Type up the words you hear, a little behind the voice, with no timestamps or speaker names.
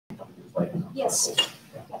Yes.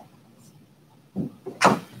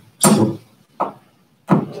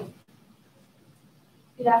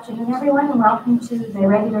 Good afternoon, everyone, and welcome to the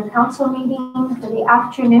regular council meeting for the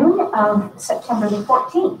afternoon of September the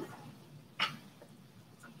 14th.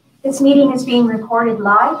 This meeting is being recorded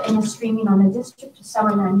live and is streaming on the District of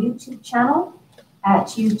Summerland YouTube channel at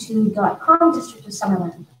youtube.com, District of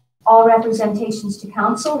Summerland. All representations to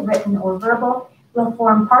council, written or verbal, will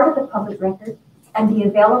form part of the public record and be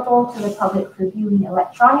available to the public for viewing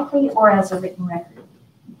electronically or as a written record.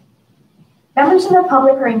 Members of the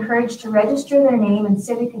public are encouraged to register their name and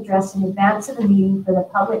civic address in advance of the meeting for the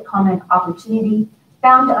public comment opportunity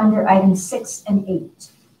found under items 6 and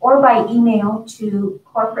 8, or by email to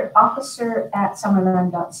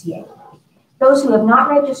corporateofficer@summerland.ca. Those who have not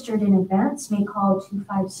registered in advance may call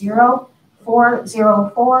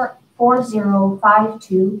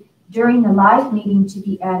 250-404-4052 during the live meeting to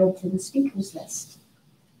be added to the speakers list.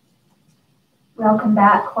 Welcome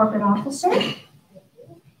back, Corporate Officer.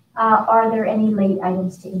 Are there any late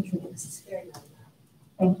items to introduce?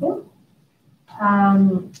 Thank you.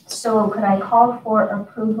 So could I call for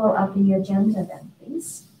approval of the agenda then,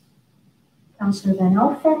 please? Councillor Van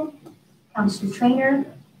Elfen, Councillor Traynor,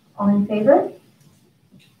 all in favor?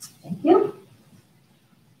 Thank you.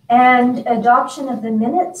 And adoption of the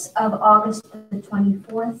minutes of August the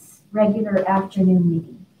 24th regular afternoon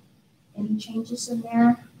meeting. Any changes in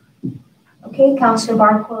there? Okay, Councillor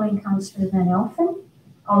Barkwill and Councillor Van Elfen,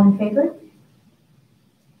 all in favor?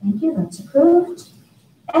 Thank you, that's approved.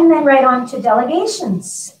 And then right on to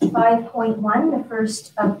delegations. 5.1, the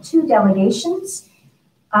first of two delegations.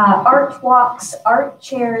 Art Walks, Art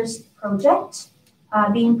Chairs project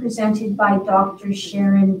being presented by Dr.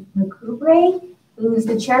 Sharon McCoubrey, who is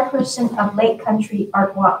the chairperson of Lake Country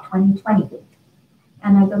Art Walk 2020.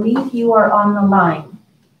 And I believe you are on the line.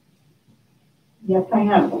 Yes, I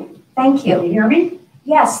am. Thank you. Can you hear me?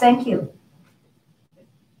 Yes, thank you.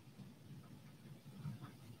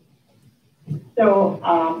 So,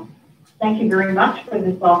 thank you very much for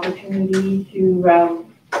this opportunity to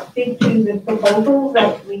speak to the proposal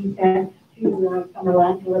that we sent to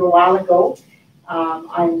Summerland a little while ago.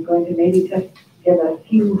 I'm going to maybe just give a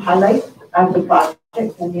few highlights of the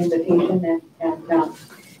project and the invitation, and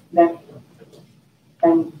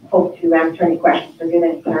then hope to answer any questions or get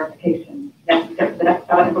any clarification necessary for the next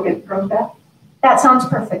advocate process. That sounds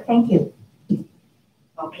perfect. Thank you.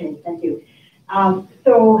 Okay, thank you.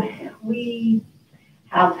 So we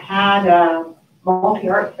have had a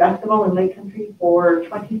multi-art festival in Lake Country for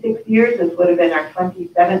 26 years. This would have been our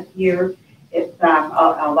 27th year. It's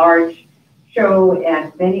a large show,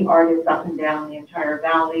 and many artists up and down the entire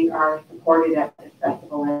valley are supported at this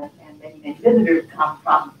festival, and many visitors come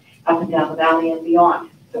from up and down the valley and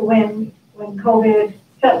beyond. So when COVID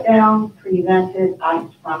shut down, prevented us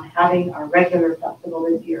from having our regular festival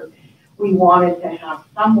this year, we wanted to have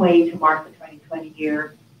some way to mark the 2020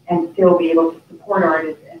 year and still be able to support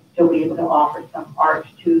artists and still be able to offer some art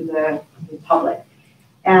to the public.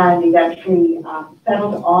 And eventually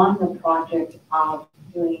settled on the project of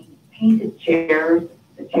doing painted chairs.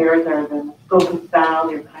 The chairs are the Muskoka style.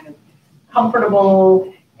 They're kind of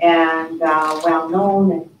comfortable and well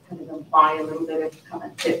known, and kind of imply a little bit of come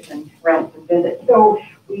and sit and rest and visit. So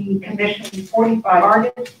we commissioned 45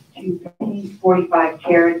 artists to paint 45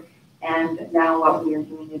 chairs, and now what we are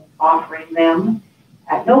doing is offering them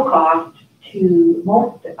at no cost to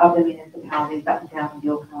most of the municipalities up and down the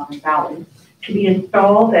Okanagan Valley to be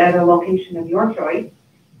installed at a location of your choice.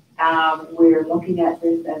 We're looking at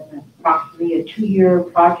this as approximately a 2-year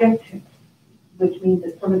project, which means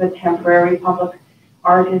it's sort of a temporary public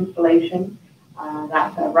art installation.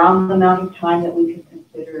 That's around the amount of time that we can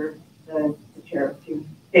consider the chairs to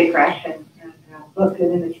stay fresh and look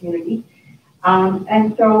good in the community.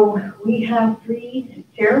 And so we have 3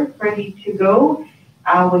 chairs ready to go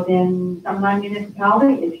within Summerland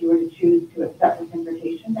municipality if you were to choose to accept this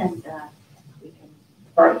invitation, and we can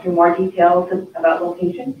start through more details about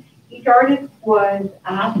location. Each artist was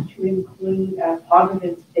asked to include a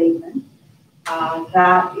positive statement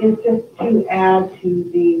that is just to add to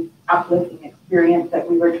the uplifting experience that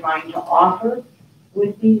we were trying to offer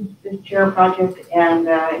with this chair project, and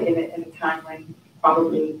in a time when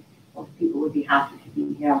probably most people would be happy to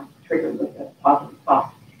be triggered with a positive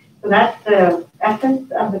thought. So that's the essence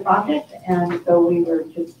of the project, and so we were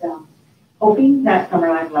just hoping that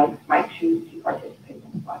Summerland Lights might choose to participate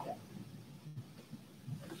in the project.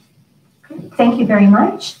 Thank you very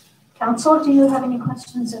much. Council, do you have any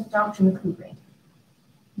questions of Dr. McCoubrey?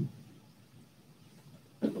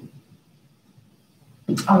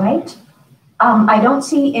 All right. I don't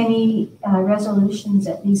see any resolutions,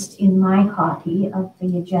 at least in my copy of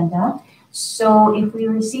the agenda. So if we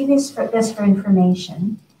receive this for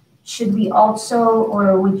information, should we also,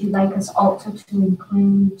 or would you like us also to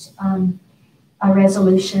include a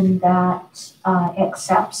resolution that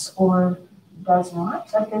accepts or does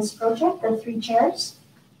not of this project, the three chairs?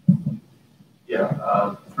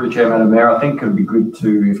 Yeah, through Chair, Madam Mayor, I think it would be good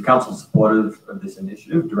to, if council's supportive of this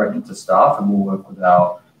initiative, direct it to staff, and we'll work with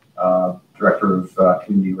our Director of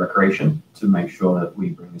Community Recreation to make sure that we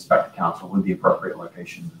bring this back to council with the appropriate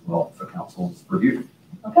locations as well for council's review.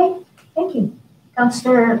 Okay, thank you.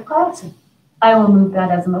 Councillor Clarkson. I will move that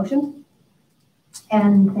as a motion.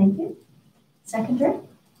 And thank you. Seconder?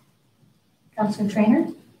 Councillor Trainer?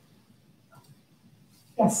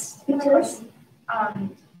 Yes, speak to this.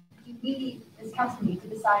 Does council need to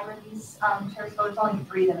decide where these chairs go? There's only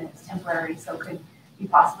 3 of them, and it's temporary, so could we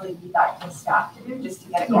possibly leave that to staff to do just to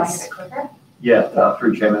get it going a bit quicker? Yeah,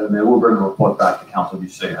 through Chair, Madam Mayor, we'll bring a report back to council to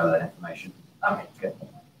see how that information. Okay.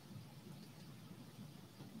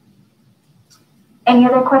 Any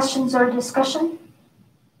other questions or discussion?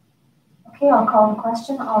 Okay, I'll call the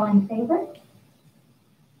question. All in favor?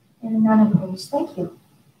 And none opposed. Thank you.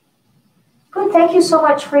 Good. Thank you so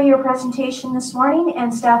much for your presentation this morning,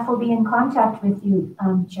 and staff will be in contact with you,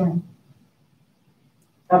 Sharon.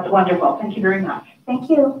 That's wonderful. Thank you very much. Thank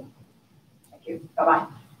you. Thank you. Bye-bye.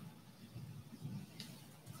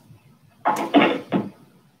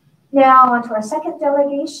 Now on to our second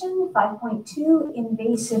delegation, 5.2,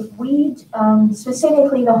 invasive weed,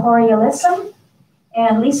 specifically the Horiolisum.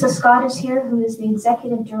 And Lisa Scott is here, who is the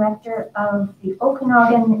Executive Director of the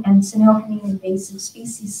Okanagan and Sinilkani Invasive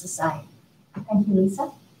Species Society. Thank you,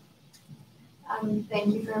 Lisa.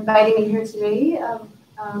 Thank you for inviting me here today,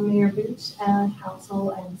 Mayor Boot,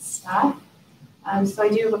 council and staff. So I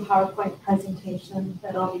do have a PowerPoint presentation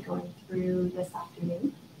that I'll be going through this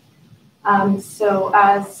afternoon. So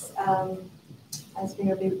as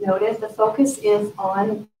Mayor Boot noted, the focus is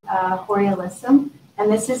on Horiolisum,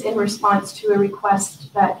 and this is in response to a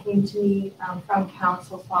request that came to me from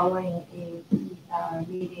council following a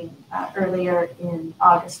meeting earlier in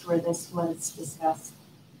August where this was discussed.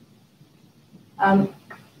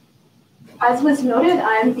 As was noted,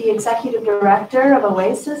 I'm the Executive Director of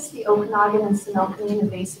OASIS, the Okanagan and Sinilkani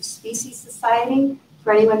Invasive Species Society.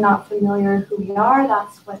 For anyone not familiar who we are,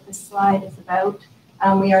 that's what this slide is about.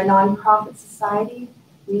 We are a nonprofit society.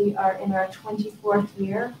 We are in our 24th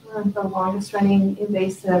year. We're the longest running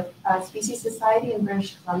invasive species society in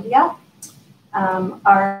British Columbia.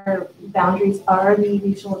 Our boundaries are the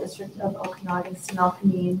regional district of Okanagan,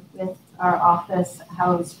 Sinilkani, with our office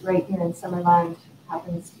housed right here in Summerland,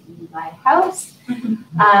 happens to be my house.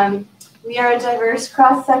 We are a diverse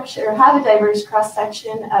cross-section, or have a diverse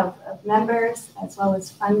cross-section of members as well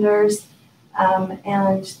as funders.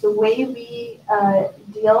 And the way we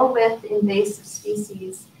deal with invasive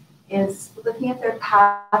species is looking at their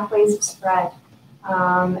pathways of spread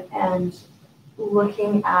and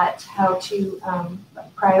looking at how to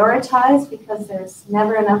prioritize, because there's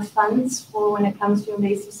never enough funds for when it comes to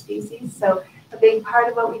invasive species. So a big part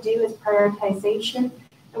of what we do is prioritization,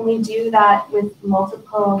 and we do that with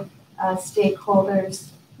multiple stakeholders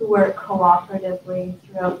who work cooperatively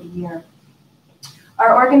throughout the year.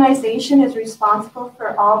 Our organization is responsible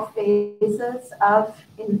for all phases of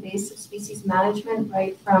invasive species management,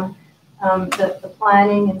 right from the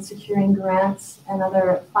planning and securing grants and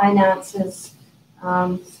other finances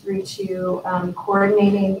through to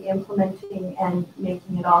coordinating, implementing, and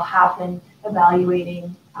making it all happen,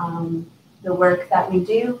 evaluating the work that we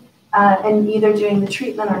do, and either doing the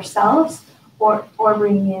treatment ourselves or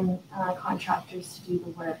bringing in contractors to do the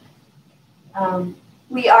work.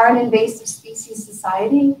 We are an invasive species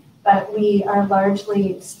society, but we are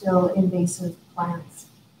largely still invasive plants.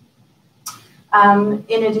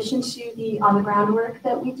 In addition to the on-the-ground work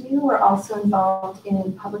that we do, we're also involved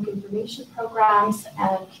in public information programs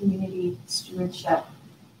and community stewardship.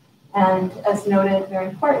 And as noted, very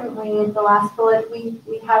importantly, the last bullet,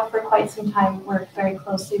 we have for quite some time worked very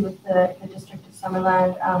closely with the District of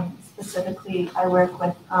Summerland. Specifically, I work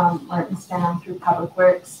with Martin Stam through Public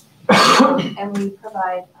Works, and we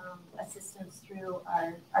provide assistance through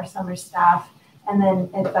our summer staff, and then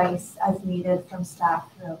advice as needed from staff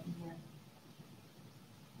throughout the year.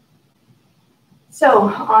 So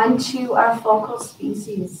on to our focal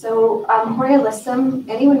species. So Horiolisum,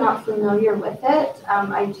 anyone not familiar with it,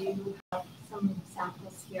 I do have some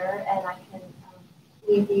samples here, and I can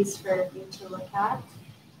leave these for you to look at.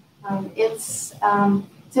 It's an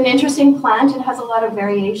interesting plant. It has a lot of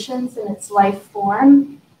variations in its life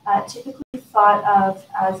form. Typically thought of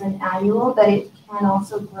as an annual, but it can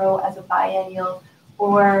also grow as a biennial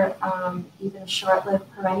or even a short-lived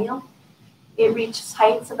perennial. It reaches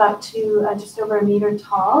heights of up to just over a meter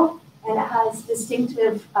tall, and it has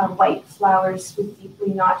distinctive white flowers with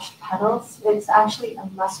deeply notched petals. It's actually a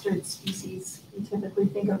mustard species. We typically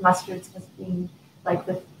think of mustards as being like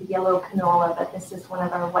the yellow canola, but this is one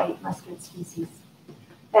of our white mustard species.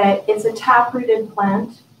 It's a tap-rooted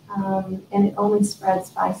plant, and it only spreads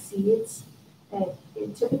by seeds.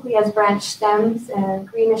 It typically has branched stems and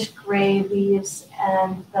greenish-gray leaves,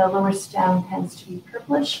 and the lower stem tends to be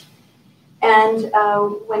purplish. And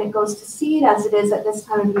when it goes to seed, as it is at this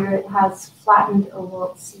time of year, it has flattened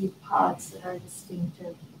oval seed pods that are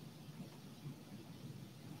distinctive.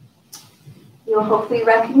 You'll hopefully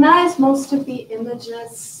recognize most of the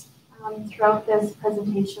images throughout this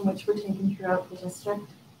presentation, which were taken throughout the district.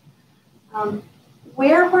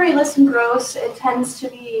 Where Horae grows, it tends to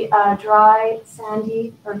be dry,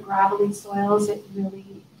 sandy, or gravelly soils. It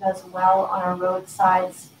really does well on our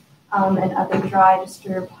roadsides and other dry,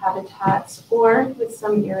 disturbed habitats, or with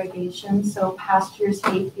some irrigation, so pastures,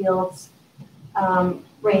 hayfields,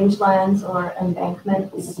 rangelands, or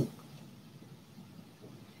embankments.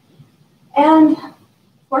 And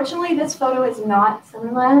fortunately, this photo is not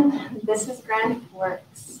Summerland. This is Grand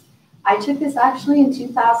Forks. I took this actually in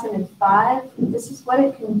 2005. This is what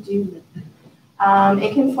it can do.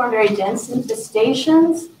 It can form very dense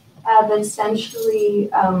infestations that essentially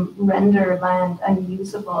render land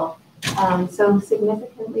unusable. So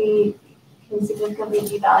significantly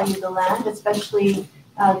devalue the land, especially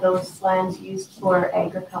those lands used for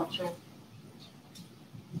agriculture.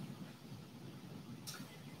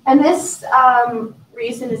 And this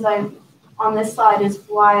reason is on this slide is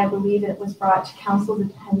why I believe it was brought to council's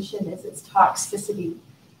attention is its toxicity.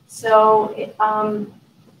 So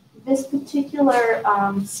this particular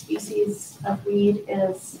species of weed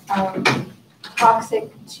is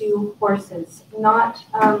toxic to horses, not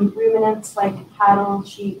ruminants like cattle,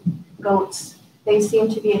 sheep, goats. They seem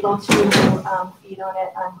to be able to feed on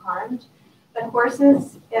it unharmed. But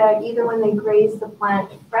horses, either when they graze the plant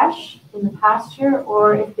fresh in the pasture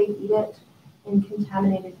or if they eat it in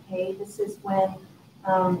contaminated hay, this is when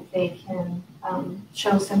they can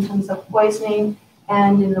show symptoms of poisoning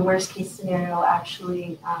and in the worst case scenario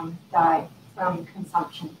actually die from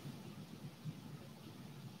consumption.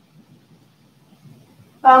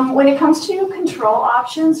 When it comes to control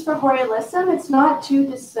options for Horae, it's not too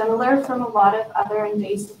dissimilar from a lot of other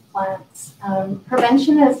invasive plants.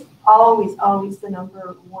 Prevention is always the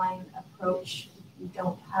number one approach. If you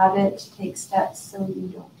don't have it, take steps so you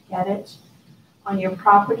don't get it on your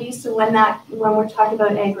property. So when we're talking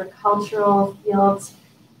about agricultural fields,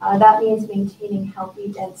 that means maintaining healthy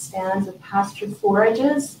dead stands of pasture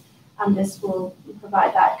forages. This will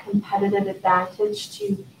provide that competitive advantage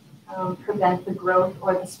to prevent the growth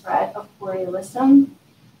or the spread of Horae.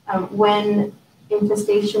 When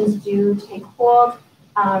infestations do take hold,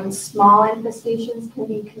 small infestations can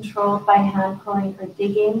be controlled by hand pulling or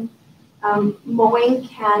digging. Mowing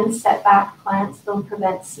can set back plants, they'll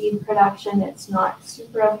prevent seed production. It's not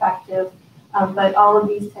super effective, but all of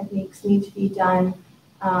these techniques need to be done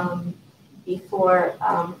before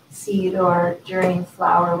seed or during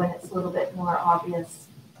flower when it's a little bit more obvious.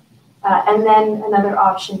 And then another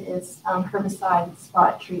option is herbicide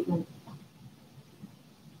spot treatment.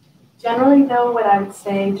 Generally though, what I would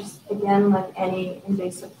say, just again, like any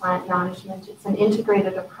invasive plant management, it's an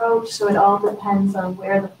integrated approach, so it all depends on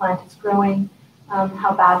where the plant is growing,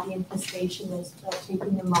 how bad the infestation is, but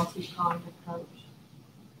taking a multi-pronged approach.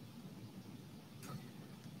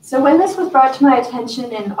 So when this was brought to my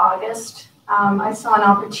attention in August, I saw an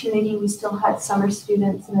opportunity. We still had summer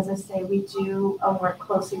students, and as I say, we do work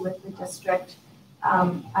closely with the district.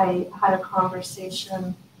 I had a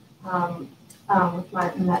conversation with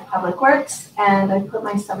Martin at Public Works, and I put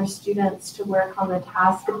my summer students to work on the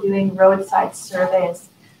task of doing roadside surveys.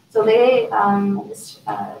 So they,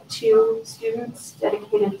 2 students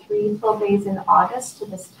dedicated 3 full days in August to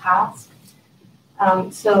this task.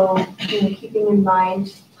 So keeping in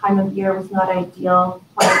mind, time of year was not ideal.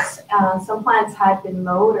 Plants, some plants had been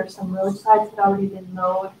mowed, or some roadsides had already been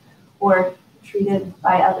mowed or treated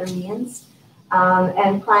by other means.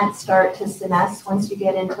 And plants start to senesce once you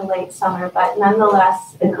get into late summer, but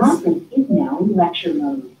nonetheless, the conference is now in lecture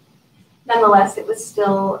mode. Nonetheless, it was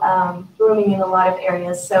still blooming in a lot of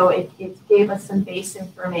areas, so it gave us some base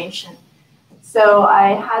information. So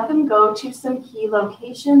I had them go to some key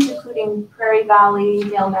locations, including Prairie Valley,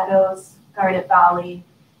 Dale Meadows, Garnet Valley,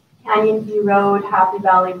 Canyon View Road, Happy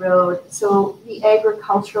Valley Road. So the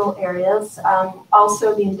agricultural areas,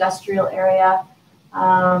 also the industrial area,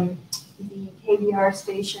 the KBR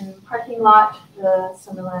station parking lot, the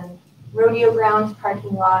Summerland Rodeo Grounds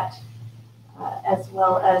parking lot, as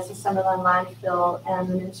well as the Summerland landfill and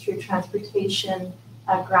the Ministry of Transportation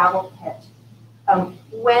gravel pit.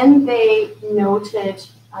 When they noted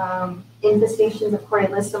infestations of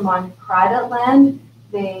Coryllisum on private land,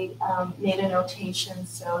 they made a notation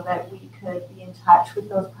so that we could be in touch with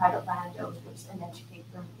those private landowners and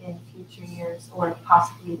educate them in future years or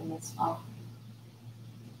possibly even this fall.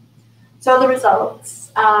 So the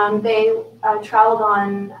results, they traveled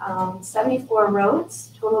on 74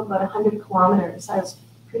 roads, total of about 100 kilometers. I was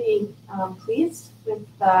pretty pleased with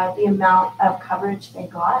the amount of coverage they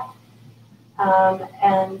got.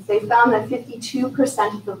 And they found that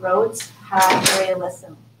 52% of the roads had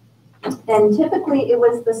Coryllisum. And typically it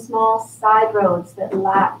was the small side roads that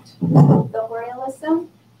lacked the Coryllisum.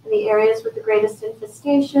 And the areas with the greatest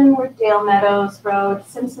infestation were Dale Meadows Road,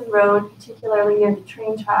 Simpson Road, particularly near the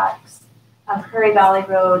train tracks, Prairie Valley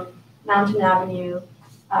Road, Mountain Avenue,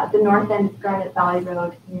 the north end of Garnet Valley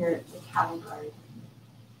Road near the cattle guard.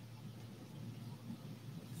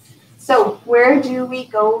 So where do we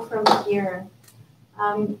go from here?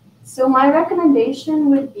 So my recommendation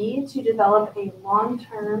would be to develop a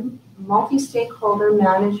long-term, multi-stakeholder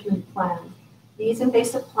management plan. These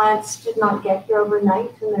invasive plants did not get here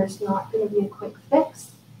overnight, and there's not going to be a quick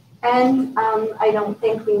fix. And I don't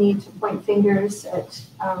think we need to point fingers at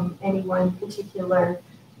any one particular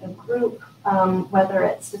group, whether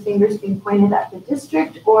it's the fingers being pointed at the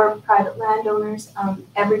district or private landowners.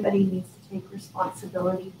 Everybody needs to take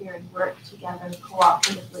responsibility here and work together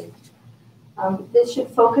cooperatively. This should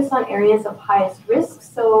focus on areas of highest risk.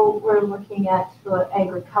 So we're looking at the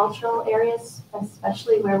agricultural areas,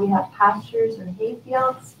 especially where we have pastures or hay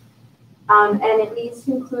fields. And it needs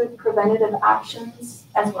to include preventative actions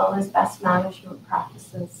as well as best management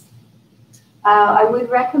practices. I would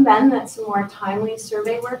recommend that some more timely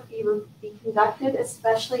survey work be conducted,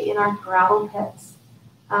 especially in our gravel pits.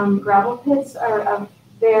 Gravel pits are a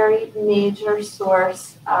very major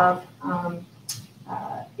source of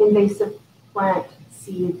invasive plant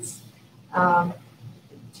seeds.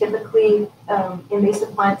 Typically,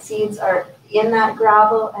 invasive plant seeds are in that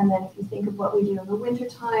gravel, and then if you think of what we do in the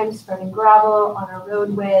wintertime, spreading gravel on our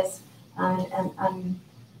roadways and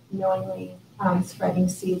unknowingly spreading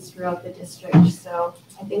seeds throughout the district. So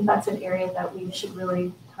I think that's an area that we should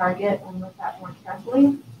really target and look at more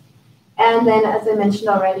carefully. And then, as I mentioned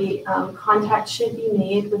already, contact should be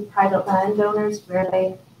made with private landowners where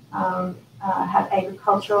they have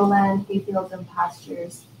agricultural land, hayfields, and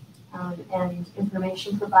pastures, and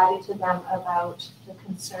information provided to them about the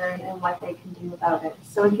concern and what they can do about it.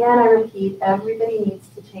 So again, I repeat, everybody needs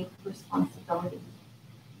to take responsibility.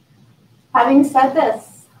 Having said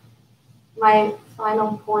this, my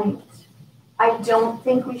final point, I don't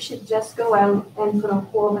think we should just go out and put a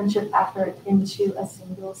whole bunch of effort into a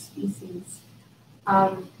single species.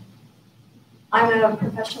 I'm a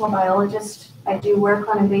professional biologist. I do work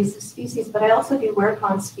on invasive species, but I also do work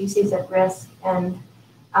on species at risk. And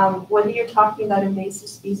whether you're talking about invasive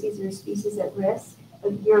species or species at risk,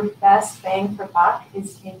 your best bang for buck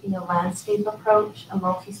is taking a landscape approach, a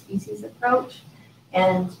multi-species approach,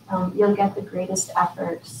 and you'll get the greatest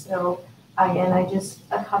effort. So again,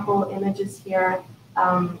 a couple images here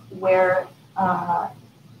where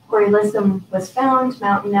Coryllisum was found,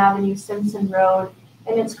 Mountain Avenue, Simpson Road,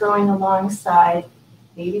 and it's growing alongside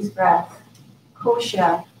baby's breath,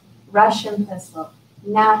 kochia, Russian thistle,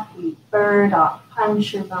 knapweed, burdock,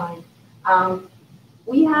 puncture vine.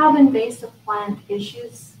 We have invasive plant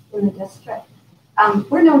issues in the district.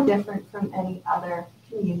 We're no different from any other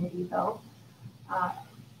community though.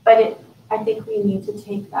 But I think we need to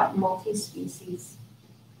take that multi-species,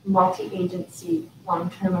 multi-agency,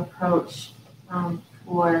 long-term approach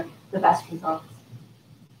for the best results.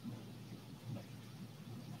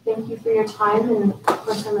 Thank you for your time, and of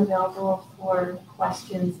course I'm available for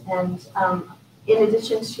questions. And in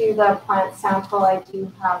addition to the plant sample, I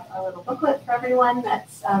do have a little booklet for everyone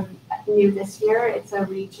that's new this year. It's a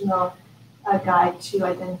regional guide to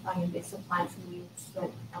identifying invasive plants and weeds that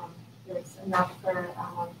there's enough for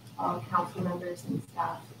all council members and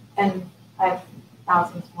staff. And I have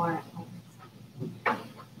thousands more at home.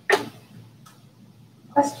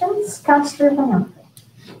 Questions? Councillor Van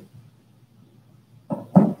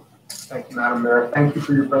Thank you, Madam Mayor. Thank you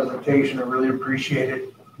for your presentation. I really appreciate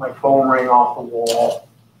it. My phone rang off the wall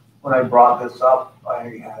when I brought this up.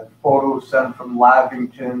 I had photos sent from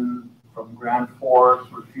Lavington, from Grand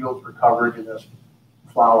Forks, where fields were covered in this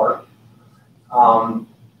flower.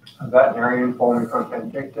 A veterinarian phoned me from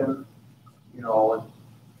Penticton,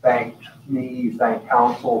 thanked me, thanked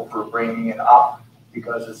council for bringing it up,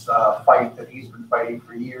 because it's a fight that he's been fighting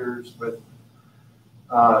for years with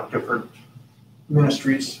different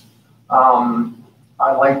ministries.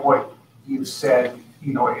 I like what you said.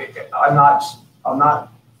 You know, I'm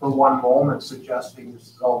not for one moment suggesting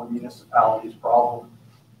this is all the municipality's problem.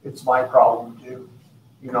 It's my problem too.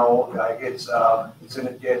 You know, it's in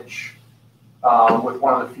a ditch with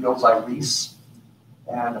one of the fields I lease,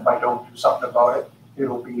 and if I don't do something about it,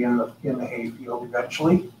 it'll be in the hayfield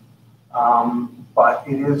eventually. But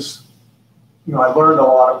it is, you know, I learned a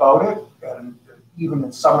lot about it, and even in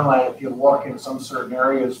Summerland, if you look in some certain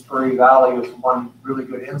areas, Prairie Valley is one really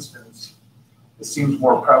good instance. It seems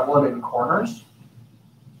more prevalent in corners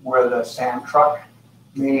where the sand truck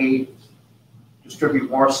may distribute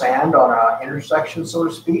more sand on an intersection, so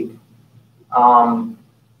to speak. I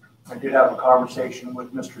did have a conversation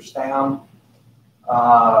with Mr. Stam.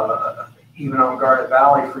 Even on Garnet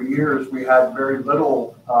Valley for years, we had very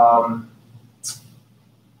little,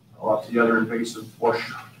 what's the other invasive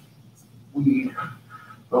bush? Weed.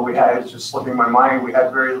 But we had, it's just slipping my mind, we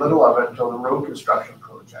had very little of it until the road construction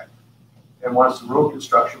project. And once the road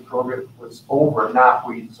construction project was over,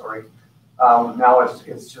 knapweed, sorry, now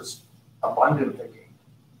it's just abundant again.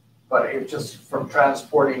 But it's just from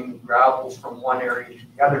transporting gravels from one area to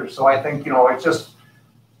the other. So I think, you know, it's just,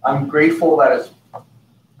 I'm grateful that it's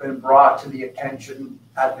been brought to the attention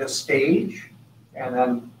at this stage, and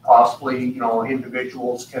then possibly, you know,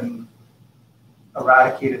 individuals can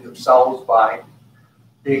eradicate it themselves by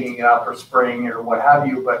digging it up or spraying it or what have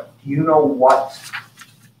you. But do you know what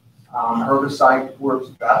herbicide works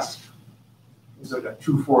best? Is it a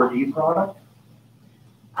 2,4-D product?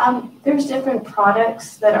 There's different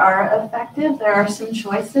products that are effective. There are some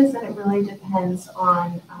choices, and it really depends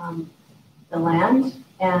on the land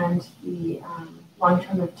and the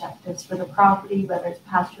long-term objectives for the property, whether it's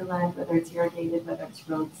pasture land, whether it's irrigated, whether it's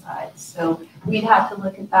roadside. So we'd have to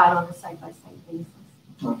look at that on a side-by-side basis.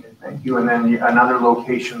 Okay, thank you. And then another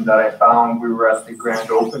location that I found, we were at the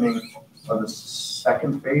grand opening of the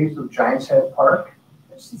second phase of Giants Head Park.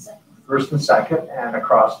 First and second, and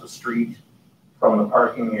across the street from the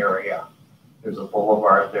parking area, there's a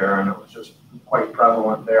boulevard there, and it was just quite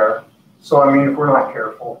prevalent there. So, I mean, if we're not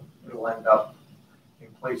careful, it'll end up in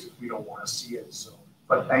places we don't want to see it. So,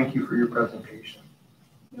 but thank you for your presentation.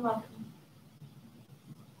 You're welcome.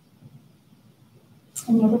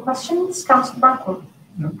 Any other questions? Councilor Barco.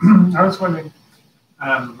 I was wondering,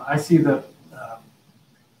 I see that,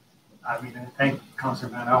 I thank Councilor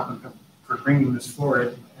Van Alphen for bringing this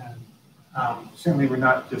forward, and certainly we're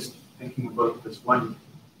not just thinking about this one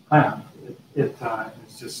plan.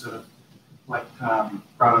 It's just sort of like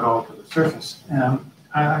brought it all to the surface.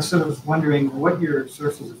 I sort of was wondering what your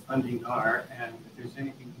sources of funding are, and if there's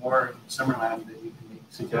anything more in Summerland that you can make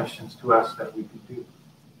suggestions to us that we can do.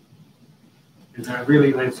 Because I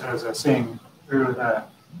really, as I was saying earlier,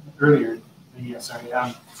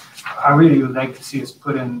 I really would like to see us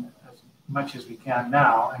put in as much as we can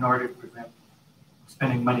now in order to prevent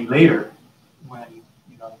spending money later when,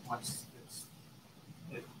 you know, once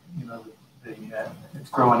it's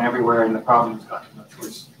growing everywhere and the problem's gotten much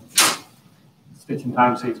worse. Stitching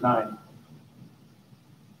time saves 9.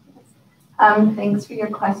 Thanks for your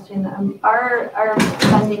question. Our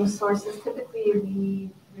funding sources, typically we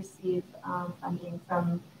receive funding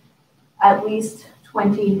from at least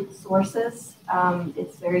 20 sources.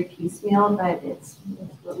 It's very piecemeal, but it's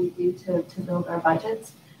what we do to build our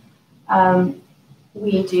budgets.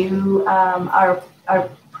 We do, our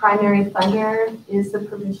primary funder is the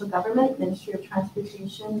provincial government, Ministry of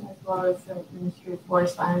Transportation, as well as the Ministry of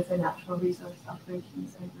Forest Lands and Natural Resource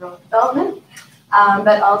Operations and Rural Development.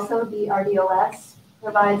 But also the RDOS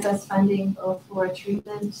provides us funding both for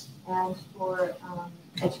treatment and for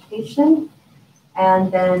education.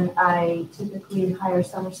 And then I typically hire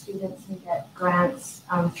summer students and get grants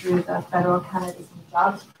through the Federal Candidates and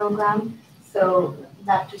Jobs Program. So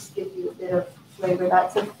that just gives you a bit of flavor.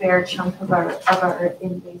 That's a fair chunk of our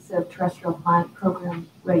invasive terrestrial plant program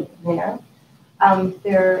right there.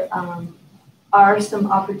 There are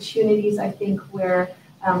some opportunities, I think, where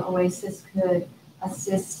OASIS could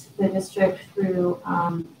assist the district through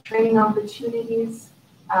training opportunities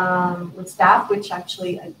with staff, which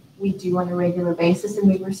actually we do on a regular basis, and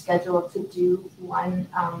we were scheduled to do one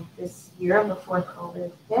this year before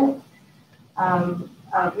COVID hit.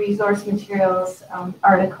 Resource materials,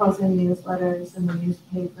 articles and newsletters in the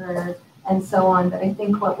newspaper, and so on. But I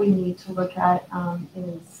think what we need to look at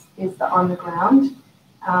is the on the ground.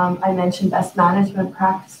 I mentioned best management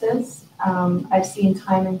practices. I've seen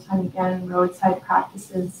time and time again roadside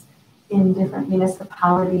practices in different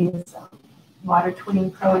municipalities, water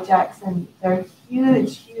twinning projects, and they're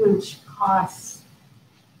huge, huge costs.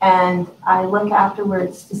 And I look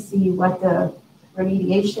afterwards to see what the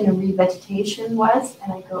remediation and revegetation was,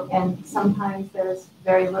 and I go, and sometimes there's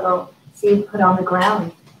very little seed put on the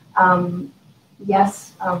ground.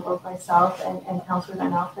 Yes, both myself and Councillor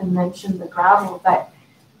Van Alphen mentioned the gravel, but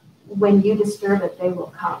when you disturb it, they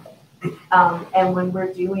will come. And when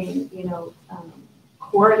we're doing,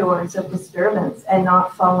 corridors of disturbance and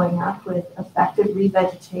not following up with effective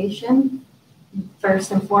revegetation,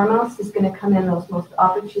 first and foremost is going to come in those most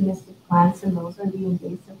opportunistic plants, and those are the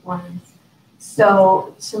invasive ones.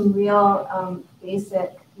 So some real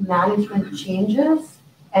basic management changes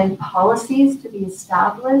and policies to be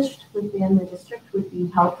established within the district would be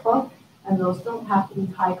helpful, and those don't have to be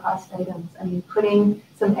high cost items. I mean, putting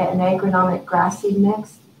an agronomic grass seed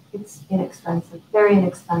mix, it's inexpensive, very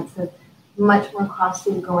inexpensive, much more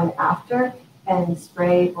costly to go in after and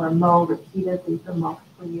spray or mow repeatedly for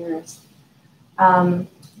multiple years.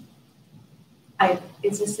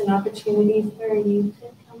 Is this an opportunity for you to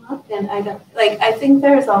come up? And I think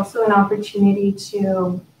there's also an opportunity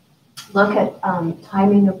to look at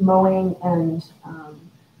timing of mowing and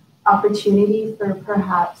opportunity for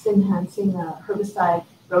perhaps enhancing a herbicide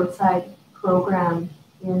roadside program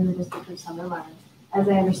in the district of Summerland. As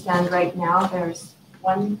I understand right now, there's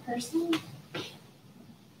one person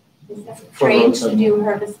is trained to do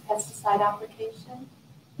pesticide application.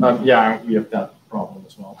 Yeah, we have that problem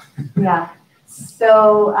as well. Yeah.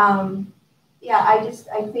 So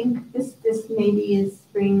I think this maybe is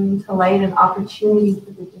bringing to light an opportunity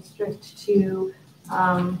for the district to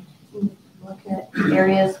look at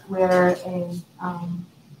areas where an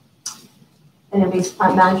invasive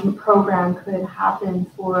plant management program could happen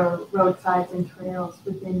for roadsides and trails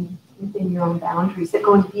within your own boundaries. It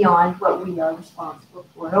goes beyond what we are responsible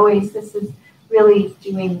for. Oasis is really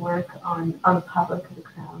doing work on public of the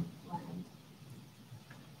Crown land.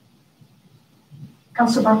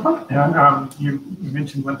 Councillor Barfoot? Yeah, you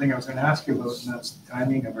mentioned one thing I was going to ask you about, and that's the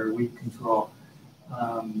timing of our weed control.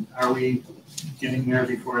 Are we getting there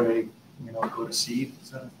before they, go to seed,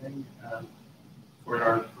 sort of thing, for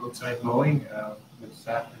our roadside mowing? Is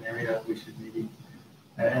that an area that we should maybe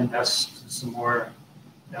invest some more?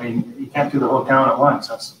 I mean, you can't do the whole town at once.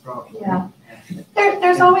 That's the problem. Yeah.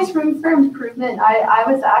 There's always room for improvement. I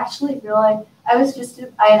was actually I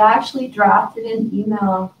had actually drafted an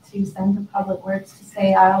email to send to Public Works to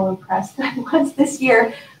say how impressed I was this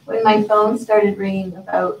year when my phone started ringing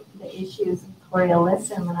about the issues of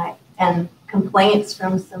Torrealism and complaints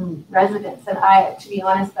from some residents. And to be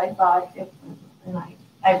honest, I thought,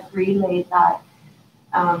 I've relayed that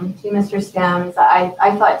to Mr. Stams.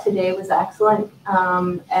 I thought today was excellent,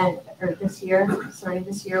 this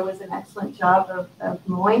year was an excellent job of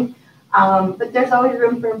mowing. But there's always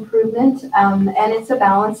room for improvement, and it's a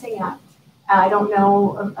balancing act. I don't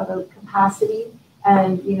know about capacity,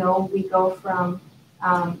 and we go from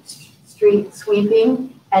street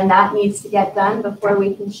sweeping, and that needs to get done before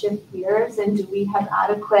we can shift gears. And do we have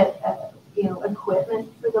adequate, equipment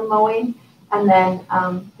for the mowing? And then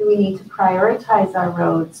do we need to prioritize our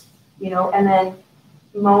roads? And then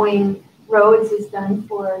mowing roads is done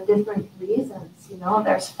for different reasons.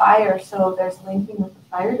 There's fire, so there's linking with the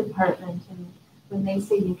fire department, and when they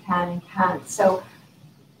say you can and can't. So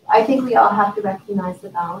I think we all have to recognize the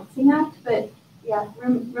balancing act, but yeah,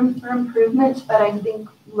 room for improvement. But I think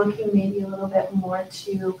looking maybe a little bit more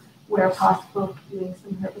to where possible, doing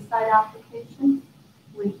some herbicide application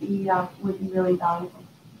would be really valuable.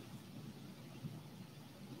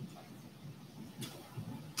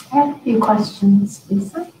 I have a few questions,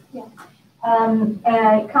 Lisa. Yeah.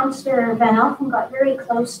 Councillor Van Alphen got very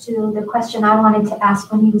close to the question I wanted to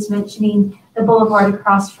ask when he was mentioning the boulevard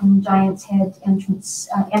across from Giant's Head entrance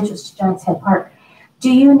to Giant's Head Park. Do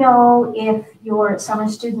you know if your summer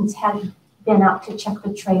students have been up to check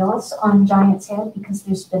the trails on Giant's Head? Because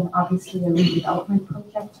there's been obviously a redevelopment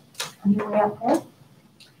project underway up there.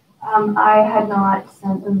 I had not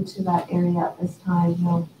sent them to that area at this time,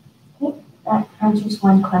 no. Okay, that answers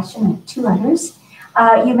one question and two others.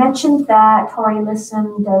 You mentioned that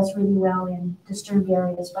Torrealism does really well in disturbed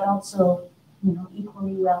areas, but also,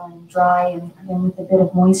 equally well in dry and with a bit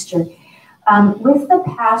of moisture. With the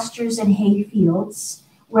pastures and hay fields,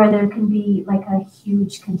 where there can be like a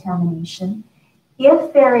huge contamination,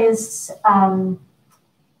 if there is,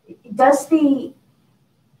 does the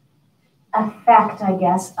effect, I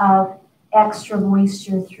guess, of extra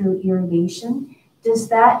moisture through irrigation,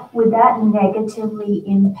 would that negatively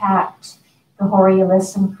impact the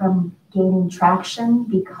Torrealism from gaining traction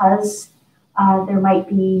because there might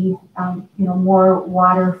be, more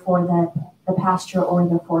water for the pasture or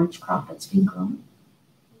the forage crop that's being grown?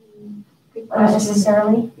 Good question.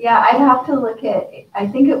 Necessarily? Yeah, I'd have to look at. I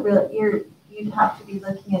think it really you'd have to be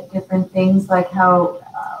looking at different things like how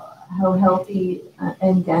healthy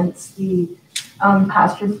and dense the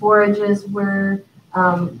pasture forages were,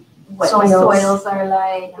 what the soils are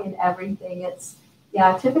like and everything. It's,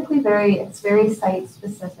 yeah, typically it's very site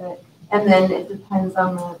specific. And then it depends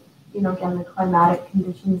on the, again, the climatic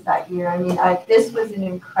conditions that year. I mean, this was an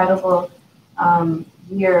incredible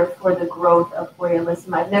year for the growth of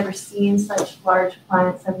Borealism. I've never seen such large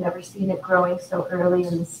plants. I've never seen it growing so early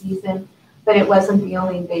in the season, but it wasn't the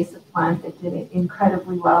only invasive plant that did it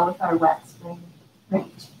incredibly well with our wet spring.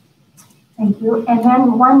 Great. Thank you. And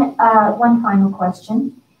then one final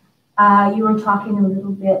question. You were talking a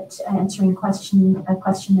little bit, answering a question of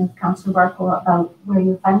Councillor Barkle about where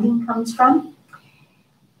your funding comes from.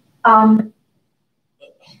 Not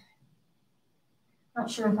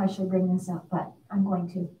sure if I should bring this up, but I'm going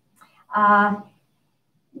to.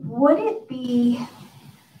 Would it be,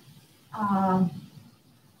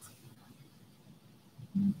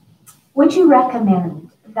 would you recommend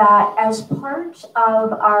that as part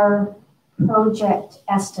of our project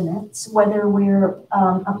estimates, whether we're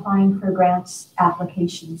applying for grants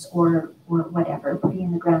applications or whatever, putting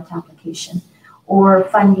in the grant application, or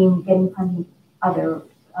getting funding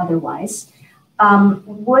otherwise,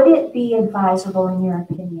 would it be advisable, in your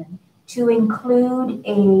opinion, to include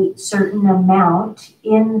a certain amount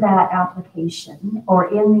in that application or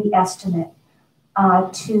in the estimate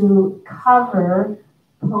to cover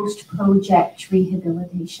post-project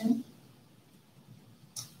rehabilitation?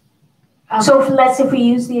 So if we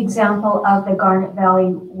use the example of the Garnet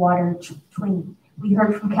Valley water twinning, we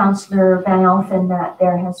heard from Councillor Van Elfen that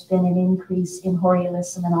there has been an increase in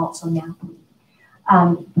Borealism and also naphthalene.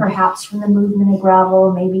 Perhaps from the movement of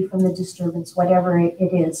gravel, maybe from the disturbance, whatever it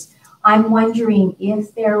is. I'm wondering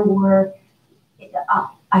if there were,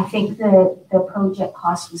 I think the project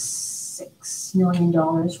cost was $6 million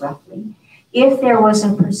roughly. If there was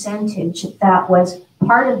a percentage that was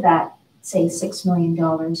part of that, say $6 million,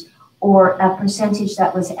 or a percentage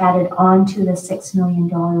that was added on to the $6 million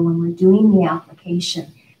when we're doing the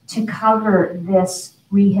application to cover this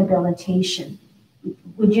rehabilitation,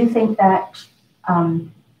 would you think that,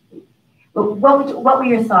 what would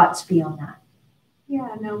your thoughts be on that?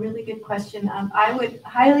 Yeah, no, really good question. I would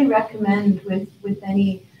highly recommend with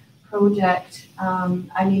any project,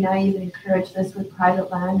 I mean, I even encourage this with private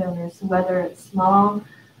landowners, so whether it's small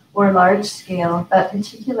or large scale, but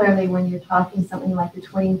particularly when you're talking something like the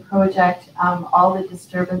twinning project, all the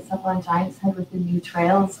disturbance up on Giant's Head with the new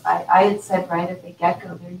trails, I had said right at the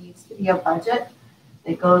get-go, there needs to be a budget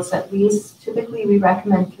that goes at least, typically we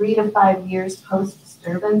recommend 3 to 5 years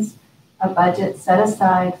post-disturbance, a budget set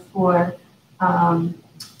aside for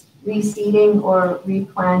reseeding or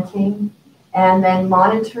replanting, and then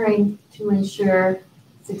monitoring to ensure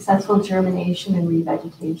successful germination and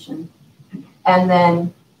revegetation. And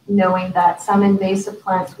then knowing that some invasive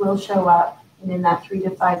plants will show up, and in that 3 to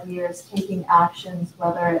 5 years, taking actions,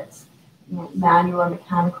 whether it's manual or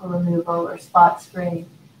mechanical removal or spot spraying,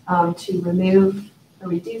 to remove or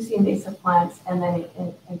reduce the invasive plants, and then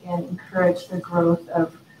again encourage the growth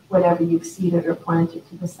of whatever you've seeded or planted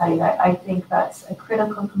to the site. I think that's a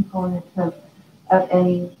critical component of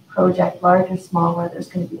any project, large or small, where there's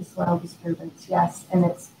going to be a soil disturbance, yes. And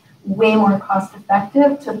it's way more cost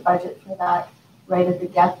effective to budget for that right at the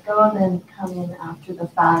get-go than come in after the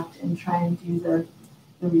fact and try and do the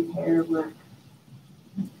repair work.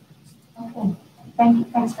 Okay, thank you.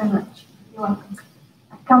 Thanks very much. You're welcome.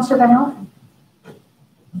 Councillor Van Elfen.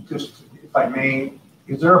 Just, if I may,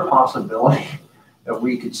 is there a possibility that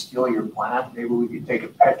we could steal your plant? Maybe we could take a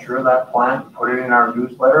picture of that plant, put it in our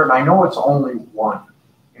newsletter. And I know it's only one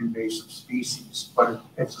invasive species, but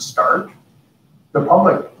it's a start. The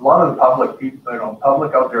public, a lot of the public people,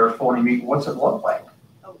 public out there are phoning me, what's it look like?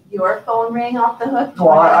 Oh, your phone rang off the hook?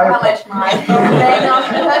 Well, how much my phone rang off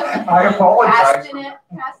the hook? I apologize. Castanet,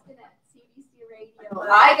 CBC Radio.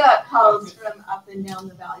 I got calls from up and down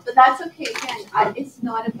the valley, but that's okay. Again, it's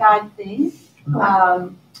not a bad thing.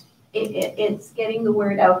 It's getting the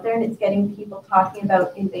word out there, and it's getting people talking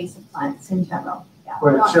about invasive plants in general. Yeah,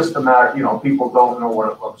 but it's just a matter, people don't know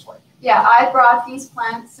what it looks like. Yeah, I brought these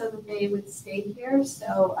plants so that they would stay here.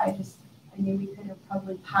 So I knew we could have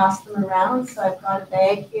probably passed them around. So I've got a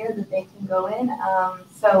bag here that they can go in.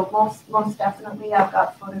 So most definitely, I've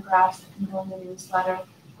got photographs that can go in the newsletter.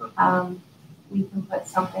 We can put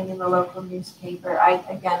something in the local newspaper. I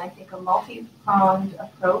think a multi-pronged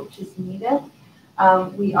approach is needed.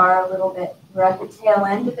 We're at the tail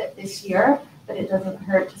end of it this year, but it doesn't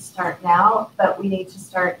hurt to start now. But we need to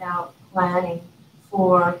start now planning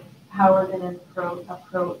for how we're going to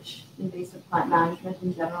approach invasive plant management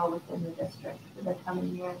in general within the district for the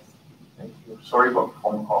coming years. Thank you. Sorry about the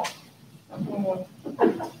phone call.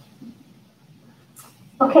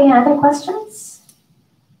 Okay, other questions?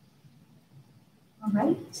 All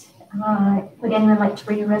right. Would anyone like to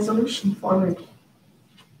bring a resolution forward? To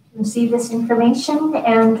receive this information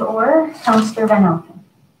and/or Councillor Van Elfen?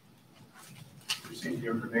 Receive the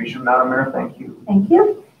information, Madam Mayor. Thank you. Thank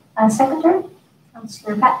you. Seconder,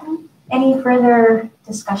 Councillor Patton. Any further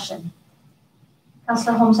discussion?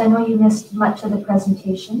 Councillor Holmes, I know you missed much of the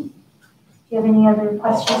presentation. Do you have any other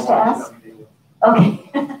questions to ask?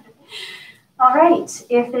 Okay. All right.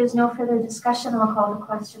 If there's no further discussion, I'll call the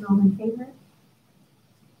question. All in favor?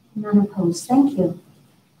 None opposed. Thank you.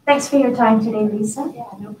 Thanks for your time today, Lisa.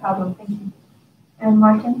 Yeah, no problem. Thank you. And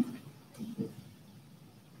Martin.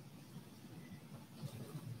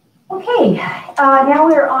 Okay, now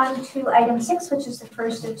we're on to item 6, which is the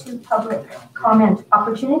first of 2 public comment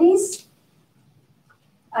opportunities.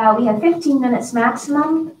 We have 15 minutes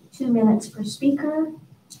maximum, 2 minutes per speaker.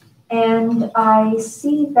 And I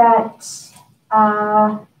see that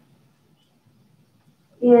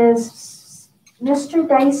is Mr.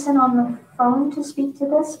 Dyson on the phone to speak to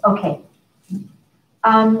this? Okay.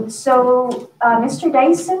 Mr.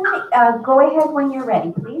 Dyson, go ahead when you're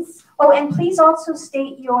ready, please. Oh, and please also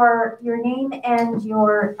state your name and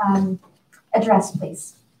your address,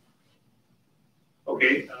 please.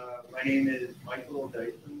 Okay, my name is Michael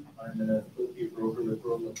Dyson. I'm an associate broker with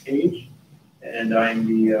Roland Page, and I'm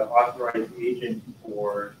the authorized agent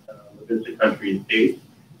for La Vista Country Estates.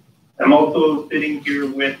 I'm also sitting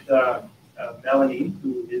here with Melanie,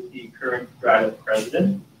 who is the current Strata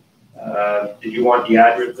president. Did you want the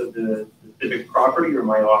address of the specific property or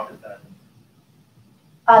my office address?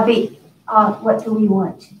 What do we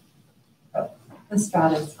want? The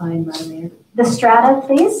Strata is fine, Madam Mayor. The Strata,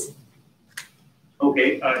 please.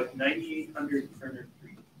 Okay, 9800 Turner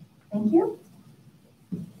Street. Thank you.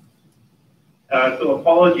 So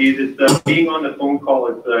apologies, it's being on the phone call.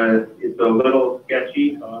 It's a little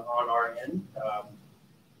sketchy on our end,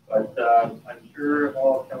 but I'm sure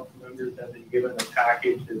all council members have been given a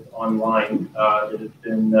package that's online that has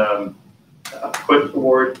been put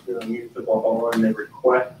towards the municipal hall and the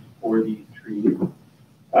request for these trees.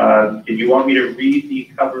 Did you want me to read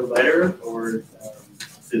the cover letter, or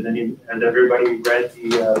has everybody read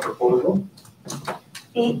the proposal?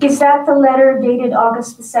 Is that the letter dated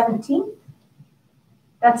August the 17th?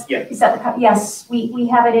 That's, yes. Is that the, yes, we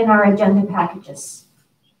have it in our agenda packages.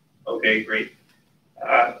 Okay, great.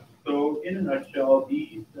 So in a nutshell,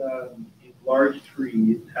 these large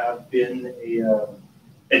trees have been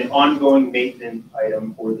an ongoing maintenance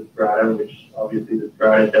item for the strata, which obviously the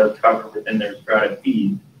strata does cover within their strata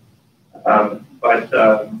fees. But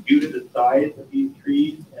due to the size of these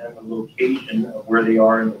trees and the location of where they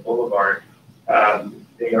are in the boulevard,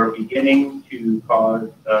 they are beginning to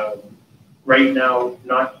cause, right now,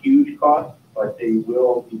 not huge costs, but they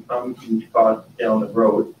will become huge costs down the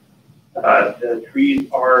road. The trees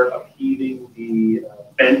are upheaving the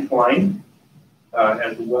fence line,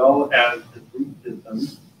 as well as the root system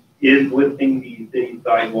is lifting the city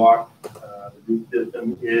sidewalk. The root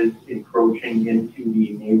system is encroaching into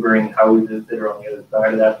the neighboring houses that are on the other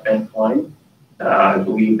side of that fence line. I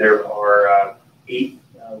believe there are 8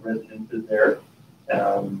 residences there.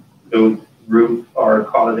 Those roots are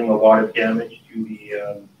causing a lot of damage to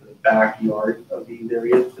the backyard of these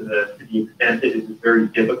areas to the extent that it is very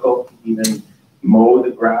difficult to even mow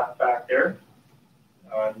the grass back there.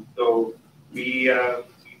 So we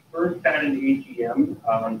first had an AGM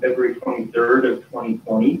on February 23rd of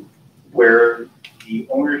 2020, where the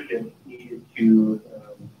ownership needed to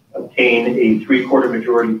obtain a 3/4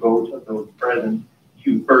 majority vote of those present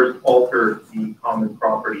to first alter the common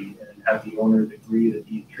property and have the owners agree that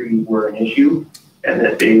these trees were an issue and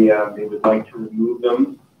that they would like to remove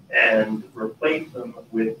them and replace them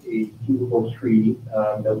with a suitable tree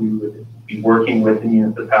that we would be working with the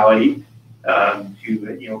municipality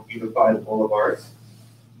to beautify the boulevard.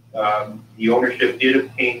 The ownership did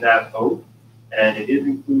obtain that vote, and it is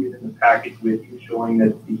included in the package with you showing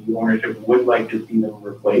that the ownership would like to see them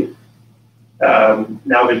replaced.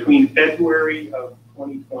 Now, between February of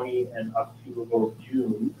 2020 and up to about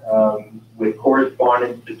June, with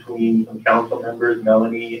correspondence between some council members,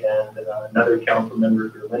 Melanie, and another council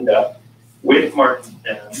member, Linda, with Martin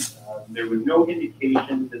Stan, there was no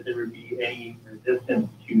indication that there would be any resistance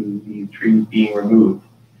to these trees being removed.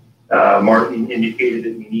 Martin indicated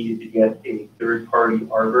that we needed to get a third-party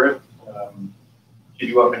arborist to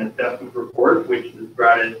do up an assessment report, which the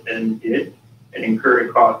Strata then did and incurred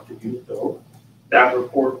a cost to do so. That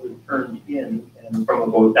report was turned in, and from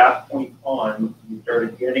about that point on, we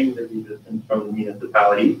started getting the resistance from the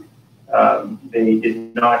municipality. They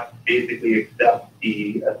did not basically accept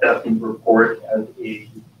the assessment report as a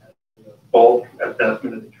bulk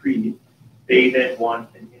assessment of the trees. They then want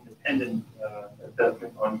an independent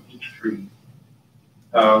assessment on each tree,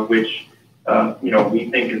 which we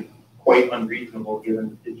think is quite unreasonable given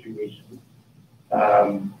the situation.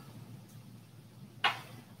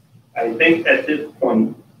 I think at this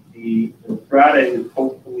point, the strata is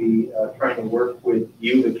hopefully trying to work with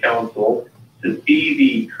you, the council, to see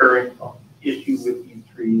the current issue with these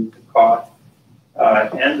trees, the cost,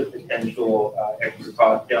 and the potential extra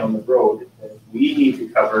cost down the road that we need to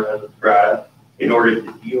cover as a strata in order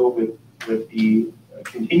to deal with the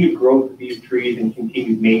continued growth of these trees and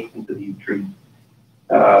continued maintenance of these trees.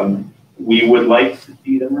 We would like to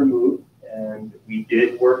see them removed, and we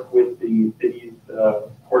did work with the city's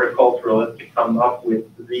horticulturalist to come up with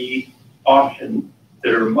 3 options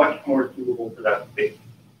that are much more suitable to that space.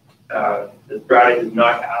 The strata is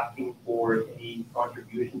not asking for any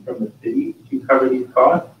contribution from the city to cover these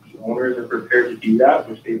costs. The owners are prepared to do that,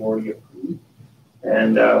 which they've already approved.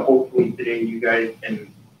 And hopefully today you guys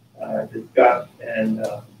can discuss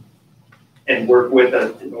and work with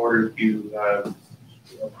us in order to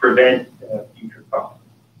prevent future costs.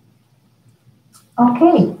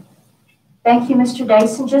 Okay. Thank you, Mr.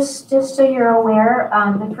 Dyson. Just so you're aware,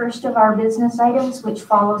 the first of our business items, which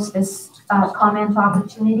follows this comment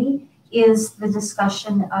opportunity, is the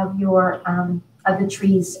discussion of your of the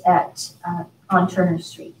trees at on Turner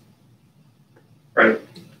Street. Right.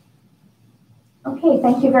 Okay.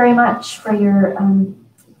 Thank you very much for your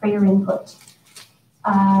input.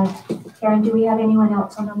 Karen, do we have anyone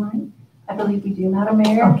else on the line? I believe we do, Madam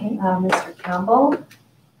Mayor. Okay. Mr. Campbell.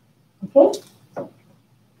 Okay.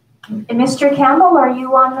 And Mr. Campbell, are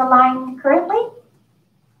you on the line currently?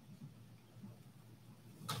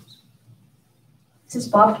 Is this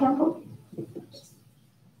Bob Campbell?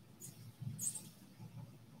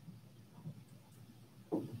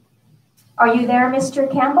 Are you there, Mr.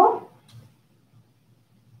 Campbell?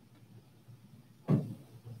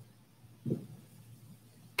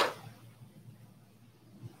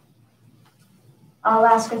 I'll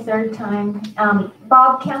ask a third time.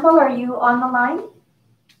 Bob Campbell, are you on the line?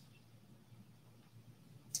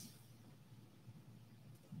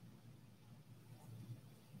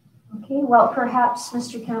 Okay, well, perhaps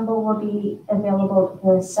Mr. Campbell will be available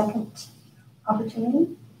the second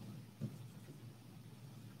opportunity.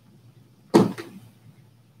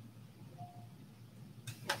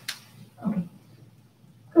 Okay,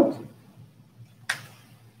 good.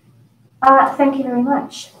 Thank you very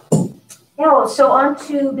much. Now, so on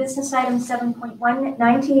to business item 7.1,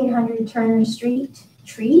 9800 Turner Street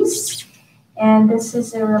trees. And this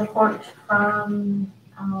is a report from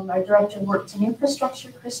our Director of Works and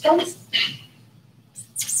Infrastructure, Chris Jones.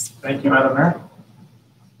 Thank you, Madam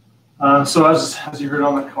Mayor. So as you heard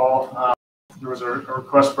on the call, there was a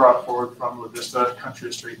request brought forward from La Vista Country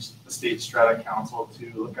Estate Strata Council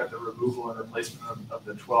to look at the removal and replacement of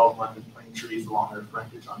the 12 London plane trees along their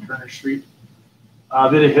frontage on Turner Street. A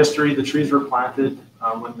bit of history: the trees were planted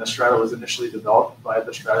when the strata was initially developed by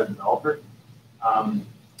the strata developer. The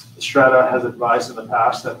strata has advised in the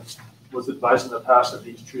past that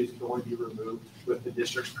these trees could only be removed with the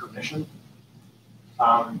district's permission.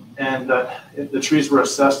 The trees were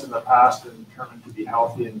assessed in the past and determined to be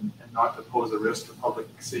healthy and not to pose a risk to public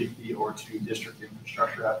safety or to district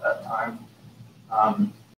infrastructure at that time.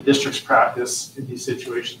 The district's practice in these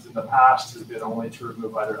situations in the past has been only to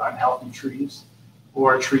remove either unhealthy trees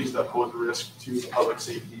or trees that pose a risk to public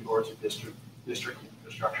safety or to district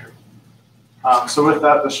infrastructure. So with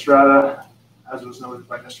that, the strata, as was noted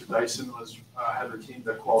by Mr. Dyson, had retained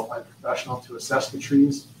a qualified professional to assess the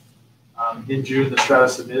trees. In June, the strata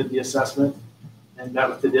submitted the assessment and met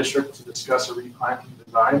with the district to discuss a replanting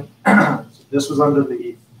design. So this was under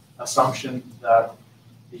the assumption that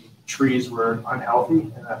the trees were unhealthy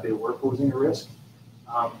and that they were posing a risk.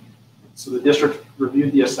 So the district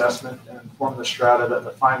reviewed the assessment and informed the strata that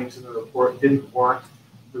the findings in the report didn't warrant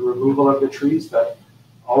the removal of the trees, that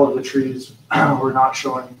all of the trees were not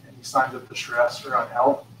showing any signs of distress or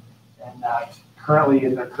unhealth, and that currently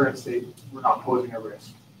in their current state were not posing a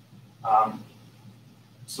risk.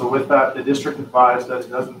 So with that, the district advised that it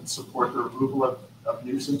doesn't support the removal of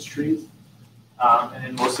nuisance trees. And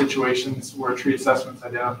in most situations where tree assessments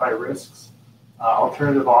identify risks,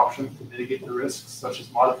 alternative options to mitigate the risks, such as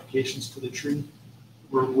modifications to the tree,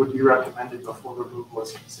 would be recommended before removal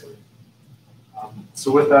is considered.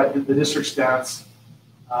 So with that, the district stance,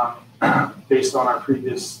 based on our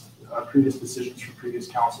previous decisions from previous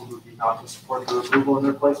councils, would be not to support the removal and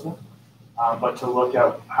replacement, but to look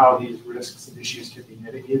at how these risks and issues can be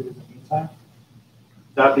mitigated in the meantime.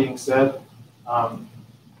 That being said,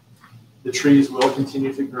 the trees will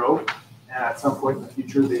continue to grow, and at some point in the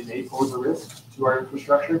future, they may pose a risk to our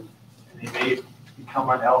infrastructure, and they may become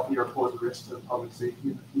unhealthy or pose a risk to public safety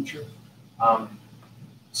in the future.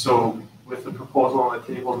 So with the proposal on the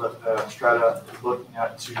table that the Strata is looking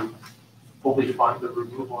at to fully fund the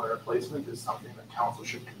removal and replacement is something that council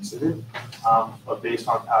should consider. But based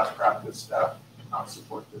on past practice, staff cannot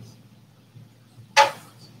support this. So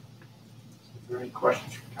if there are any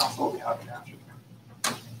questions from council, I'll be happy to answer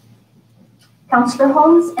them. Councillor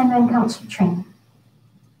Holmes and then Councillor Trainer.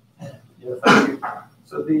 Yeah, thank you.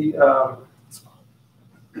 So the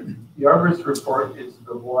arborist report is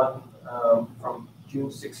the one from June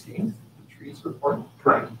 16th, the trees report.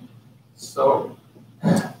 Correct. So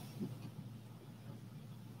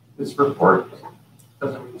this report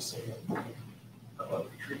doesn't really say anything about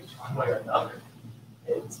the trees one way or another.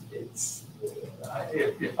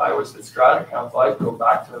 If I was the Strata Council, I'd go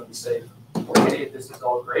back to them and say, okay, this is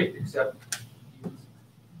all great, except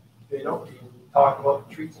they don't even talk about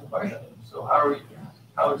the trees in question. So how is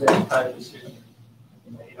any kind of decision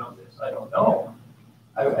made on this? I don't know.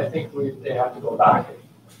 I think they have to go back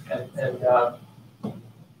and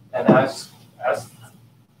ask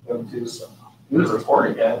them to do the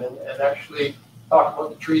report again and actually talk about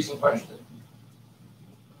the trees in question.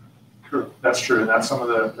 True. That's true, and that's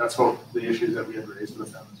that's what the issues that we had raised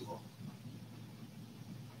with them as well.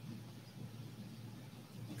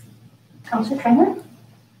 Councillor Trainer?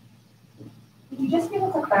 Could you just be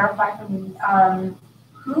able to clarify for me,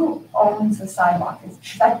 who owns the sidewalk? Is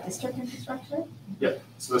that district infrastructure? Yep.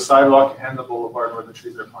 So the sidewalk and the boulevard where the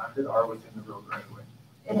trees are planted are within the road right away.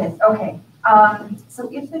 It is, okay. So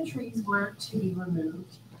if the trees were to be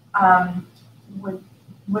removed,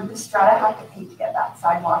 would the Strata have to pay to get that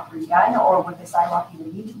sidewalk redone, or would the sidewalk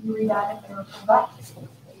even need to be redone if they were pulled up?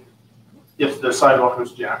 If the sidewalk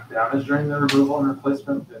was damaged during the removal and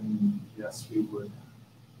replacement, then yes, we would.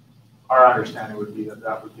 Our understanding would be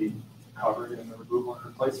that would be covered in the removal and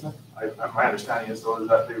replacement. My understanding is though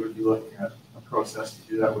that they would be looking at a process to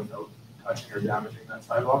do that without touching or damaging that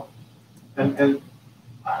sidewalk. And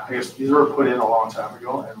I guess these were put in a long time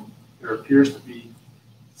ago, and there appears to be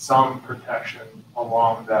some protection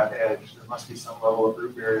along that edge. There must be some level of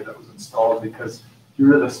root barrier that was installed because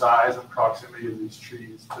due to the size and proximity of these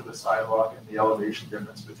trees to the sidewalk and the elevation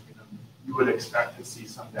difference between them, you would expect to see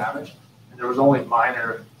some damage. And there was only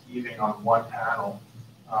minor heaving on one panel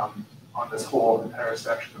on this whole entire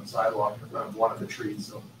section of sidewalk in front of one of the trees.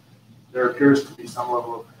 So there appears to be some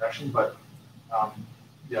level of protection, but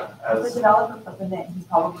yeah. As the developer put them in, he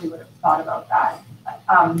probably would have thought about that.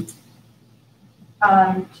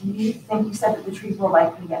 Do you think, you said that the trees will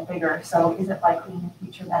likely get bigger, so is it likely in the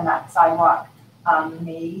future then that sidewalk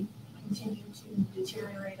may continue to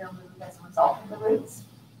deteriorate or move as a result of the roots?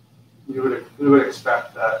 We would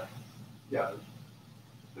expect that, yeah,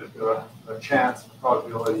 the chance, the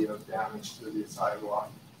probability of damage to the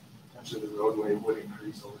sidewalk and to the roadway would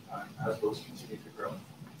increase over time as those continue to grow.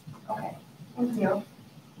 Okay, thank you.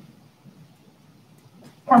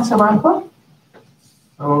 Councillor Marco?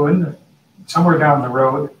 So somewhere down the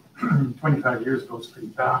road, 25 years goes pretty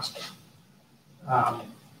fast.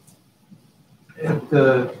 If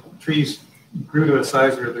the trees grew to a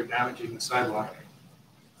size where they're damaging the sidewalk,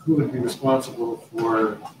 who would be responsible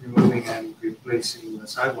for removing and replacing the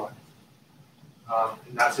sidewalk?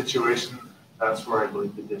 In that situation, that's where I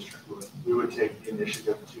believe the district would take the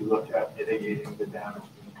initiative to look at mitigating the damage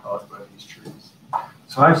being caused by these trees.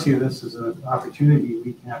 So I see this as an opportunity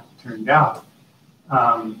we can't turn down.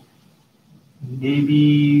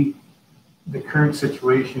 Maybe the current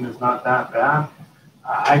situation is not that bad.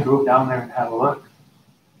 I drove down there and had a look,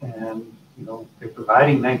 and you know they're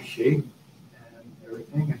providing nice shade and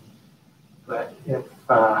everything. But if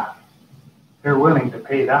they're willing to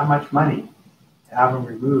pay that much money to have them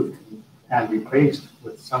removed and replaced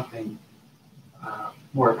with something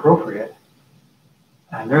more appropriate,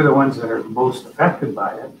 and they're the ones that are most affected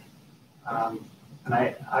by it, and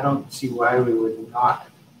I don't see why we would not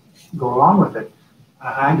go along with it.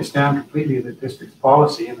 I understand completely the district's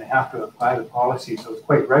policy, and they have to apply the policy, so it's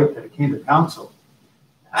quite right that it came to council.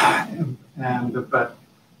 But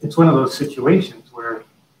it's one of those situations where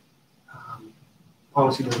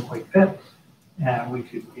policy doesn't quite fit, and we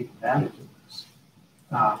should take advantage of this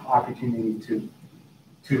opportunity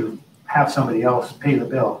to have somebody else pay the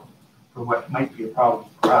bill for what might be a problem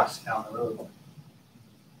for us down the road.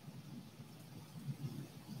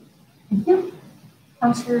 Thank you.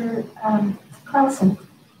 Councillor Carlson.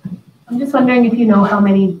 I'm just wondering if you know how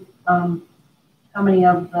many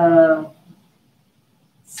of the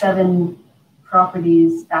 7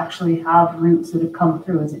 properties actually have roots that have come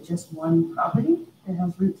through? Is it just one property that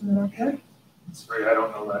has roots in it out there? Sorry, I don't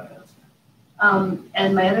know that answer.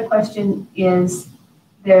 And my other question is,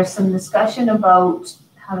 there's some discussion about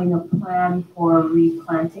having a plan for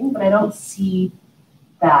replanting, but I don't see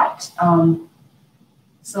that.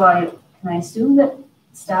 So can I assume that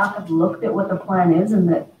staff have looked at what the plan is and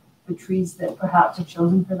that the trees that perhaps are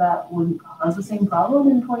chosen for that wouldn't cause the same problem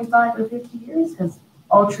in 25 or 50 years? Because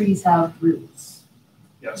all trees have roots.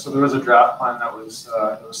 Yeah, so there was a draft plan that was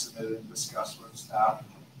submitted and discussed with staff.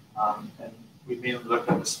 And we mainly looked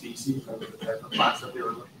at the species and the type of plants that they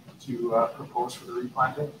were looking to propose for the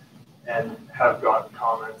replanting, and have gotten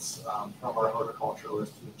comments from our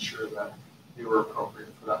horticulturalist to ensure that they were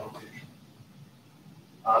appropriate for that location.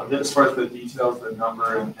 Then as far as the details, the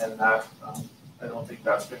number and that, I don't think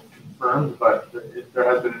that's been confirmed, but there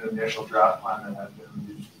has been an initial draft plan that has been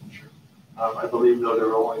reviewed to ensure. I believe though they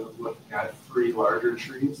were only looking at 3 larger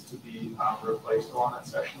trees to be replaced along that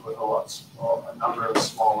section with a number of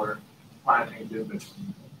smaller plantings in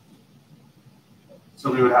between.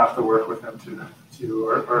 So we would have to work with them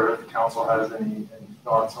or if the council has any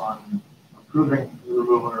thoughts on approving the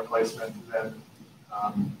removal and replacement, then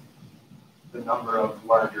the number of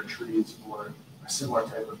larger trees for a similar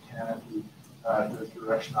type of canopy, the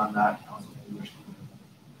direction on that council may wish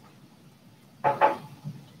to.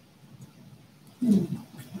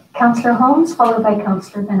 Councillor Holmes, followed by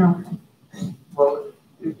Councillor Van Ofen. Well,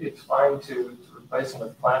 it's fine to replace them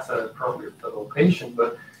with plants that are appropriate for the location,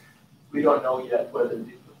 but we don't know yet whether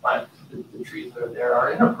the trees that are there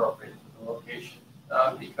are inappropriate for the location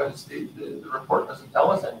because the report doesn't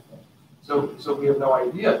tell us anything. So we have no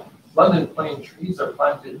idea. London plane trees are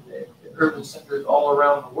planted in urban centers all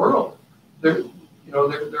around the world. They're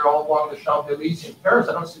all along the Champs-Élysées in Paris.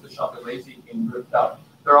 I don't see the Champs-Élysées being ripped out.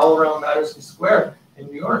 They're all around Madison Square in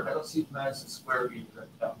New York. I don't see Madison Square being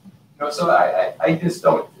ripped out. So I just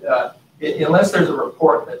don't. Unless there's a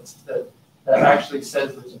report that actually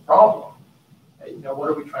says there's a problem. What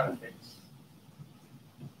are we trying to fix?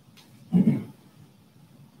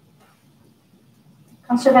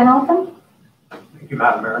 Councillor Van Ofen? Thank you,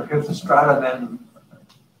 Madam Mayor. If the strata then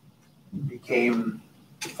became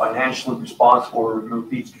financially responsible to remove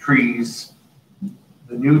these trees,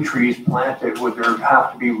 the new trees planted, would there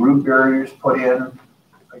have to be root barriers put in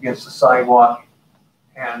against the sidewalk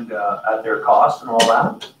and at their cost and all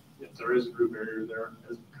that? If there is a root barrier there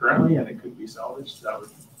currently and it could be salvaged, that would,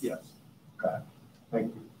 yes. Okay,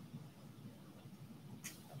 thank you.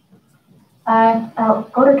 I'll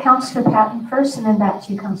go to Councillor Patton first and then back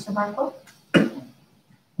to you, Councillor Barco.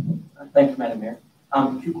 Thank you, Madam Mayor.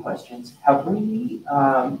 2 questions. Have we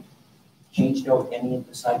changed out any of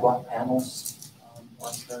the sidewalk panels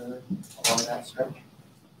along that stretch?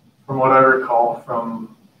 From what I recall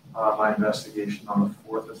from my investigation on the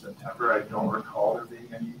 4th of September, I don't recall there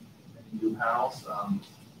being any new panels.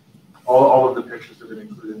 All of the pictures have been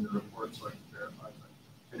included in the report, so I can verify, but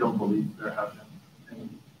I don't believe there have been any.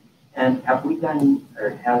 And have we done, or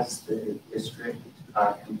has the district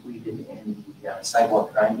completed any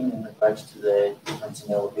sidewalk grinding in regards to the difference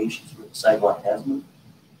in elevations where the sidewalk has moved?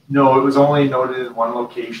 No, it was only noted in one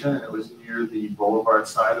location, and it was near the boulevard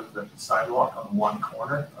side of the sidewalk on one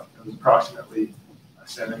corner. It was approximately a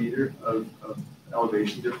centimeter of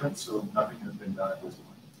elevation difference, so nothing has been done at this point.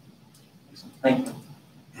 Thank you.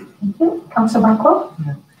 Thank you. Councillor Barco?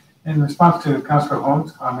 Yeah. In response to Councillor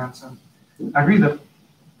Holmes' comments, I agree that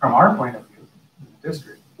from our point of view, in the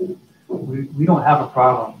district, we don't have a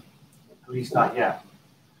problem, at least not yet.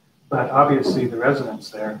 But obviously the residents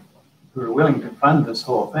there who are willing to fund this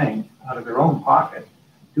whole thing out of their own pocket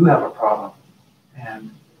do have a problem.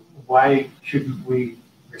 And why shouldn't we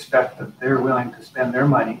respect that they're willing to spend their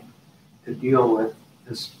money to deal with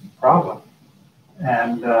this problem?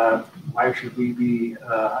 And why should we be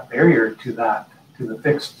a barrier to that, to the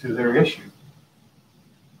fix to their issue?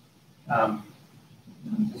 I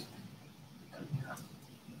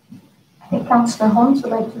think Councillor Holmes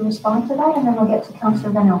would like to respond to that, and then we'll get to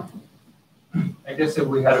Councillor Van Ofen. I guess if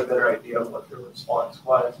we had a better idea of what the response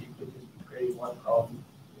was, you could just be creating one problem,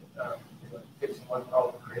 fixing one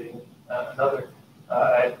problem, creating another.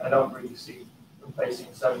 I don't really see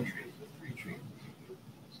replacing 7 trees with 3 trees.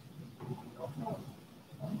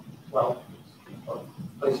 Well,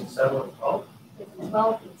 replacing 7 with 12.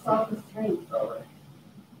 12 with 3. All right.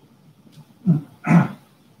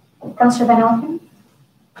 Councillor Van Ofen?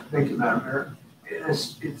 Thank you, Madam Mayor.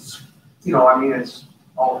 It's it's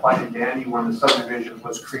all fine and dandy when the subdivision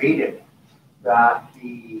was created that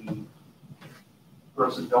the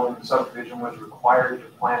person building the subdivision was required to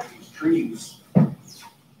plant these trees. And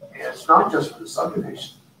it's not just for the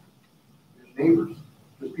subdivision. There's neighbors.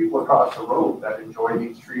 There's people across the road that enjoy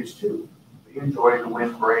these trees too. They enjoy the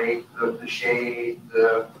windbreak, the shade,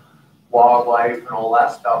 the wildlife and all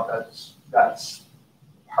that stuff that's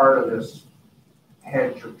part of this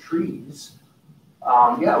hedge of trees.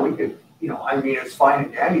 Yeah, we could, I mean, it's fine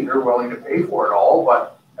and dandy, they're willing to pay for it all,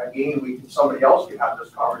 but again, somebody else could have this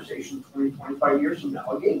conversation 20, 25 years from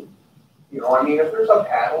now again. I mean, if there's a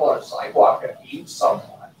panel on a sidewalk that needs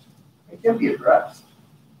somewhat, it can be addressed.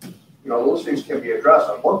 Those things can be addressed.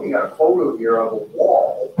 I'm looking at a photo here of a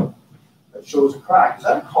wall that shows a crack. Is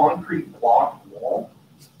that a concrete block wall?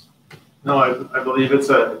 No, I believe it's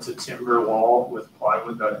a timber wall with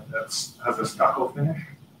plywood that has a stucco finish.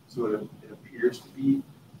 So it appears to be,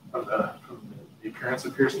 from the appearance,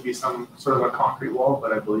 appears to be some sort of a concrete wall,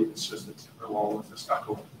 but I believe it's just a timber wall with a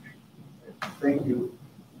stucco finish. Thank you.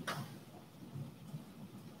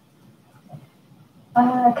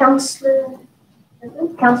 Councillor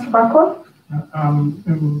Barco?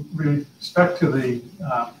 In respect to the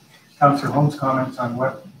Councillor Holmes' comments on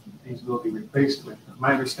what these will be replaced with,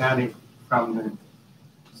 my understanding from the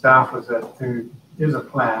staff was that there is a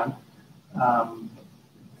plan,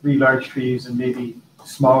 3 large trees and maybe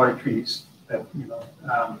smaller trees that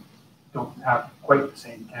don't have quite the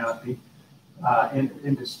same canopy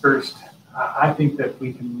and dispersed. I think that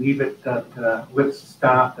we can leave it that with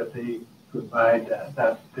staff that they provide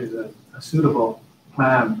that there's a suitable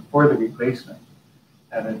plan for the replacement,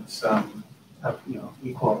 and it's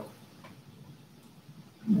equal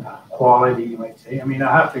quality, you might say. I mean,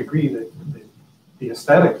 I have to agree that the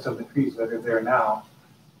aesthetics of the trees that are there now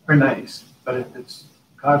are nice, but if it's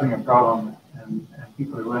causing a problem and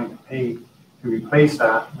people are willing to pay to replace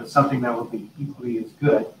that with something that will be equally as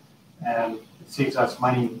good, and it saves us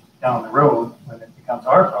money down the road when it becomes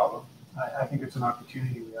our problem, I think it's an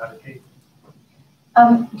opportunity we ought to take.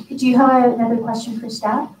 Do you have another question for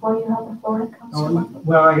staff before you have the floor, Councillor?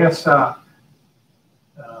 Well, I guess that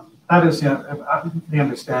is the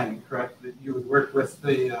understanding, correct? That you would work with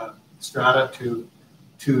the strata to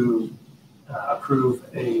approve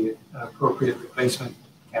an appropriate replacement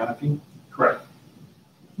canopy? Correct.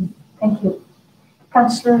 Thank you.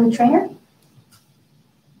 Councillor Trainer?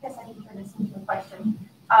 Yes, I can turn this into a question.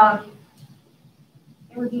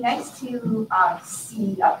 It would be nice to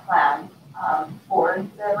see a plan for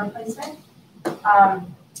the replacement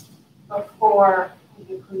before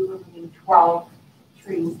we approve removing 12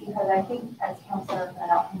 trees, because I think, as Councillor Van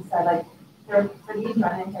Elton said, like they're for the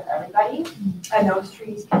enjoyment of everybody, and those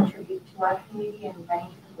trees contribute to our community in many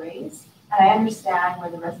different ways. And I understand where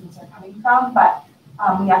the residents are coming from, but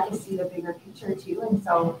we have to see the bigger picture too. And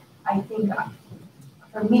so I think,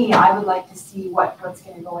 for me, I would like to see what's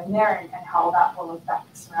going to go in there and how that will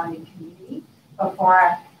affect the surrounding community before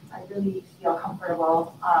I really feel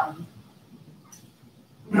comfortable,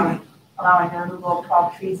 allowing the removal of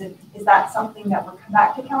 12 trees. And is that something that would come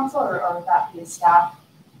back to council, or would that be a staff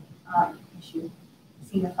issue,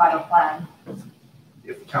 seeing the final plan?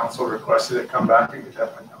 If council requested it come back, it could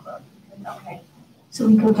definitely come back. Okay. So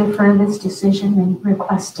we could defer this decision and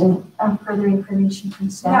request further information from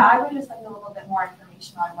staff? Yeah, I would just like a little bit more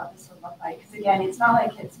information on what this would look like. Because again, it's not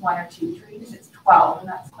like it's 1 or 2 trees, it's 12, and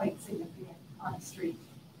that's quite significant on the street.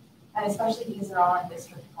 And especially because they're all on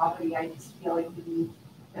district property, I just feel like we need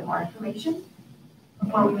a bit more information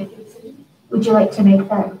before we make a decision. Would you like to make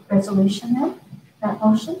that resolution then, that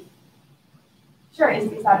motion? Sure,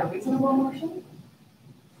 is that a reasonable motion?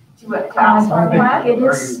 To ask for a plan? It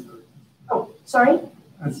is. Oh, sorry?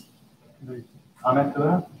 Can I comment to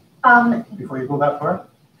that before you go that far?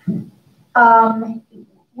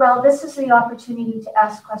 Well, this is the opportunity to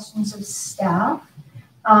ask questions of staff.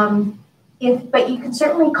 But you can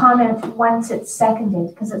certainly comment once it's seconded,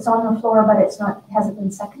 because it's on the floor, but hasn't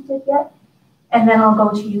been seconded yet. And then I'll go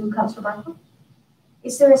to you, Councillor Barco.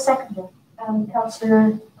 Is there a seconder?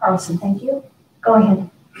 Councillor Carlson, thank you. Go ahead.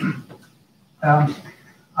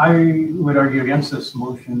 I would argue against this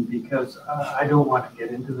motion because I don't want to get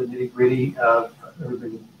into the nitty-gritty of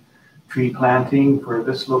urban tree planting for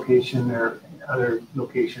this location or other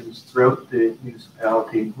locations throughout the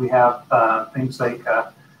municipality. We have things like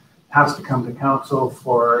has to come to council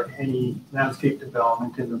for any landscape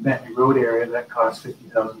development in the Bentley Road area that costs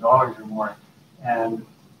 $50,000 or more. And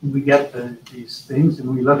we get these things and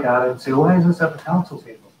we look at it and say, why is this at the council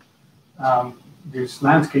table? There's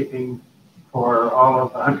landscaping for all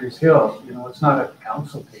of Hunter's Hill. It's not a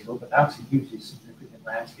council table, but that's a hugely significant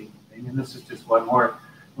landscaping thing. And this is just one more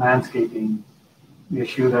landscaping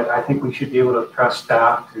issue that I think we should be able to trust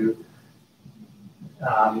staff to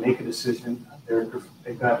make a decision.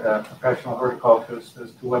 They've got a professional horticulturist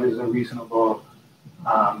as to what is a reasonable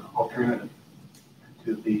alternative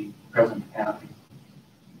to the present canopy.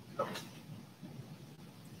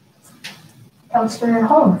 Councillor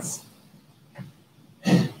Holmes.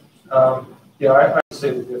 Yeah, I would say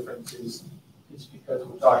the difference is because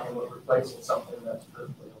we're talking about replacing something that's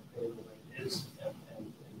perfectly okay the way it is, and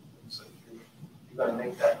so you're going to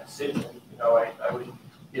make that decision. I would,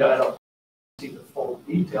 I don't see the full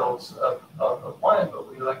details of the plan,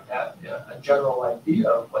 but we like to have a general idea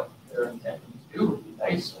of what they're intending to do would be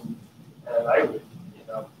nice, and I would,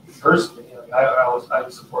 personally, I'll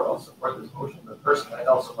support this motion, but personally, I'd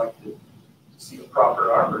also like to see a proper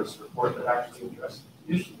arborist report that actually addresses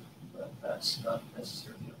the issue. But that's not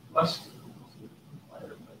necessarily a must. But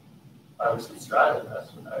if I was in Strata,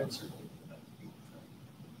 that's what I would certainly do.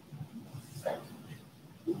 Thanks.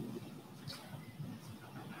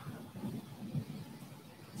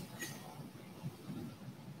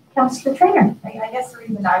 Councillor Trainer. I guess the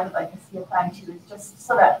reason I would like to see a plan too is just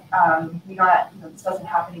so that we don't, this doesn't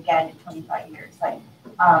happen again in 25 years. Like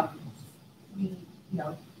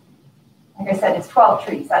like I said, it's 12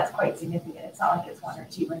 trees. That's quite significant. It's not like it's one or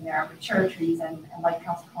two, and there are mature trees. And like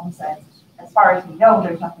Councillor Holmes said, as far as we know,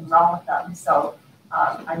 there's nothing wrong with them. So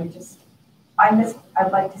I'd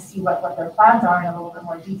like to see what their plans are in a little bit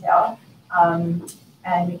more detail, and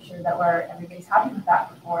make sure that everybody's happy with that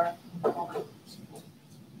before moving forward.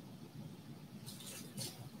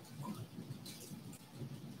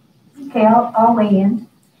 Okay, I'll weigh in.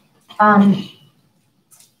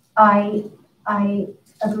 I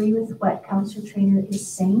agree with what Councillor Trainer is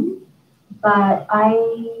saying, but I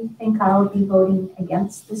think I'll be voting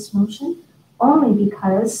against this motion only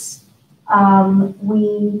because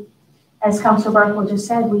we, as Councillor Barklow just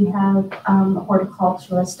said, we have a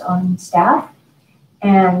horticulturalist on staff,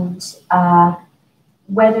 and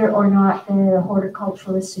whether or not the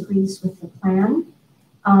horticulturalist agrees with the plan,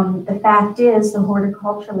 the fact is the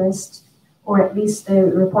horticulturalist, or at least the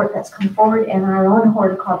report that's come forward, and our own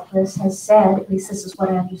horticulturalist has said, at least this is what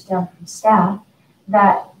I understand from staff,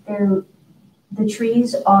 that the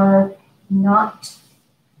trees are not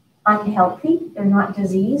unhealthy, they're not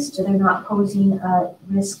diseased, they're not posing a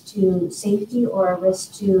risk to safety or a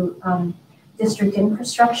risk to district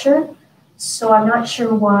infrastructure. So I'm not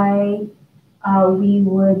sure why we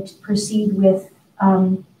would proceed with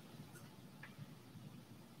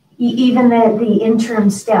even the interim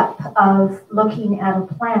step of looking at a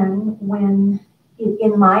plan when,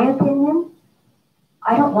 in my opinion,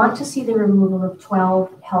 I don't want to see the removal of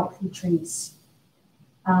 12 healthy trees.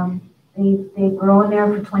 They've grown there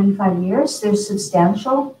for 25 years. They're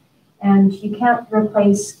substantial, and you can't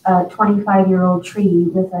replace a 25-year-old tree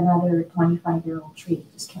with another 25-year-old tree.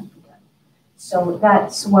 It just can't be done. So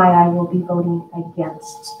that's why I will be voting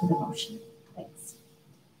against the motion. Thanks.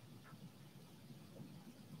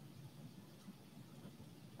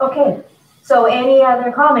 Okay, so any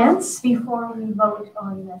other comments before we vote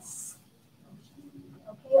on this?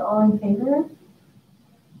 Okay, all in favor?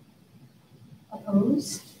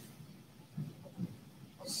 Opposed?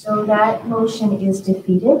 So that motion is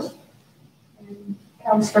defeated. And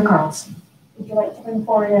Councillor Carlson, would you like to bring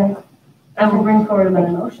forward I will bring forward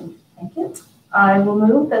another motion. Thank you. I will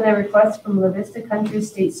move that a request from La Vista Country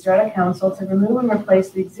Estate Strata Council to remove and replace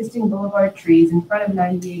the existing boulevard trees in front of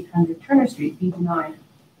 9800 Turner Street be denied.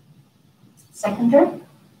 Seconder,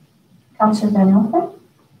 Councillor Van Elfen.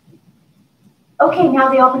 Okay, now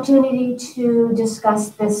the opportunity to discuss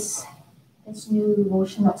this new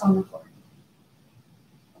motion that's on the floor.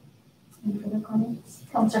 Any further comments?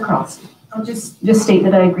 Councillor Carlson. I'll just state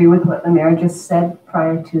that I agree with what the mayor just said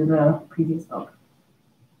prior to the previous vote.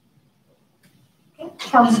 Okay,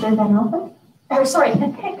 Councillor Van Elfen. Or sorry,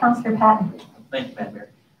 Councillor Patton. Thank you, Madam Mayor.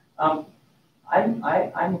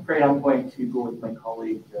 I'm afraid I'm going to go with my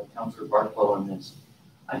colleague, Councillor Barklow, on this.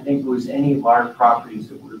 I think it was any of our properties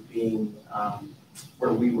that were being,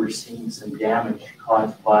 where we were seeing some damage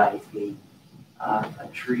caused by a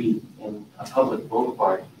tree in a public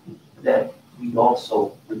boulevard, that we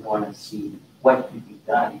also would want to see what could be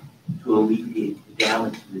done to alleviate the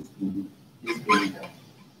damage that is being done.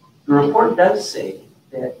 The report does say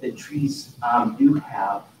that the trees do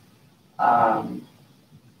have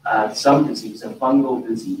some disease, a fungal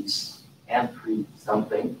disease, anthrax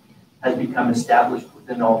something, has become established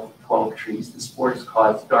within all 12 trees. The spores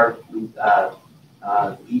cause dark lesions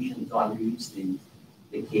on leaves in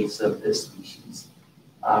the case of this species,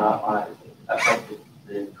 affected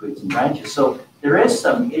the twigs and branches. So there is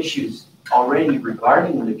some issues already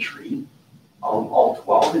regarding the tree, all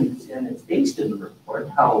 12, and it's based in the report.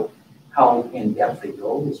 How in depth they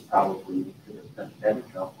go is probably, they could have done a better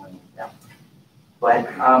job going in depth. But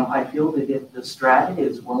I feel that if the Strata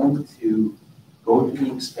is willing to go to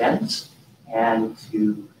the expense and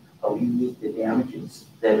to alleviate the damages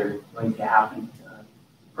that are going to happen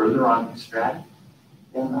further on the Strata,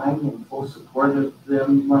 then I'm in full support of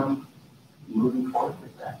them moving forward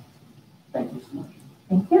with that. Thank you so much.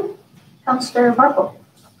 Thank you. Councillor Barkle.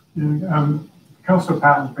 Councillor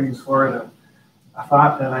Patton brings forward a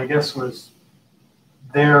thought that I guess was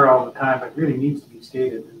there all the time, but really needs to be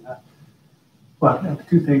stated. Well,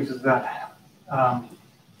 two things is that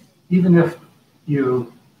even if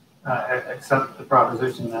you accept the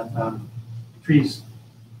proposition that trees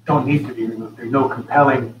don't need to be removed, there's no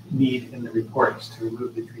compelling need in the reports to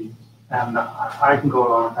remove the trees. And I can go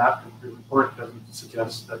along with that, but the report doesn't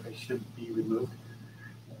suggest that they should be removed.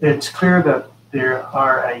 It's clear that there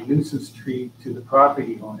are a nuisance tree to the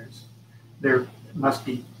property owners. There must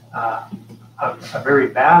be a very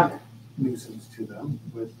bad nuisance to them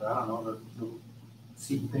with, I don't know, the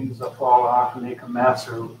seed things that fall off and make a mess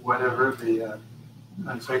or whatever, the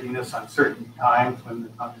unsightliness on certain times when the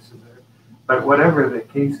fungus is there. But whatever the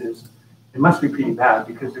case is, it must be pretty bad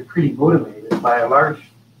because they're pretty motivated by a large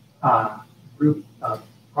group of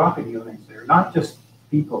property owners there, not just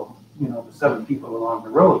people, the 7 people along the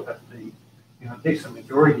road, but it takes a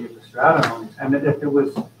majority of the strata owners. And if it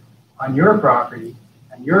was on your property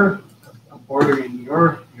and you're bordering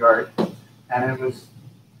your yard and it was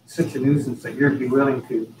such a nuisance that you'd be willing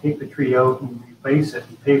to take the tree out and replace it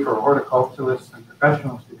and pay for horticulturalists and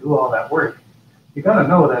professionals to do all that work, you got to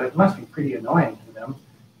know that it must be pretty annoying to them,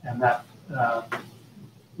 and that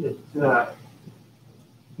you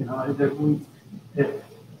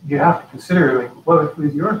have to consider, like, what if it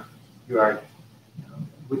was your yard?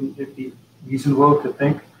 Wouldn't it be reasonable to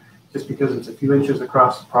think, just because it's a few inches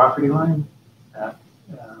across the property line, that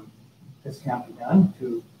this can't be done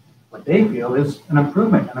to what they feel is an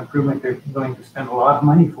improvement they're going to spend a lot of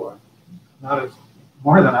money for, not as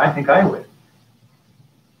more than I think I would.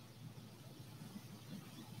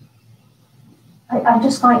 I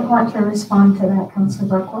just might want to respond to that,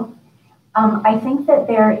 Councillor Barkle. I think that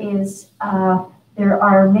there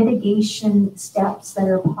are mitigation steps that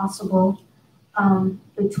are possible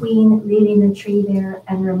between leaving the tree there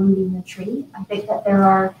and removing the tree. I think that there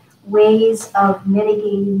are ways of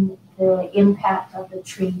mitigating the impact of the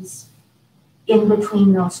trees in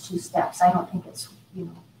between those two steps. I don't think it's,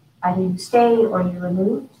 either you stay or you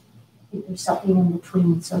remove. I think there's something in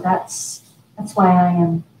between. So that's why I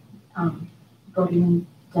am voting in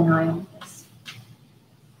denial of this.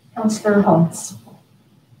 Councillor Holmes.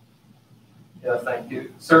 Yeah, thank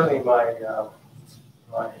you. Certainly my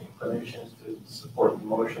inclination is to support the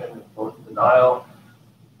motion and vote in denial.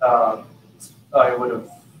 I would have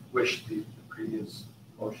wished the previous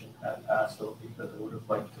motion had passed, though, because I would have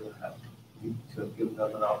liked to have given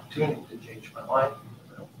them an opportunity to change my mind.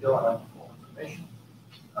 I don't feel I have full information.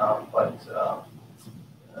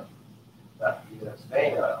 That be as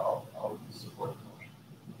may, I'll support the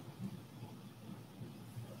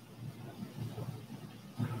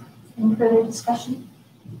motion. Any further discussion?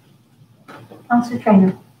 Councillor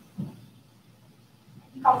Trainer.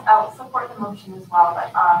 I'll support the motion as well,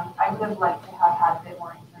 but I would have liked to have had a bit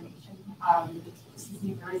more information to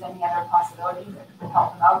see if there was any other possibilities that could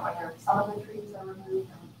help them out, whether some of the trees are removed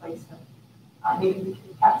and replaced with, maybe we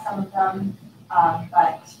could have kept some of them,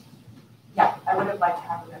 but yeah, I would have liked to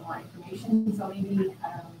have a bit more information, so maybe, I don't know, in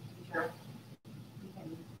the future, we can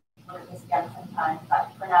look at this again sometime, but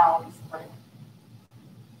for now, I'll be supporting it.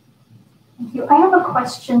 Thank you. I have a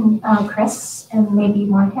question, Chris, and maybe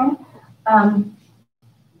Morgan.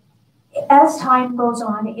 As time goes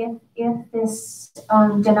on, if this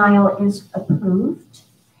denial is approved,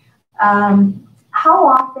 how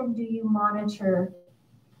often do you monitor?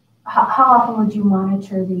 How often would you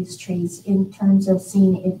monitor these trees in terms of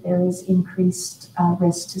seeing if there is increased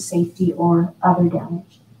risk to safety or other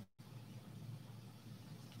damage?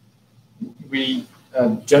 We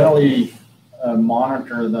generally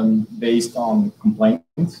monitor them based on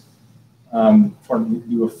complaints we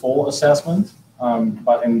do a full assessment.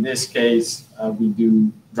 But in this case, we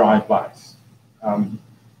do drive-bys.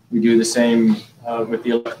 We do the same with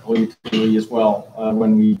the electrical utility as well.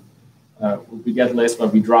 When we get lists,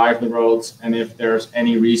 but we drive the roads, and if there's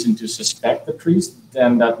any reason to suspect the trees,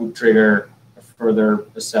 then that would trigger a further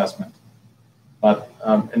assessment. But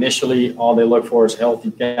initially, all they look for is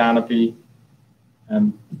healthy canopy,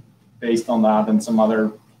 and based on that and some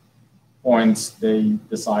other points, they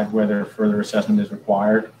decide whether further assessment is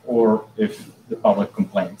required or if the public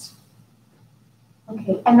complains.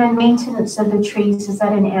 Okay, and then maintenance of the trees, is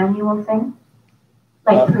that an annual thing?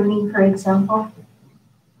 Like pruning, for example?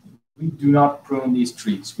 We do not prune these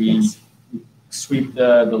trees. We sweep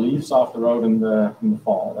the leaves off the road in the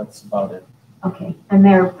fall. That's about it. Okay, and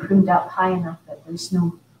they're pruned up high enough that there's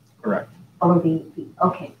no... Correct.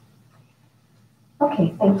 Okay.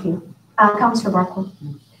 Okay, thank you. Councillor Barkle.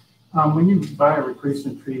 When you buy a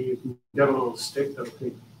replacement tree, you can get a little stick that'll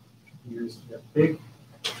take years to get big,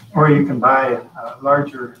 or you can buy a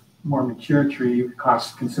larger, more mature tree. It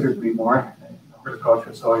costs considerably more.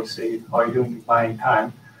 Horticulturists always say all you're doing is buying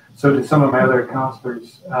time. So to some of my other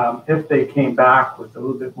councillors, if they came back with a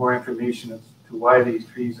little bit more information as to why these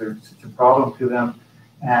trees are such a problem to them,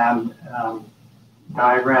 and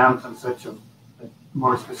diagrams and such of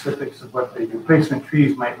more specifics of what the replacement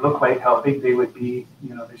trees might look like, how big they would be,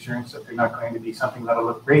 you know, the assurance that they're not going to be something that'll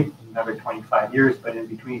look great in another 25 years, but in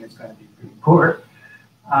between it's going to be pretty poor.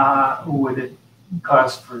 Would it be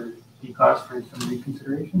cause for some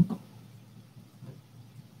reconsideration?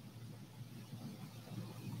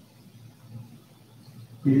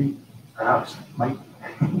 Maybe, perhaps, might.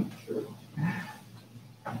 Sure.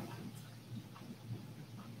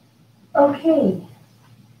 Okay.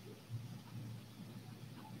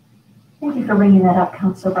 Thank you for bringing that up,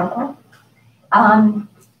 Councillor Barkle.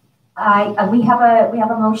 We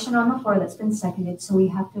have a motion on the floor that's been seconded, so we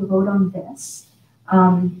have to vote on this.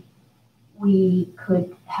 We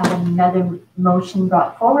could have another motion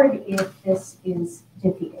brought forward if this is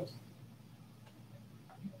defeated.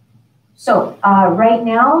 So right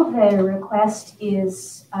now, the request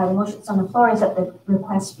is, the motion that's on the floor is that the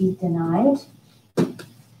request be denied. If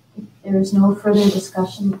there is no further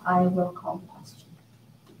discussion, I will call the question.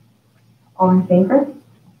 All in favor?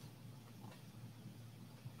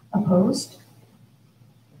 Opposed?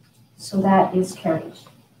 So that is carried.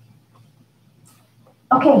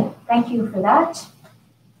 Okay, thank you for that.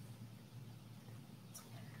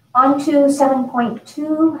 On to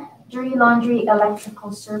 7.2, Dirty Laundry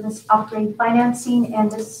Electrical Service Upgrade Financing,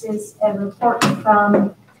 and this is a report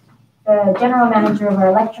from the General Manager of our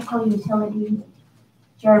electrical utility,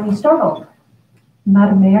 Jeremy Storholt.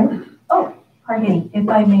 Madam Mayor? Oh, pardon me. If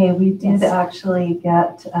I may, we did actually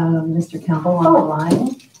get Mr. Campbell on the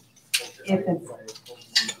line. If it's,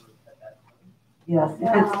 yes,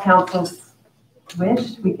 if it's council's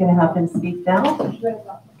wish, we can have him speak now.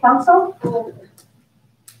 Council?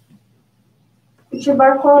 Councillor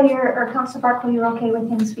Barkle, Councillor Barkle, you're okay with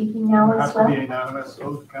him speaking now as well? Has to be unanimous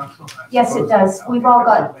vote, Council? Yes, it does. We've all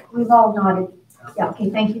nodded. Yeah, okay,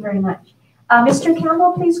 thank you very much. Mr.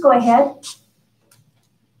 Campbell, please go ahead.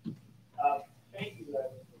 Thank you. I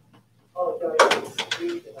apologize for the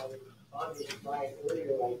reason I was on this line earlier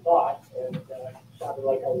than I thought, and it sounded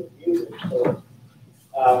like I was muted. So,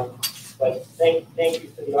 but thank you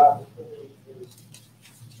for the opportunity to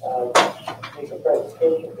make a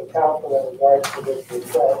presentation to council in regards to this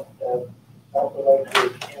request. Also like to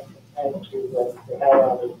extend thanks to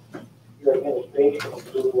have your administration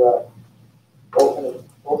to open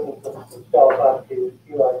himself up to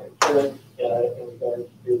hear our concerns in regards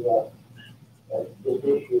to this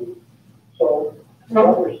issue. So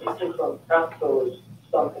what we're seeking from council is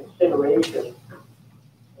some consideration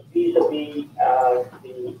vis-a-vis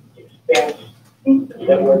the expense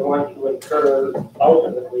that we're going to incur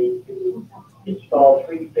ultimately to install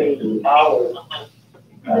three-phase power.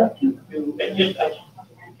 Can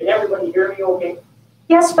everybody hear me okay?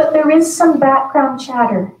 Yes, but there is some background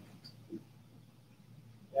chatter.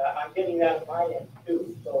 Yeah, I'm getting that on my end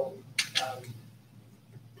too, so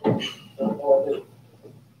just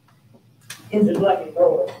let me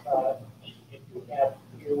know if you can't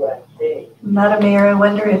hear what I'm saying. Madam Mayor, I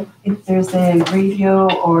wonder if there's a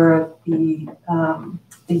radio or the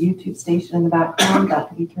YouTube station in the background that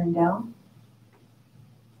could be turned down.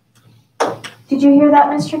 Did you hear that,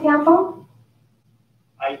 Mr. Campbell?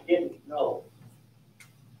 I didn't know.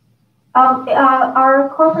 Our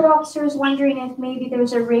corporate officer is wondering if maybe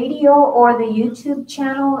there's a radio or the YouTube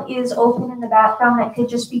channel is open in the background that could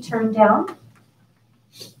just be turned down.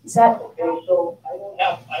 Is that okay? So I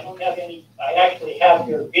don't have any. I actually have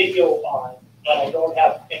your video on, but I don't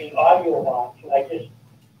have any audio on. Should I just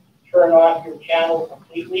turn off your channel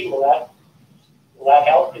completely? Will that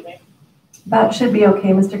help, you think? That should be okay,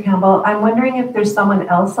 Mr. Campbell. I'm wondering if there's someone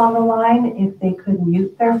else on the line, if they could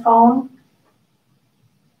mute their phone.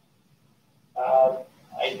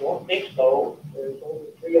 I don't think so. There's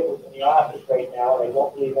only 3 of us in the office right now, and I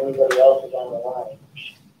don't believe anybody else is on the line.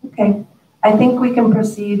 Okay. I think we can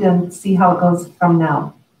proceed and see how it goes from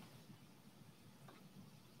now.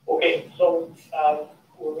 Okay, so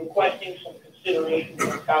we're requesting some consideration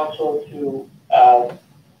from council to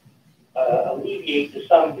alleviate to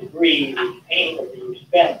some degree the pain of the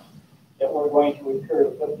expense that we're going to incur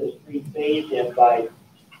to put this three-phase in by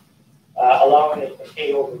allowing us to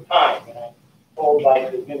pay over time. And I'm told by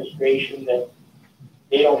the administration that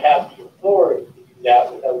they don't have the authority to do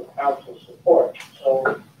that without council support.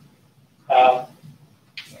 So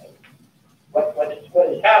what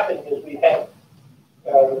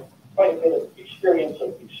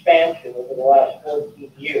expansion over the last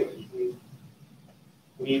 14 years.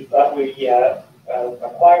 We acquired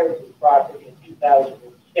the property in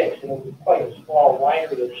 2006, and it was quite a small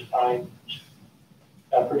winery at the time,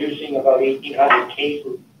 producing about 1,800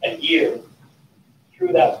 cases a year.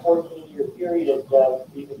 Through that 14-year period,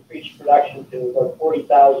 we've increased production to about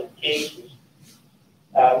 40,000 cases.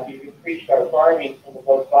 We've increased our farming from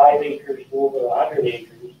about 5 acres to over 100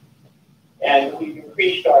 acres. And we've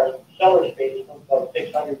increased our cellar space from about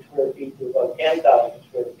 600 square feet to about 10,000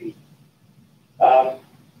 square feet.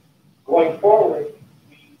 Going forward,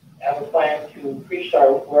 we have a plan to increase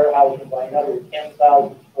our warehousing by another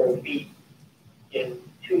 10,000 square feet in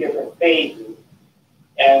 2 different phases.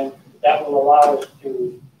 And that will allow us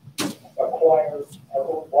to acquire our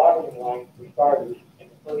own watering line for starters in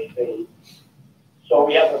the first phase. So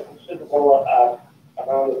we have a considerable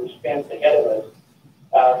amount of expense ahead of us.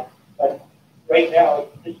 But right now,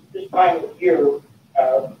 this time of year,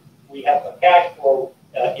 we have a cash flow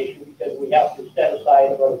issue because we have to set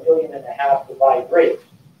aside about $1.5 million to buy grapes.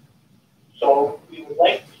 So we would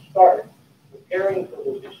like to start preparing for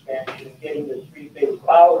this expansion and getting this 3-phase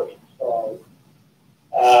power installed.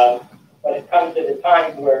 But it comes at a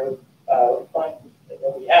time where funds that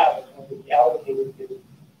we have is going to be allocated to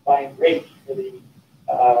buying grapes for the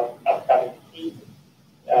upcoming season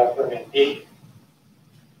fermentation.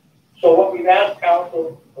 So what we've asked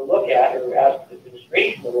council to look at, or asked the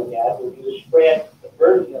administration to look at, would be to spread the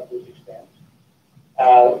burden of this expense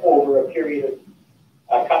over a period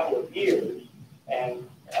of a couple of years, and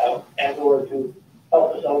or to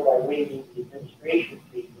help us out by waiving the administration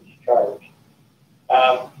fee which is charged.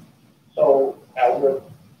 So we're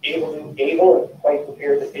able and quite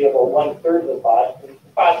prepared to pay about 1/3 of the cost. And the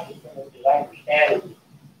cost, as I understand it, is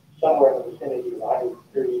somewhere in the vicinity of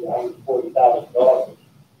 $130,000 to $140,000.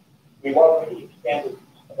 We've already expended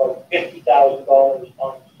about $50,000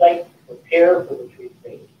 on site to prepare for the 3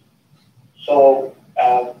 phases. So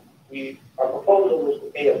our proposal is to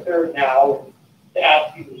pay 1/3 now, to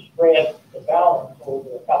ask you to spread the balance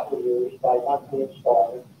over a couple of years by monthly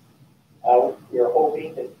installment. We are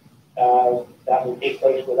hoping that that will take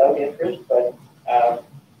place without interest, but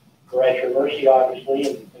we're at your mercy, obviously,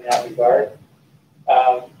 in that regard.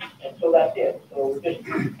 And so that's it. So we're just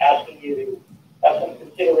asking you to have some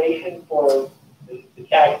consideration for the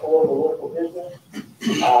cash flow of the local business.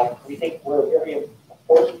 We think we're a very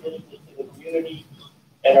important business to the community.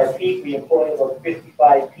 At our peak, we employ about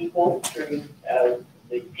 55 people during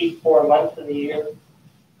the peak 4 months of the year.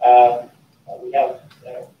 We have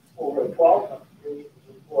over a 12-month period of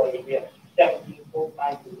employee. We have 17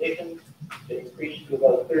 full-time positions that increased to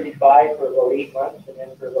about 35 for about 8 months, and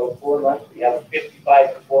then for about 4 months, we have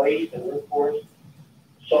 55 employees and workforce.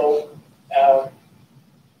 So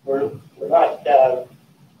we're not,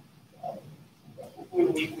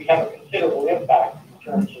 we have a considerable impact in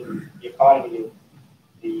terms of the economy of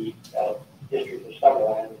the district of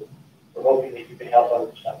Summerland. We're hoping that you can help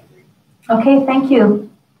out to some degree. Okay, thank you.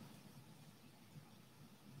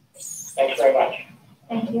 Thanks very much.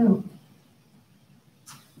 Thank you.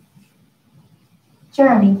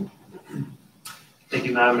 Jeremy. Thank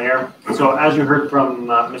you, Madam Mayor. So as you heard from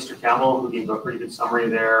Mr. Campbell, who gave a pretty good summary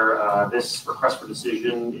there, this request for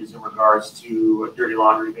decision is in regards to Dirty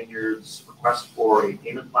Laundry Vineyard's request for a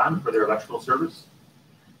payment plan for their electrical service.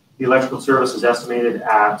 The electrical service is estimated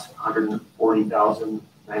at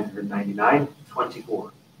 $140,999.24,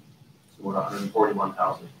 so about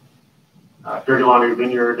 $141,000. Dirty Laundry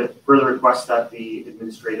Vineyard further requests that the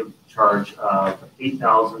administrative charge of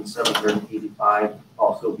 $8,785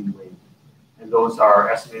 also be waived. And those are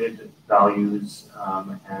estimated values,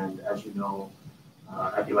 and as you know,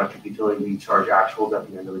 at the electric utility, we charge actuals at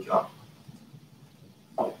the end of the job.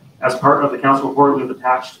 As part of the council report, we've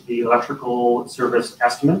attached the electrical service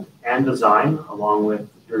estimate and design, along with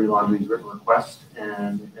Dirty Laundry's written request,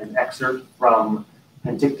 and an excerpt from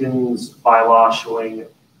Penticton's bylaw showing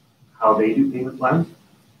how they do payment plans.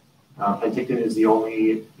 Penticton is the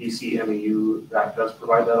only BC MEU that does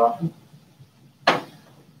provide that option.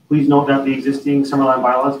 Please note that the existing Summerland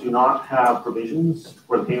bylaws do not have provisions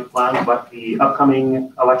for the payment plan, but the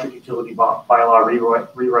upcoming electric utility bylaw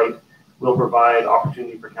rewrite will provide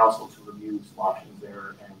opportunity for council to review some options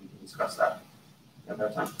there, and we can discuss that at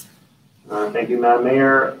that time. Thank you, Madam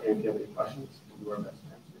Mayor. If you have any questions, we'll do our best to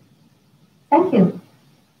answer. Thank you.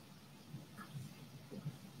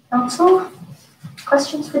 Council,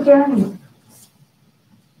 questions for Jeremy?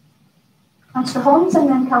 Councillor Holmes and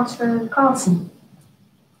then Councillor Carlson.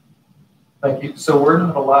 Thank you. So we're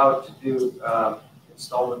not allowed to do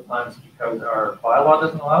installment plans because our bylaw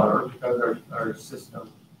doesn't allow it, or because our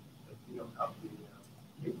system, we don't have the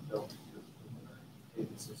capability to do our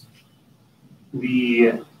payment system?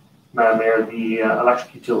 Madam Mayor, the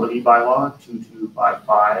electric utility bylaw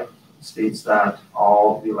 2255 states that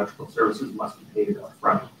all the electrical services must be paid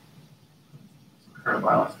upfront. The current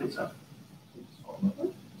bylaw states that.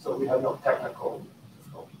 So we have no technical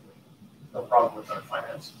difficulty, no problem with our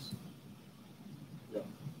finances.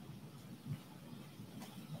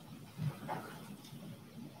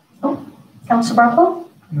 Councillor Barlow?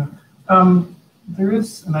 There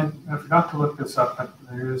is, and I forgot to look this up, but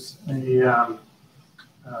there is a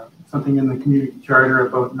something in the community charter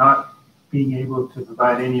about not being able to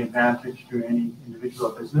provide any advantage to any individual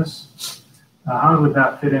business. How would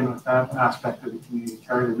that fit in with that aspect of the community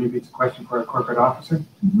charter? Maybe it's a question for a corporate officer.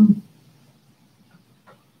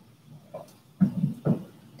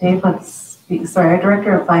 Dave, let's speak. Sorry, our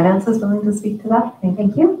Director of Finance is willing to speak to that.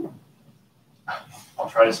 Thank you. I'll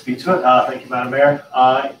try to speak to it. Thank you, Madam Mayor.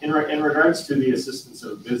 In regards to the assistance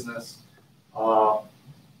of business,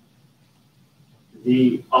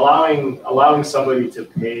 the allowing somebody to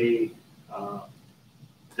pay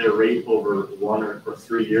their rate over 1 or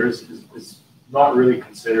 3 years is not really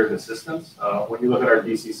considered assistance. When you look at our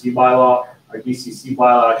DCC bylaw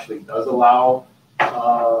actually does allow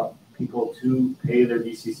people to pay their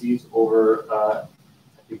DCCs over, I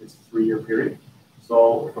think it's a 3-year period.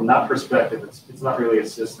 So from that perspective, it's not really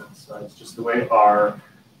assistance. It's just the way our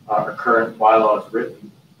current bylaw is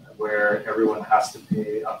written, where everyone has to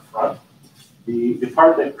pay up front. The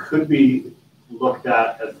part that could be looked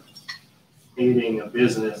at as aiding a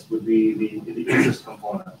business would be the interest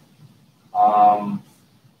component.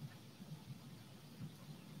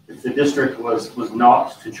 If the district was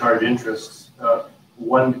not to charge interest,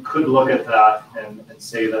 one could look at that and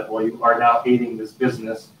say that, well, you are now aiding this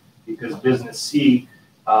business because business C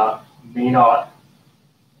may not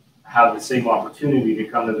have the same opportunity to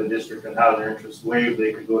come to the district and have their interest waived.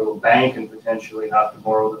 They could go to a bank and potentially have to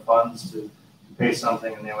borrow the funds to pay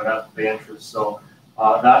something, and they would have to pay interest. So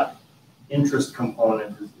that interest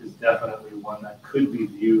component is definitely one that could be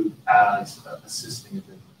viewed as assisting a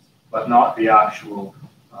business, but not the actual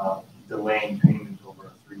delaying payment over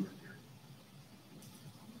a 3-year period.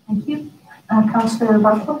 Thank you. Councillor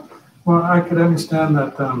Barlow? Well, I could understand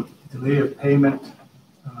that delay of payment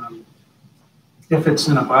if it's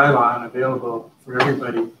in a bylaw and available for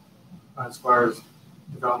everybody as far as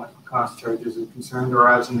development cost charges are concerned, or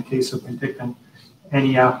as in the case of Penticton,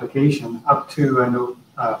 any application up to, I know,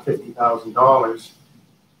 $50,000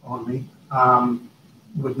 only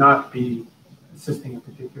would not be assisting a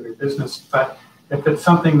particular business. But if it's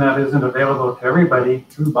something that isn't available to everybody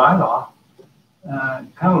through bylaw, it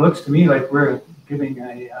kind of looks to me like we're giving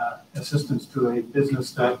a assistance to a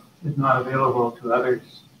business that is not available to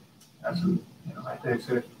others. That's, there's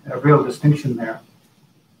a real distinction there.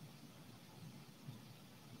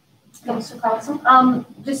 Councillor Carlson?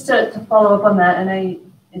 Just to follow up on that,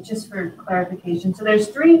 and just for clarification, so there's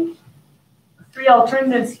three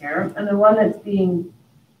alternatives here, and the one that's being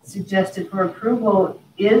suggested for approval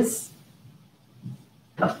is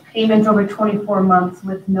a payment over 24 months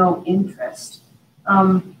with no interest.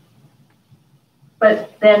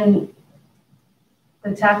 But then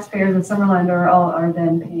the taxpayers of Summerland are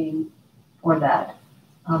then paying for that.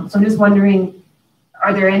 So I'm just wondering,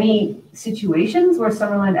 are there any situations where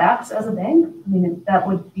Summerland acts as a bank? I mean, that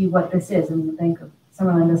would be what this is. I mean, the Bank of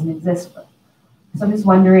Summerland doesn't exist, but so I'm just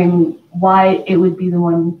wondering why it would be the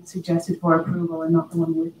one suggested for approval and not the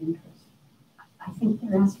one with interest. I think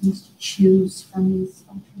they're asking us to choose from these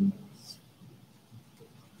alternatives.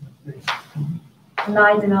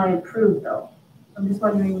 Deny, approve, though. I'm just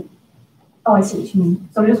wondering. Oh, I see what you mean.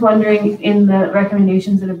 So I'm just wondering, in the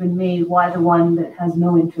recommendations that have been made, why the one that has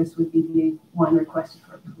no interest would be the one requested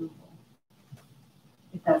for approval,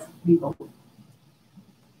 if that's legal.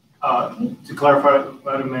 To clarify,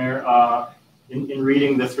 Madam Mayor, in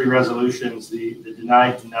reading the 3 resolutions, the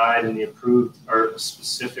denied, and the approved are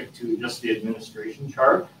specific to just the administration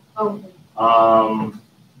charge. Okay.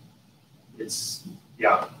 It's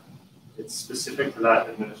specific to that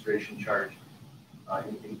administration charge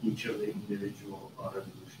in each of the individual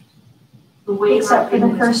resolutions. Except for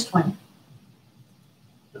the first one.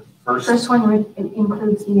 The first one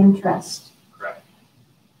includes the interest. Correct.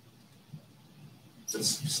 Since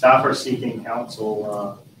staff are seeking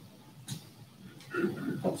council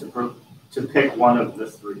to pick one of the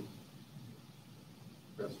 3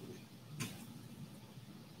 resolutions.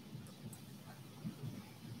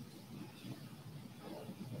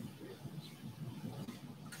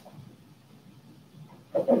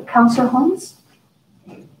 Councillor Holmes?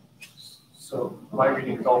 So my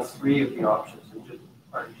reading of all 3 of the options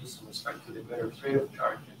are just in respect to the administrative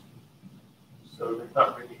charges. So there's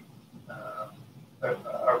not really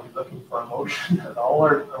Are we looking for a motion at all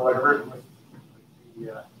or whatever with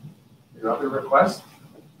your other request?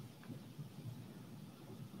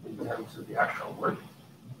 In terms of the actual work?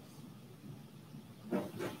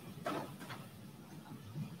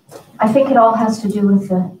 I think it all has to do with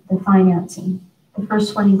the financing. The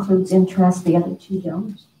first one includes interest, the other two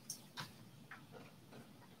don't.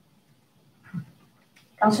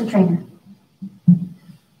 Councillor Trainer.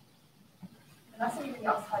 Unless anybody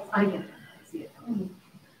else has, I can see it.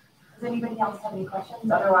 Does anybody else have any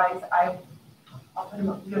questions? Otherwise, I'll put them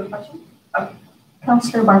up. Do you have a question? Okay.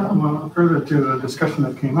 Councillor Barkle. Well, further to the discussion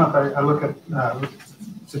that came up, I look at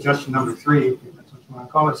suggestion number 3, if that's what you want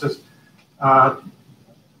to call it, says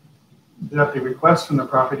that the request from the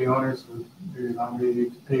property owners would be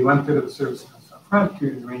to pay 1/3 of the service costs up front,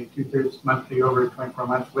 to the remaining 2/3 monthly over 24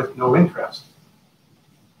 months with no interest.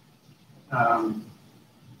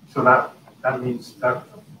 So that means that,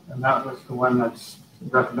 and that was the one that's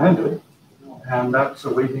recommended, and that's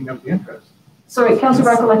a waiving of the interest. Sorry,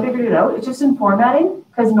 Councillor Barkle, I figured it out. It's just in formatting,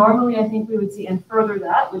 because normally I think we would see, and further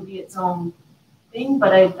that would be its own thing,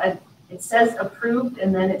 but it says approved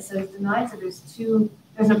and then it says denied, so there's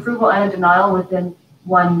an approval and a denial within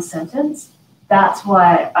one sentence. That's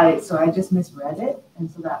why I just misread it, and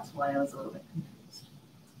so that's why I was a little bit confused.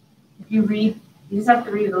 If you read, you just have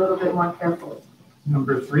to read it a little bit more carefully.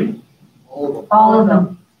 Number 3? All of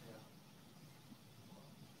them.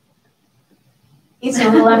 It's a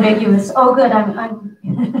little ambiguous. Oh, good.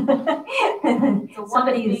 So one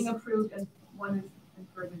is being approved and one is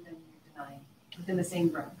further than denying within the same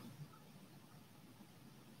breath.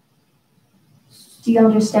 Do you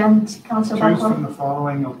understand, Councillor Barkle? Choose from the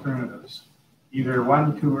following alternatives, either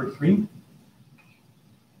 1, 2, or 3.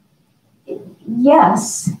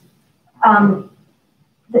 Yes.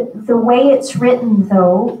 The way it's written,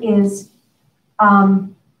 though, is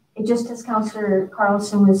it just as Councillor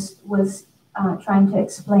Carlson was trying to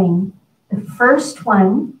explain. The first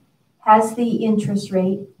one has the interest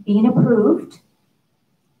rate being approved,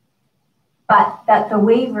 but that the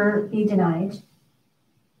waiver be denied.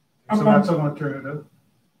 And so then, that's an alternative.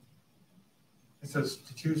 It says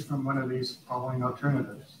to choose from one of these following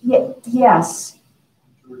alternatives. Yes.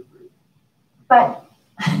 But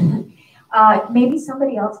maybe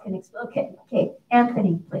somebody else can explain. Okay,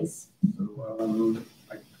 Anthony, please. So,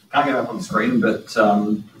 I can't get up on the screen, but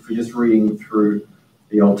if we're just reading through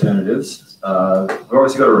the alternatives, we've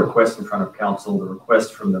obviously got a request in front of council. The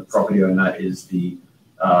request from the property owner is the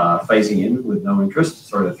phasing in with no interest,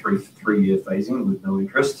 sorry, the three-year phasing with no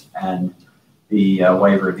interest, and the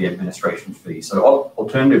waiver of the administration fee. So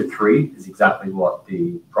alternative 3 is exactly what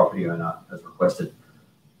the property owner has requested.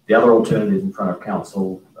 The other alternatives in front of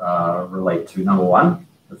council relate to number 1.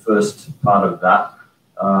 The first part of that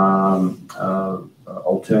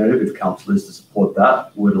alternative, if council is to support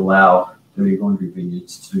that, would allow Dirty Laundry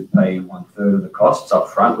Vineyards to pay 1/3 of the costs up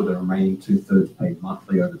front, with the remaining 2/3 paid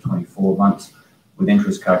monthly over 24 months, with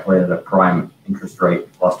interest calculated at prime interest rate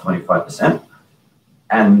plus 25%,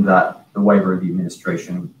 and that the waiver of the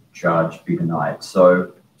administration charge be denied.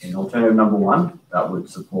 So in alternative number 1, that would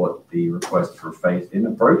support the request for a phased-in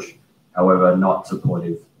approach, however, not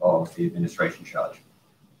supportive of the administration charge.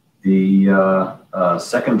 The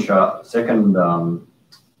second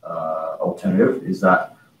alternative is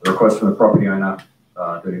that the request from the property owner,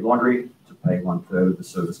 Dirty Laundry, to pay 1/3 of the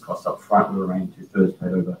service cost up front, with the remaining 2/3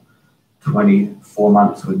 paid over 24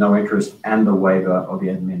 months with no interest, and the waiver of the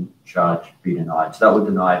admin charge be denied. So that would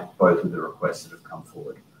deny both of the requests that have come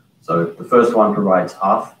forward. So the first one provides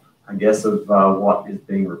half, I guess, of what is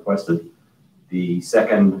being requested. The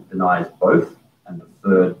second denies both, and the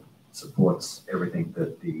third supports everything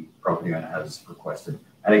that the property owner has requested.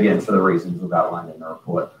 And again, for the reasons we've outlined in the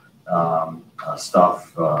report,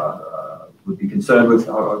 staff would be concerned with,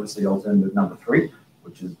 obviously, alternative number 3,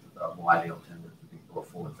 which is why the alternative is being brought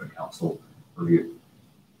forward for council review.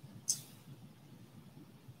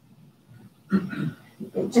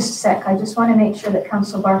 Just a sec. I just want to make sure that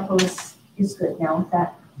Councillor Barkle is good now with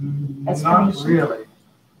that explanation. Not really.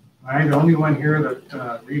 I'm the only one here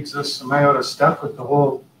that reads this. Am I out of step with the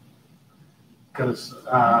whole? Because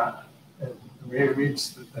the way it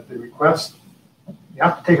reads that the request, you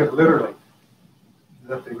have to take it literally.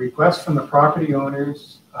 That the request from the property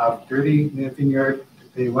owners of Dirty Vineyard to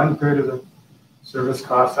pay 1/3 of the service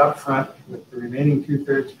costs up front, with the remaining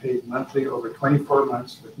 2/3 paid monthly over 24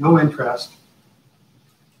 months with no interest,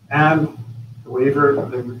 and the waiver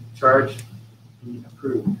of the charge be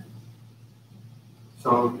approved.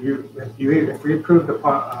 So if we approve the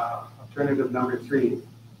alternative number 3,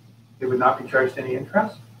 they would not be charged any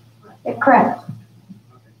interest? Correct.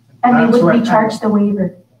 And they would be charged the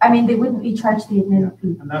waiver. I mean, they wouldn't be charged the admin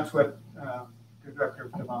fee. And that's what the director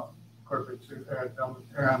of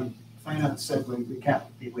finance said when we can't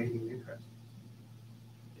be waiving the interest.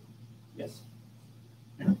 Yes.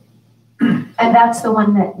 And that's the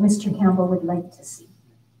one that Mr. Campbell would like to see,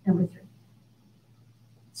 number 3.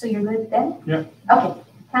 So you're good then? Yeah. Okay,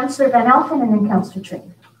 Councillor Van Elfen and then Councillor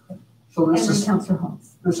Trainer. So And this then is, Councillor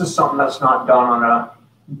Holmes. this is something that's not done on a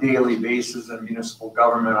daily basis in municipal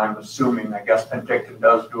government, I'm assuming. I guess Penticton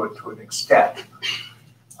does do it to an extent.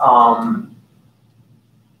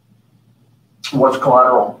 What's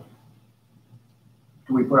collateral?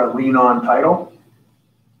 Do we put a lien on title?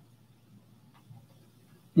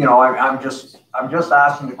 You know, I'm just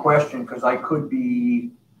asking the question because I could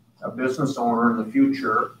be a business owner in the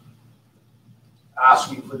future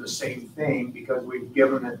asking for the same thing because we've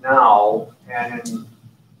given it now, and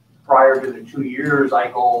prior to the 2 years, I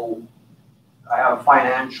have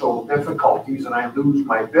financial difficulties and I lose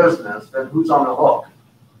my business, then who's on the hook?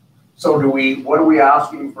 So what are we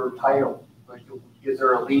asking for title? Is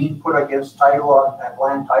there a lien put against title on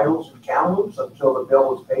land titles in Kamloops until the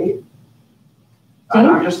bill is paid?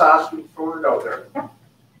 I'm just asking, throwing it out there. Yeah.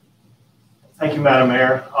 Thank you, Madam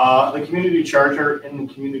Mayor. The community charter, in the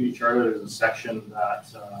community charter, there's a section that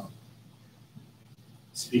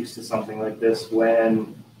speaks to something like this.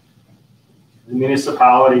 When the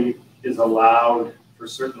municipality is allowed for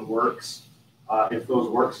certain works, if those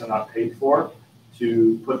works are not paid for,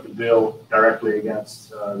 to put the bill directly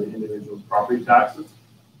against the individual's property taxes.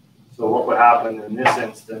 So what would happen in this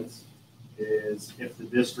instance is if the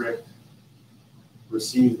district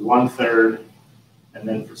received 1/3 and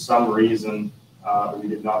then for some reason we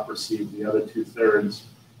did not receive the other 2/3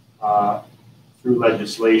 through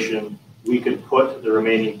legislation, we could put the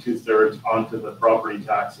remaining 2/3 onto the property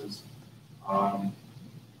taxes.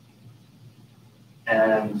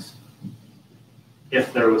 And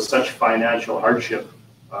if there was such financial hardship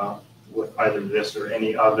with either this or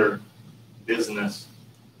any other business,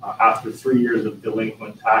 after 3 years of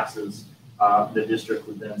delinquent taxes, the district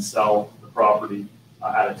would then sell the property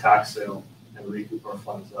at a tax sale and recoup our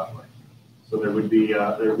funds that way. So there would be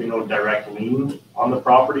no direct lien on the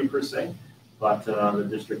property per se, but the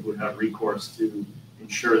district would have recourse to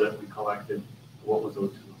ensure that we collected what was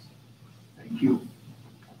owed to us. Thank you.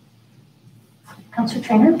 Councillor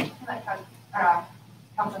Trainer?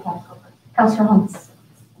 Councillor Holmes, go first. Councillor Holmes.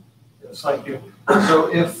 Yes, thank you. So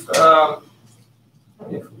if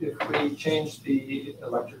we change the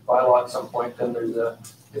electric bylaw at some point, then there's a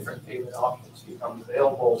different payment options become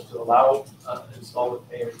available to allow installment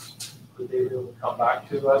payments. Would they be able to come back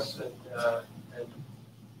to us and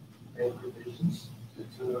make revisions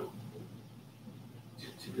to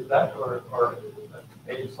do that, or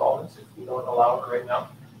pay installments if we don't allow it right now?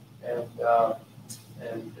 And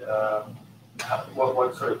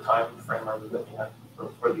what sort of time frame are we looking at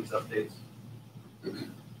for these updates?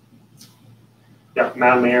 Yeah,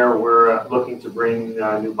 Madam Mayor, we're looking to bring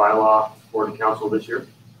a new bylaw forward to council this year,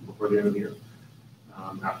 before the end of the year,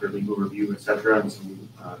 after legal review, etc., and some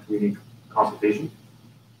community consultation.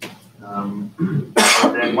 And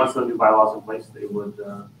then once the new bylaw is in place, they would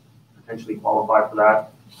potentially qualify for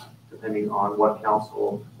that, depending on what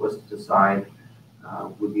council was to decide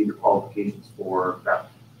would be the qualifications for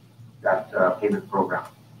that payment program.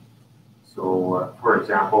 So, for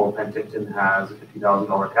example, Penticton has a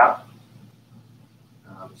 $50,000 cap.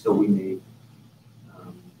 So we may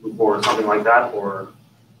move forward with something like that, or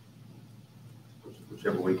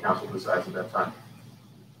whichever way council decides at that time.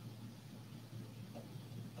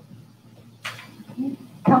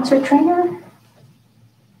 Councillor Trainer?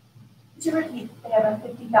 Could you repeat? They have a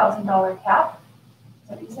 $50,000 cap. Is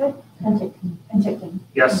that what you said? Penticton.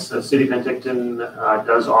 Yes, the City of Penticton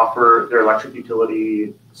does offer their electric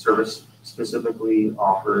utility service, specifically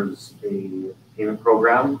offers a payment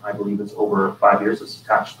program. I believe it's over 5 years. It's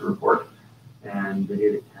attached to the report, and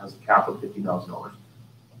it has a cap of $50,000.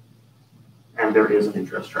 And there is an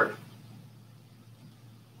interest charge.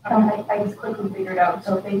 I just quickly figured out.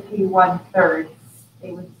 So if they pay 1/3,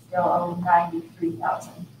 they would still owe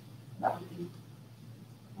 $93,000. That would be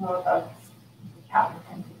more of a cap of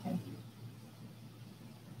 10%.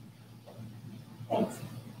 Thanks.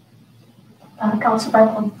 Councillor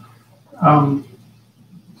Barclay.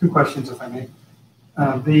 2 questions, if I may.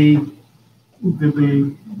 Did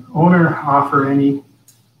the owner offer any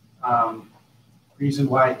reason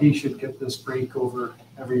why he should get this break over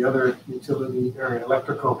every other utility or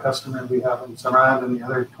electrical customer we have in Summerland and the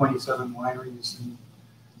other 27 wineries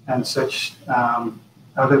and such,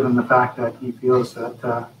 other than the fact that he feels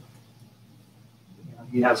that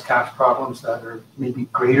he has cash problems that are maybe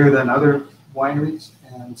greater than other wineries?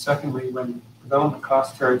 And secondly, when development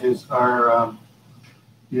cost charges are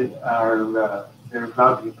they're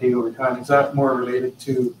allowed to be paid over time. Is that more related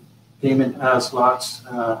to payment as lots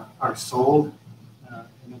are sold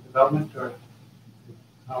in the development, or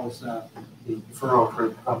how is the deferral for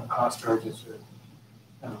development cost charges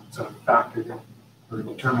sort of factored in or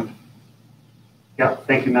determined? Yeah,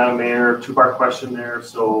 thank you, Madam Mayor. Two-part question there.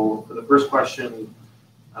 So for the first question,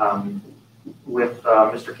 with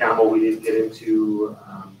Mr. Campbell, we didn't get into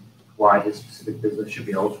why his specific business should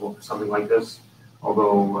be eligible for something like this,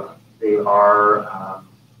 although they are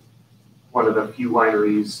one of the few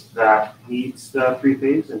wineries that needs the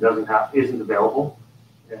three-phase and isn't available,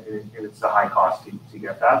 and it's a high cost to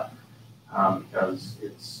get that because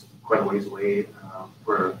it's quite a ways away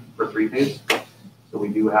for three-phase. So we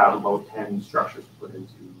do have about 10 structures to put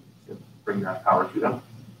into to bring that power to them.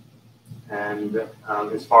 And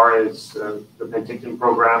as far as the Penticton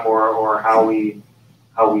program or how we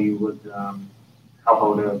would help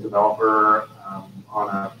out a developer on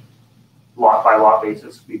a lot by lot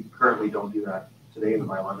basis, we currently don't do that today, and the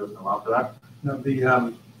bylaw doesn't allow for that. No, the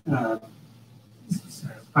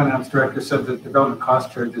finance director said that development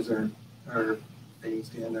cost charges are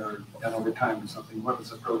phased in or done over time or something. What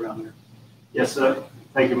was the program there? Yes,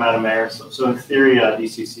 thank you, Madam Mayor. So in theory,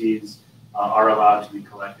 DCCs are allowed to be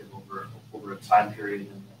collected over a time period,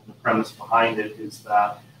 and the premise behind it is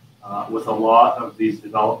that with a lot of these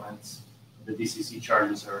developments, the DCC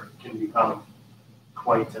charges can become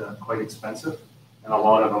quite expensive, and a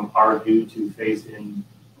lot of them are due to phased in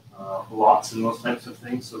lots and those types of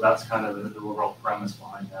things. So that's kind of the overall premise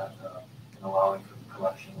behind that, and allowing for the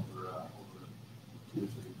collection over 2 to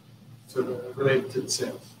 3. So related to the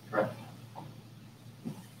sales. Correct.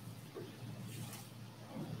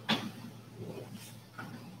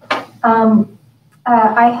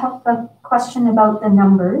 I have a question about the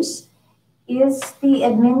numbers. Is the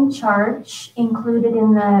admin charge included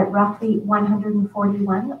in the roughly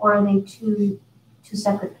 141, or are they two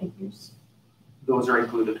separate figures? Those are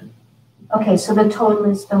included. Okay, so the total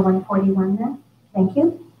is the 141 then? Thank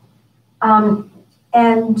you.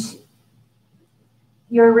 And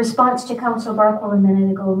your response to Councillor Barkwell a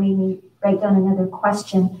minute ago made me write down another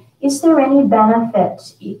question. Is there any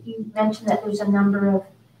benefit? You mentioned that there's a number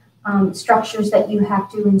of structures that you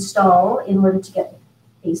have to install in order to get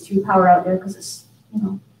phase 3 power out there because it's,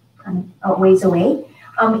 kind of a ways away.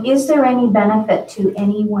 Is there any benefit to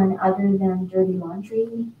anyone other than Dirty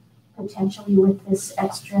Laundry potentially with this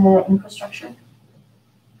extra infrastructure?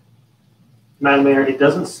 Madam Mayor, it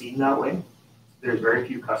doesn't seem that way. There's very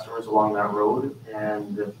few customers along that road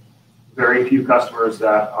and very few customers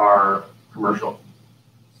that are commercial.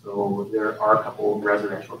 So there are a couple of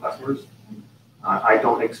residential customers. I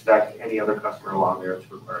don't expect any other customer along there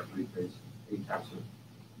to require three-phase anytime soon.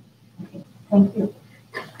 Okay, thank you.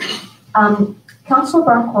 Councillor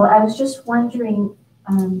Barkwell, I was just wondering,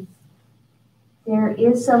 there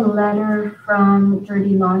is a letter from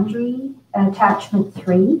Dirty Laundry, attachment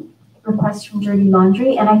 3, request from Dirty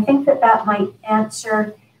Laundry, and I think that might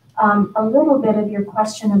answer a little bit of your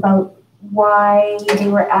question about why they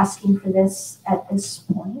were asking for this at this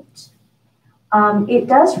point. It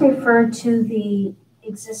does refer to the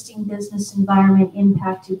existing business environment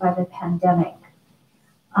impacted by the pandemic.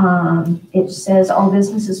 It says all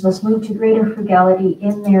businesses must move to greater frugality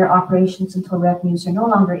in their operations until revenues are no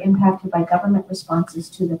longer impacted by government responses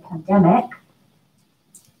to the pandemic.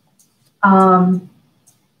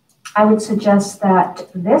 I would suggest that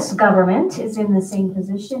this government is in the same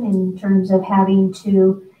position in terms of having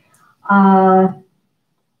to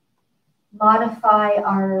modify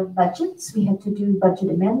our budgets. We had to do budget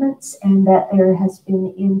amendments, and that there has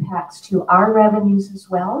been impacts to our revenues as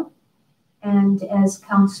well. And as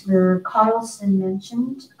Councillor Carlson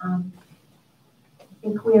mentioned, I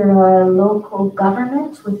think we're a local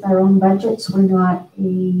government with our own budgets. We're not a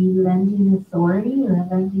lending authority or a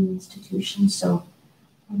lending institution, so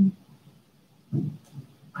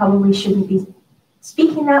probably shouldn't be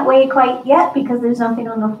speaking that way quite yet because there's nothing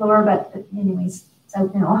on the floor, but anyways, it's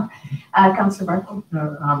out now. Councillor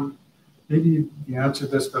Barkle. Maybe you answered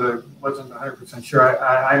this, but I wasn't 100% sure.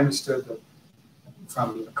 I understood that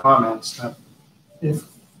from the comments that if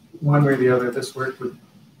one way or the other this work would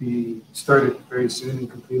be started very soon and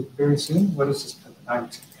completed very soon. What is this time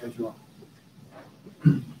schedule?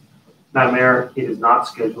 Madam Mayor, it is not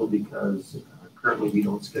scheduled because currently we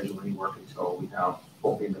don't schedule any work until we have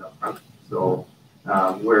full payment up front. So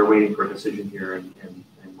we're waiting for a decision here, and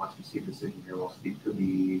once we see a decision here, we'll speak to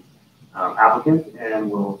the applicant and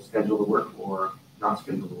we'll schedule the work or not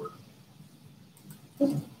schedule the work.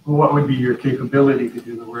 What would be your capability to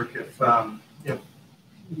do the work if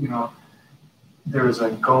you know there is a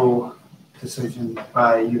go decision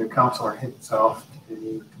by either council or himself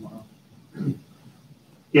today or tomorrow?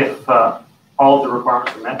 If all of the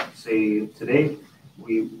requirements are met, say today,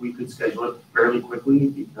 we could schedule it fairly quickly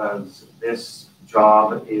because this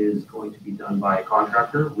job is going to be done by a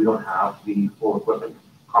contractor. We don't have the full equipment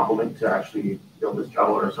complement to actually build this job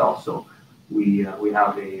ourselves. So we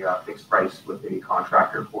have a fixed price with a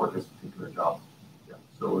contractor for this particular job. Yeah.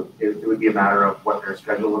 So it would be a matter of what their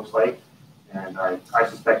schedule looks like. And I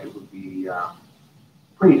suspect it would be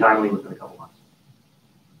pretty timely within a couple months.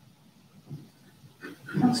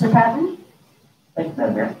 Councillor Patton? Thank you,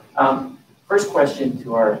 Madam Mayor. First question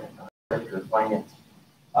to our Director of Finance.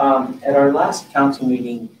 At our last council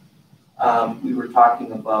meeting, we were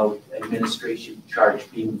talking about administration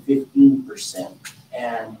charge being 15%.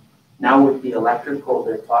 And now with the electrical,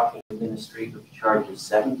 they're talking administrative charge of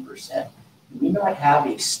 7%. Do we not have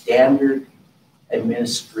a standard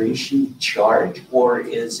administration charge, or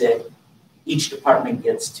is it each department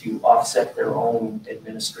gets to offset their own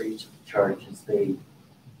administrative charge as they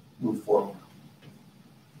move forward?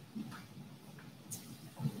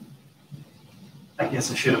 I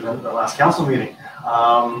guess I should have been at the last council meeting.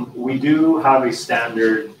 We do have a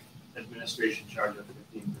standard administration charge of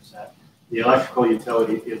 15%. The electrical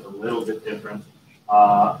utility is a little bit different.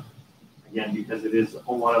 Again, because it is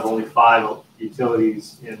one of only 5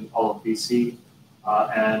 utilities in all of BC.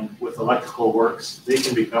 And with electrical works, they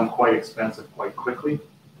can become quite expensive quite quickly.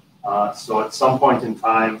 So at some point in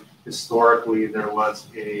time, historically, there was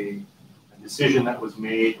a decision that was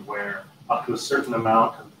made where up to a certain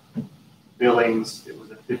amount of billings, it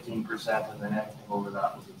was at 15%, and then anything over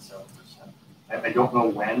that was at 7%. I don't know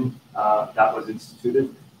when that was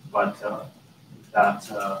instituted, but that's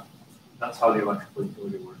how the electrical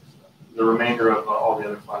utility works. The remainder of all the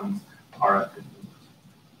other funds are at 15%.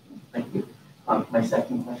 Thank you. My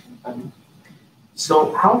second question,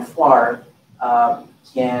 so how far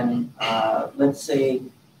can, let's say,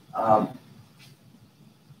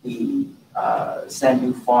 the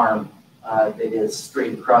Sandu farm that is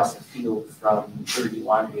straight across the field from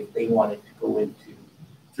 31, if they wanted to go into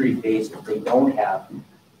 3-phase that they don't have,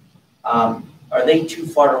 are they too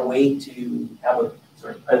far away to have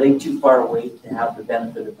the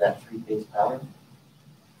benefit of that 3-phase power?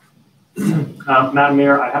 Madam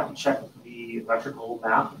Mayor, I have to check the electrical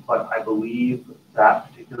map, but I believe that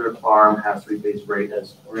particular farm has 3-phase rate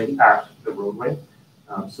as already at the roadway.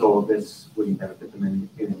 So this wouldn't benefit them in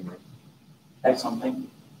any way. Excellent, thank you.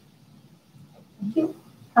 Thank you.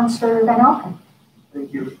 Councillor Van Alphen.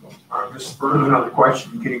 Thank you. Just for another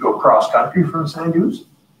question, can you go cross country from Sandus?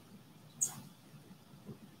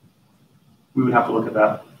 We would have to look at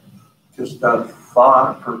that. Just a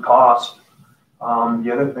thought for cost.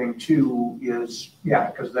 The other thing too is, yeah,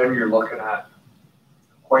 because then you're looking at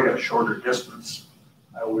quite a shorter distance,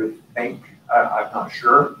 I would think. I'm not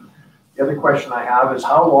sure. The other question I have is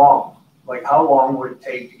how long would it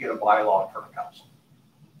take to get a bylaw from the council?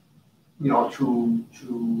 You know,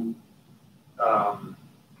 to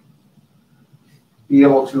be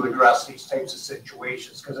able to address these types of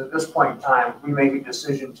situations. Because at this point in time, we make a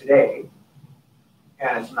decision today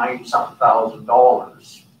and it's $90-something thousand,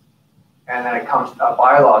 and then it comes to a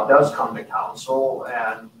bylaw does come to council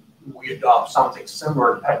and we adopt something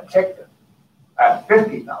similar to Penticton at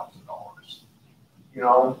 $50,000. You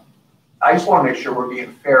know, I just want to make sure we're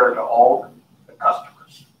being fair to all the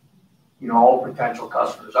customers, you know, all potential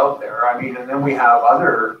customers out there. I mean, and then we have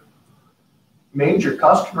other major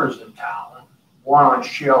customers in town, one on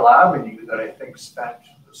Shale Avenue that I think spent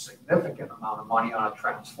a significant amount of money on a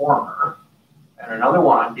transformer, and another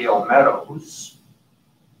one on Dale Meadows,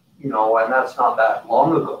 you know, and that's not that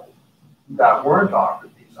long ago, that weren't offered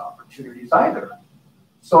these opportunities either.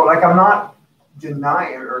 So like, I'm not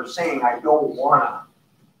denying or saying I don't want to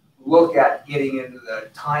look at getting into the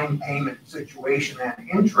time payment situation and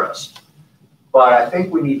interest, but I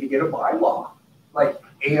think we need to get a bylaw, like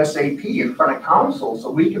ASAP in front of council so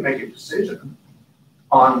we can make a decision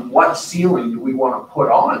on what ceiling do we want to put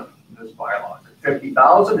on this bylaw. Is it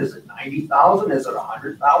 50,000? Is it 90,000? Is it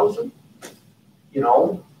 100,000? You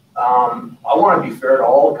know, I want to be fair to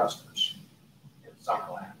all the customers in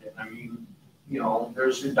Summerland. And I mean, you know,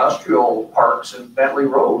 there's industrial parks in Bentley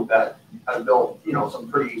Road that have built, you know, some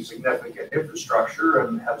pretty significant infrastructure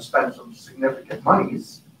and have spent some significant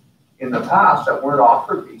monies in the past that weren't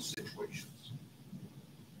offered these situations.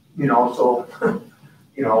 You know, so,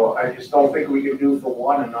 you know, I just don't think we can do for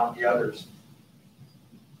one and not the others.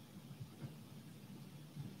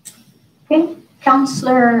 Okay,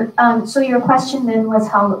 Councillor, so your question then was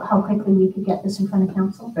how quickly we could get this in front of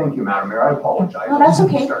council? Thank you, Madam Mayor. I apologize. Oh, that's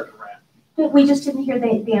okay. We just didn't hear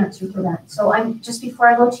the answer to that. So just before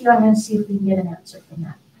I go to you, I'm going to see if we can get an answer from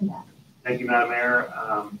that. Thank you, Madam Mayor.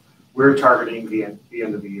 We're targeting the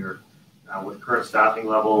end of the year with current staffing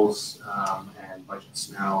levels and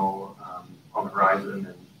budgets now on the horizon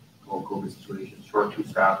and whole COVID situation, short to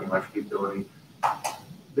staffing, electric utility.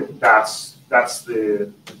 That's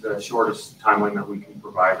the shortest timeline that we can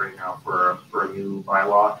provide right now for a new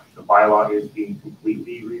bylaw. The bylaw is being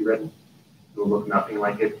completely rewritten. It will look nothing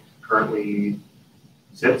like it currently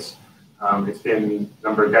sits. It's been a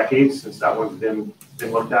number of decades since that one's been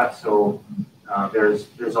looked at. So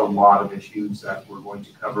there's a lot of issues that we're going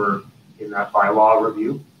to cover in that bylaw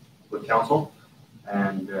review with council,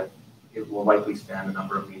 and it will likely span a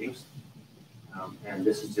number of meetings. And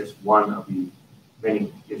this is just one of the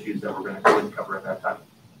many issues that we're going to cover at that time.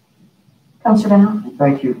 Councilor Van.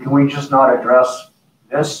 Thank you. Can we just not address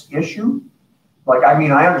this issue? Like, I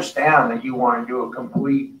mean, I understand that you want to do a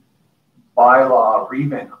complete bylaw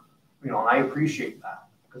revamp, and I appreciate that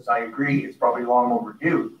because I agree it's probably long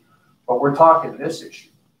overdue, but we're talking this issue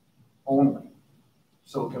only.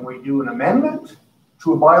 So can we do an amendment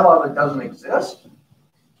to a bylaw that doesn't exist?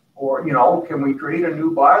 Or, can we create a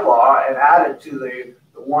new bylaw and add it to the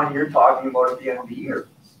one you're talking about at the end of the year?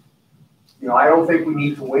 I don't think we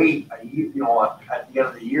need to wait a year, at the end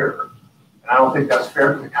of the year. And I don't think that's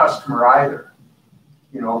fair to the customer either.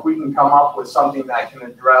 If we can come up with something that can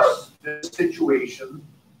address this situation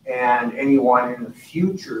and anyone in the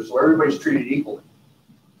future, so everybody's treated equally.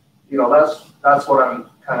 That's what I'm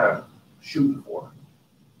kind of shooting for.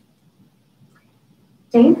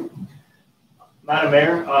 Dave? Madam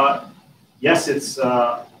Mayor, yes, it's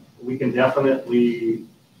we can definitely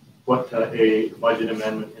put a budget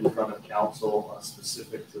amendment in front of council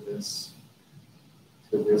specific to this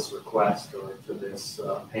request or to this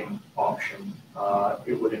payment option.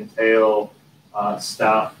 It would entail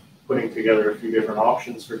staff putting together a few different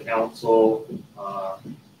options for council,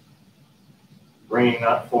 bringing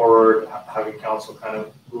that forward, having council kind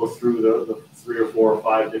of go through the 3 or 4 or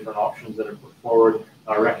 5 different options that are put forward,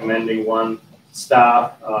 recommending one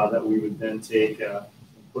staff that we would then take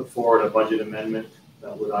put forward a budget amendment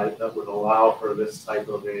that would allow for this type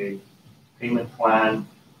of a payment plan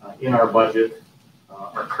in our budget,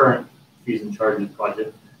 our current fees and charges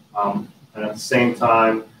budget. And at the same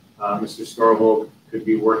time, Mr. Storvold could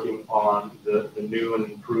be working on the new and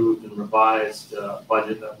improved and revised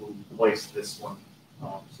budget that will replace this one.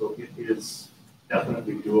 So it is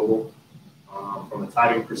definitely doable. From a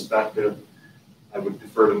timing perspective, I would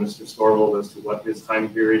defer to Mr. Storvold as to what his time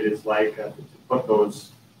period is like to put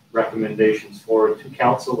those recommendations forward to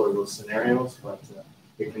council or those scenarios, but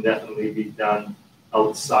it can definitely be done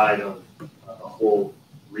outside of a whole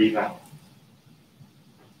revamp.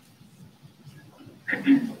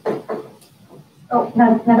 Oh,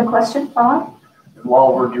 another question, Bob?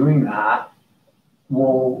 While we're doing that,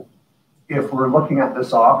 if we're looking at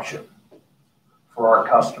this option for our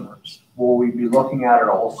customers, will we be looking at it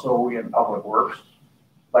also in public works,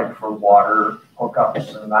 like for water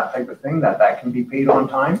hookups and that type of thing, that can be paid on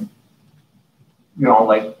time?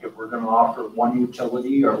 Like if we're going to offer one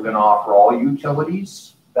utility, or we're going to offer all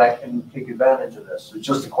utilities that can take advantage of this? It's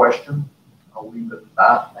just a question. I'll leave it at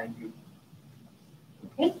that. Thank you.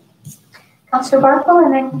 Okay. Councillor Barco,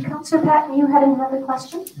 and then Councillor Patton, you had another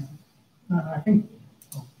question? I think.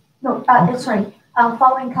 No, sorry.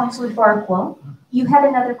 Following Councillor Barco, you had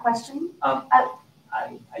another question? I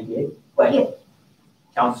did, but yeah.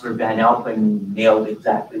 Councillor Van Elpen nailed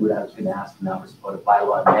exactly what I was going to ask, and that was about a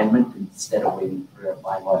bylaw amendment instead of waiting for a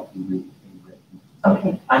bylaw to be rewritten.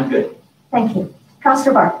 Okay. I'm good. Thank you.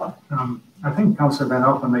 Councillor Barco. I think Councillor Van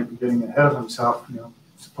Elpen might be getting ahead of himself,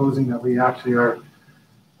 supposing that we actually are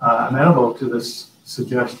amenable to this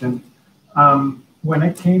suggestion. When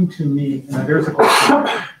it came to me, and there's a question,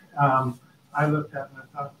 I looked at it and I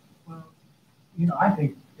thought, well, I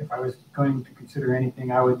think if I was going to consider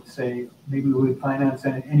anything, I would say maybe we would finance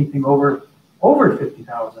anything over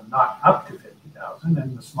 50,000, not up to 50,000,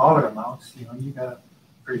 and the smaller amounts, you got to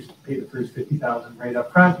pay the first 50,000 right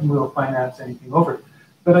up front, and we'll finance anything over.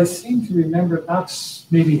 But I seem to remember that's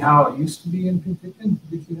maybe how it used to be in Penticton.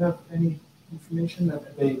 Did you have any information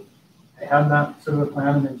that they had that sort of a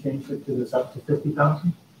plan and then changed it to this up to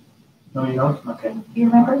 50,000? No, you don't? Okay. Do you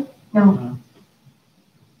remember? No.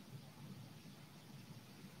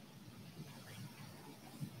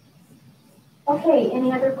 Okay,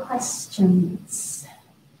 any other questions?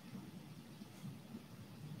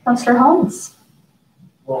 Councillor Holmes.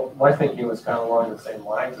 Well, my thinking was kind of along the same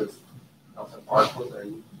lines as Councillor Barco there.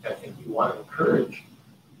 I think you want to encourage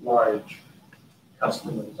large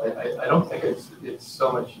customers. I don't think it's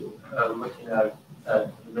so much looking at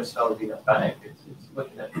the municipality being a bank, it's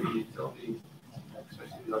looking at the utility,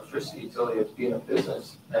 especially the electricity utility, as being a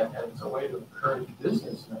business, and it's a way to encourage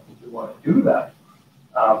business, and I think we want to do that.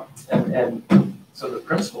 And so the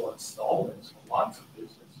principal installments, lots of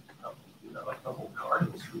business companies do that, like the whole car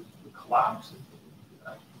industry would collapse if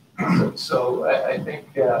they didn't do that. So I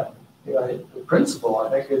think the principle I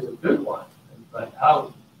think is a good one, but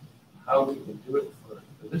how we can do it for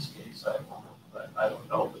this case, I don't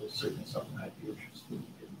know, but it's certainly something I'd be interested in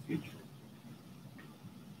the future.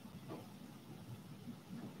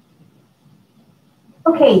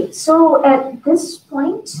 Okay, so at this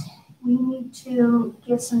point, we need to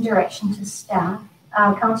give some direction to staff.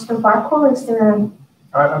 Councillor Barkwell, is there an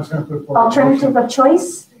I was going to put forward alternative of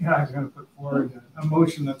choice? Yeah, I was going to put forward a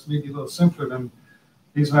motion that's maybe a little simpler than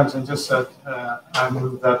these ones, and just that I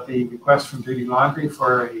move that the request from Dirty Laundry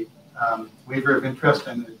for a waiver of interest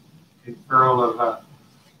and a deferral of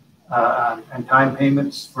and time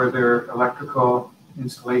payments for their electrical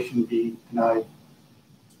installation be denied.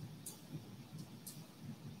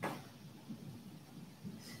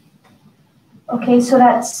 Okay, so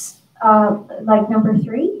that's like number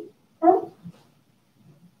 3 then?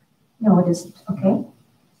 No, it isn't. Okay.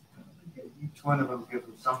 Each one of them gives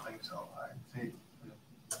them something, so I'd say,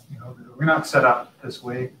 we're not set up this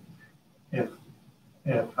way.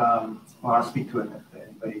 Well, I'll speak to it if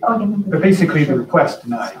anybody. Okay. But basically, the request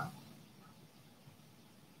denied.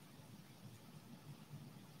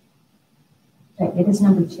 Right, it is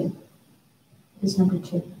number 2. It is number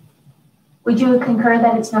 2. Would you concur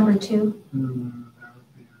that it's number 2?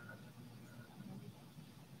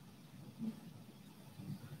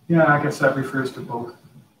 Yeah, I guess that refers to both.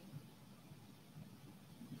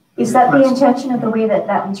 Is that the intention of the way that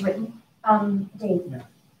that was written, Dave?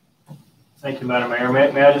 Yeah. Thank you, Madam Mayor.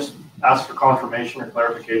 May I just ask for confirmation or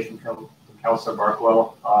clarification from Councillor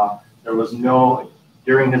Barkwell? There was no,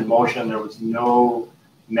 during his motion, there was no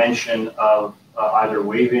mention of either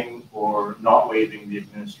waiving or not waiving the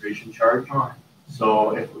administration charge. Right.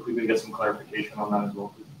 So if we could get some clarification on that as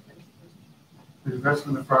well, please. The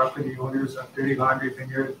investment of property owners of Dirty Laundry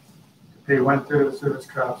Vineyard to pay 1/3 of the service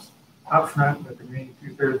costs upfront, with the remaining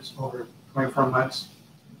 2/3 over 24 months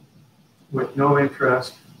with no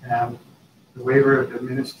interest, and the waiver of the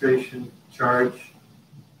administration charge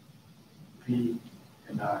be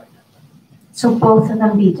denied. So both of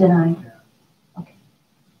them be denied? Yeah. Okay.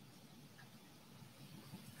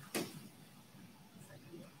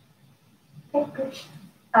 Okay, good.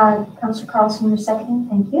 Councillor Carlson, you're seconding.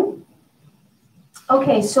 Thank you.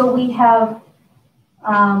 Okay, so we have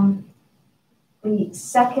the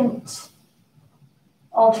second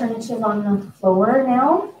alternative on the floor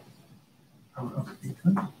now.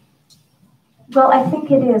 Well, I think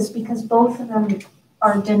it is because both of them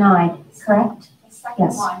are denied, correct? The second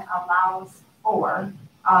Yes. one allows for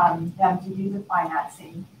them to do the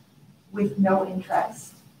financing with no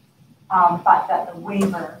interest, but that the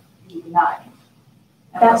waiver be denied.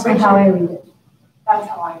 And That's how I read it. That's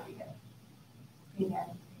how I read it.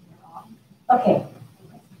 Okay.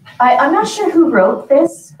 I'm not sure who wrote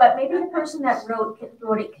this, but maybe the person that wrote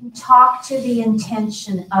it can talk to the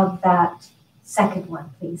intention of that second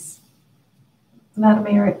one, please. Madam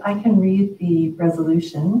Mayor, I can read the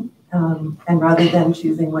resolution, and rather than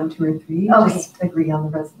choosing 1, 2, or 3, Okay. just agree on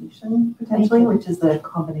the resolution potentially, which is a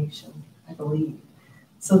combination, I believe.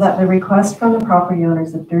 So that the request from the property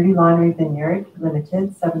owners of Dirty Laundry Vineyard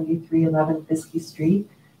Limited, 7311 Bisky Street,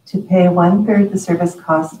 to pay 1/3 the service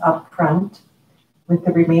cost upfront, with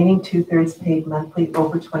the remaining 2/3 paid monthly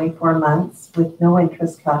over 24 months with no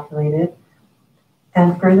interest calculated,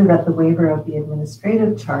 and further that the waiver of the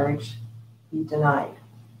administrative charge be denied.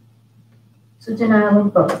 So denial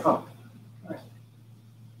of both.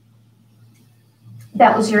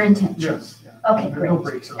 That was your intention? Yes. Yeah. Okay, There are no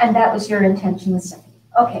great. breaks. And that was your intention the second.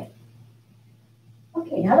 Okay.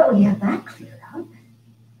 Okay, now that we have that cleared up,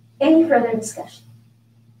 any further discussion?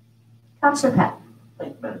 Councillor Pat.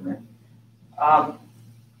 Thank you, Madam Mayor.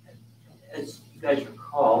 As you guys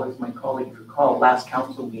recall, as my colleagues recall, last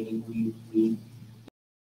council meeting, we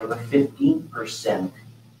have a 15%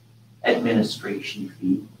 administration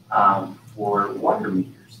fee for water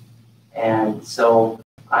meters. And so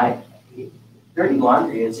Dirty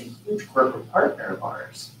Laundry is a huge corporate partner of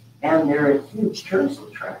ours, and they're a huge tourist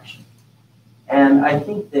attraction. And I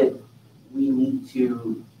think that we need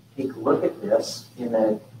to take a look at this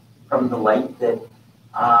from the light that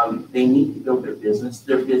they need to build their business.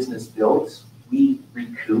 Their business builds, we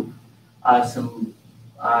recoup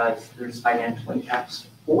there's financial impacts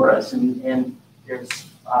for us, and there's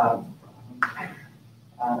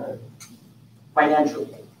financial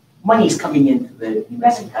money's coming into the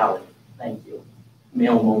municipality. Thank you.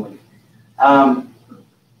 male moment.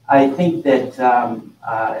 I think that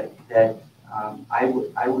I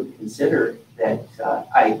would consider that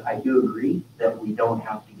I do agree that we don't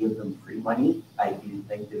have to give them free money. I do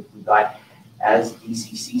think that if we got, as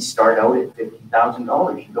DCCs start out at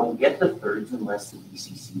 $50,000, you don't get the thirds unless the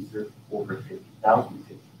DCCs are over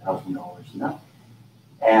 $50,000 enough.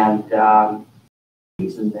 And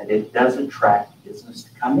reason that it does attract business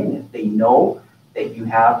to come in. If they know that you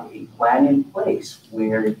have a plan in place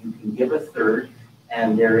where you can give a third,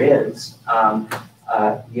 and there is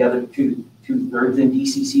the other two-thirds in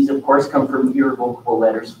DCCs, of course, come from irrevocable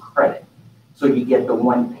letters of credit. So you get the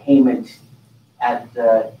one payment at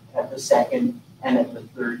the second and at the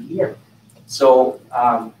third year. So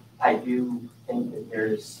I do think that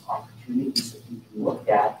there's opportunities that you can look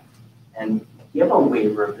at and give a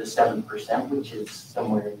waiver of the 7%, which is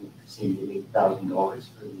somewhere in the vicinity of $8,000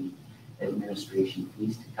 for the administration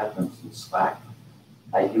fees to cut them some slack.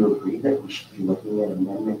 I do agree that we should be looking at an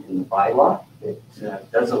amendment in the bylaw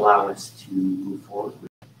that does allow us to move forward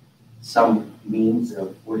with some means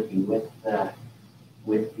of working with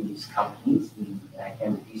these companies, the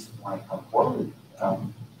entities that want to come forward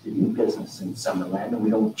to do business in Summerland, and we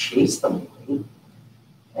don't chase them away.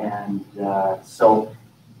 And so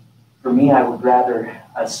for me, I would rather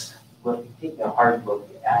us take a hard look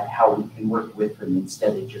at how we can work with them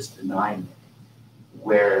instead of just denying it,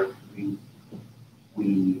 where we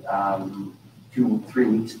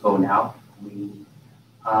 2-3 weeks ago now, we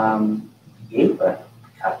gave a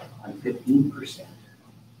cut on 15%.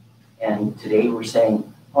 And today we're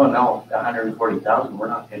saying, oh no, the 140,000, we're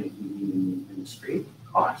not going to give you the administrative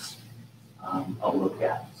costs a look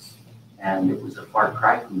at. And it was a far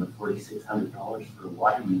cry from the $4,600 for a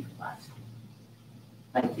water meter last year.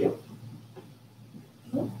 Thank you.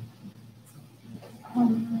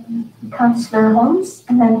 Councillor Holmes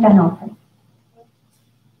and then Van Alphen.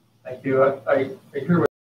 Thank you. I agree with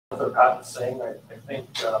what Pat is saying. I think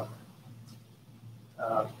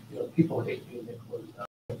people hate being closed down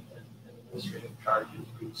and administrative charges.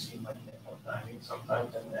 We've seen like nickel timing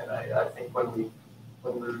sometimes, and I think when we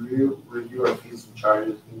review our fees and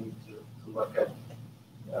charges, we need to look at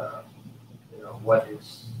what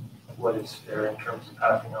is fair in terms of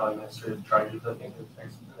passing on administrative charges. I think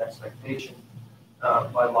there's an expectation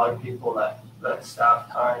by a lot of people that staff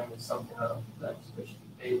time is something that's supposed to be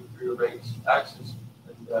paid through your rates, taxes,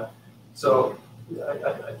 and so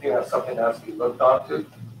I think that's something that has to be looked onto.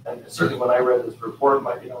 And certainly when I read this report,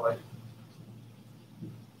 my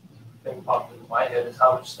thing popped into my head is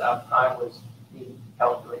how much staff time was needed to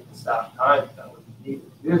calculate the staff time that was needed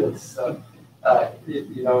to do this.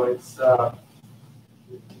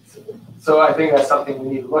 So I think that's something we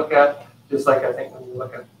need to look at, just like I think when you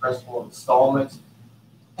look at the principal installments,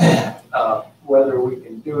 whether we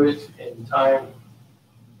can do it in time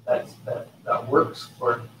that works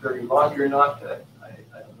for dirty laundry or not. I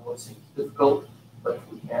don't know, it seems difficult, but if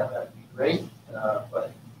we can, that'd be great.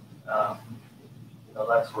 But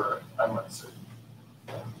that's where I'm uncertain.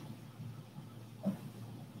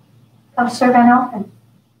 Councillor Van Alphen.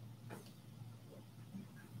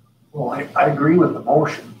 Well, I agree with the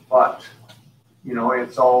motion, but,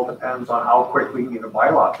 it's all depends on how quick we can get a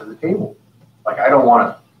bylaw to the table. Like, I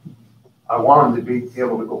want them to be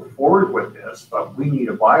able to go forward with this, but we need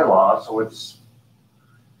a bylaw so it's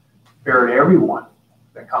fair to everyone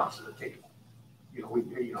that comes to the table.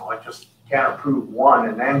 I just can't approve one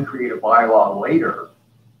and then create a bylaw later.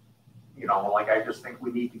 I just think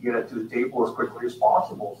we need to get it to the table as quickly as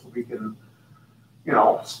possible so we can,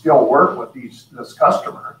 still work with this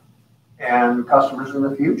customer and customers in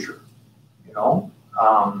the future.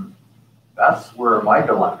 That's where my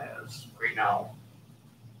dilemma is right now.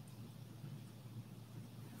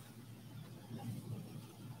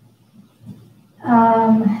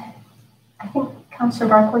 I think Councillor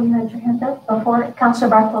Barklow, you had your hand up before.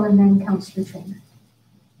 Councillor Barklow and then Councillor Traynor.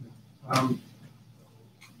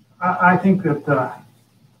 I think that I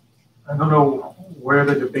don't know where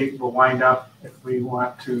the debate will wind up if we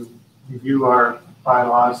want to review our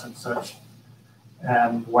bylaws and such,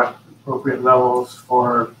 and what appropriate levels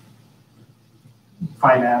for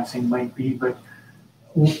financing might be. But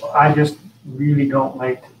I just really don't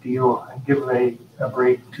like to give a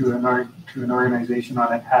break to an organization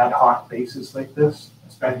on an ad hoc basis like this,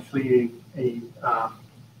 especially a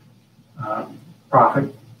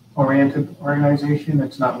profit-oriented organization.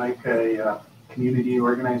 It's not like a community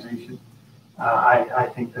organization. I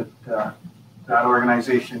think that that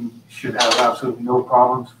organization should have absolutely no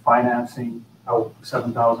problems financing a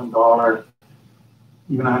 $7,000,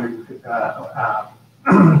 even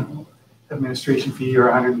administration fee or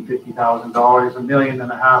 $150,000, $1.5 million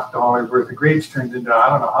worth of grapes turns into I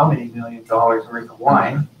don't know how many $1 million worth of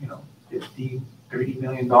wine, you know, $50, $30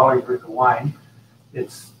 million worth of wine.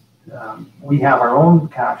 It's, we have our own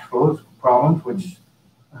cash flows problems, which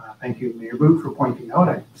thank you, Mayor Boot, for pointing out.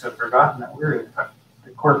 I had forgotten that we're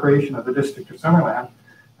the corporation of the District of Summerland.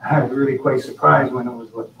 I was really quite surprised when it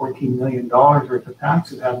was, what, $14 million worth of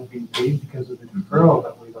taxes hadn't been paid because of the deferral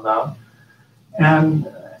that we've allowed.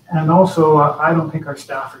 And also, I don't think our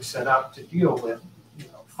staff are set up to deal with, you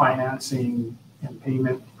know, financing and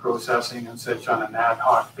payment processing and such on an ad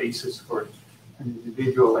hoc basis for an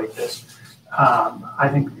individual like this. I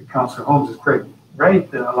think Councillor Holmes is quite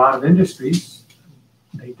right that a lot of industries,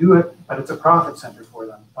 they do it, but it's a profit center for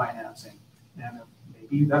them, financing. And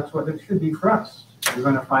maybe that's what it should be for us. We're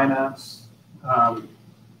going to finance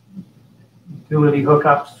utility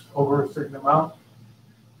hookups over a certain amount,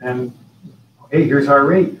 and hey, here's our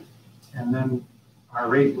rate. And then our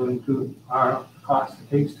rate will include our cost it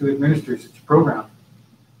takes to administer such a program.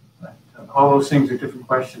 But all those things are different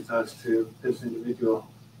questions as to this individual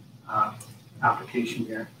application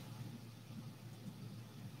here.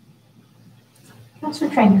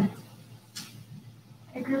 Councillor Trainer.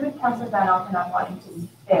 I agree with Councillor Van Alphen on wanting to be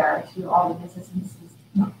fair to all the businesses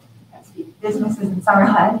in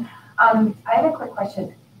Summerland. I have a quick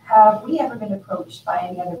question. Have we ever been approached by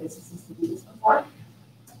any other businesses to do this before?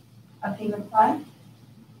 A payment plan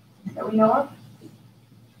that we know of?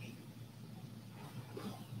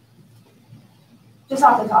 Just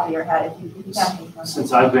off the top of your head, if you can't think of one.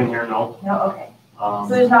 Since I've been here, no. No, okay. So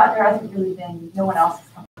there hasn't really been, no one else has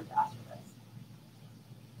come to us for this.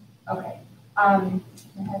 Okay. I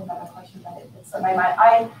had another question, but it slipped my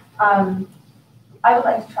mind. I would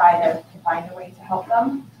like to try to find a way to help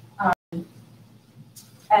them.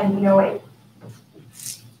 And you know, if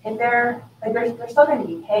they're still going to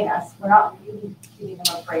be paying us, we're not really giving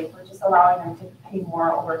them a break. We're just allowing them to pay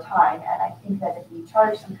more over time. And I think that if we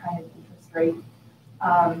charge some kind of interest rate, you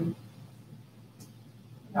know,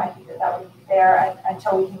 I think that would be fair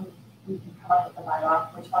until we can come up with the bylaw,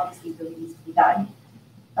 which obviously really needs to be done.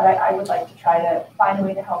 But I would like to try to find a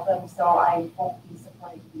way to help them, so I won't be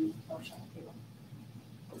supporting the motion on the table.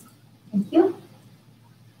 Thank you.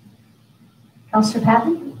 Councillor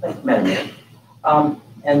Patton? Thank you, Madam Mayor.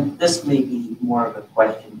 And this may be more of a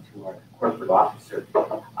question to our corporate officer.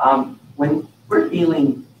 When we're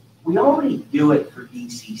dealing, we already do it for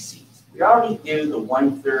DCCs. We already do the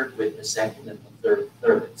 1/3 with the second and the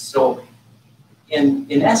third. So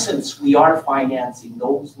in essence, we are financing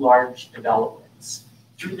those large developments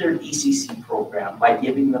through their DCC program by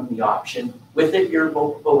giving them the option with an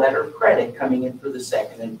irrevocable letter of credit coming in for the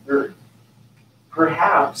second and third.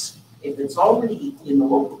 Perhaps if it's already in the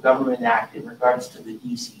Local Government Act in regards to the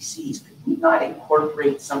DCCs, could we not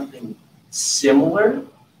incorporate something similar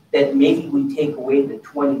that maybe we take away the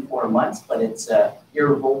 24 months, but it's a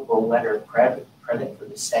irrevocable letter of credit for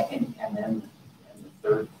the second and then the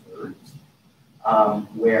third,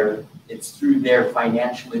 where it's through their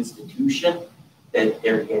financial institution that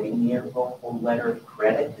they're getting the irrevocable letter of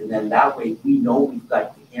credit, and then that way we know we've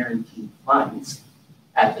got the guaranteed funds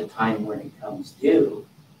at the time when it comes due,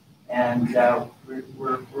 and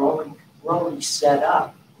we're already set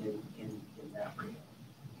up in that regard.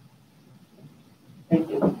 Thank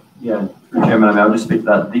you. Yeah, Chairman, I'll just speak to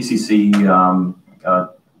that. DCC,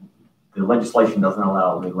 the legislation doesn't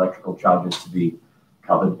allow the electrical charges to be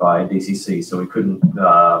covered by DCC, so we couldn't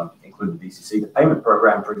include the DCC. The payment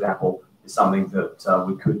program, for example, is something that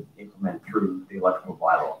we could implement through the electrical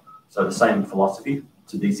bylaw. So the same philosophy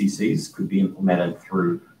to DCCs could be implemented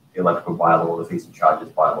through the electrical bylaw or the fees and charges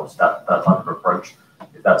bylaws. That type of approach,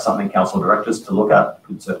 if that's something council directors to look at,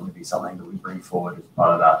 could certainly be something that we bring forward as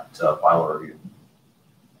part of that bylaw review.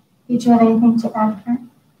 Did you have anything to add,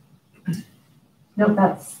 Karen? No,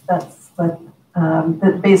 that's what,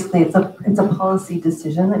 that basically it's a policy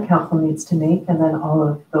decision that council needs to make, and then all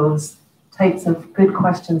of those types of good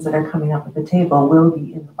questions that are coming up at the table will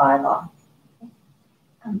be in the bylaw.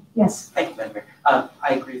 Yes. Thank you, Madam Mayor.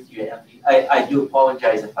 I agree with you, Anthony. I do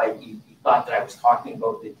apologize if you thought that I was talking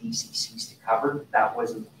about the DCCs to cover. That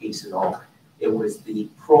wasn't the case at all. It was the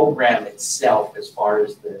program itself, as far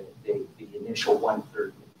as the initial 1/3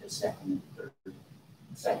 with the second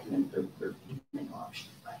and third payment option.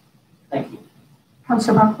 Right. Thank you.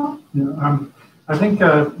 Councillor Barco? Yeah, I think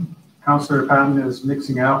Councillor Patton is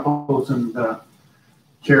mixing apples and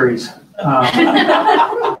cherries.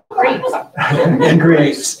 Grapes. And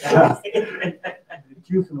grapes.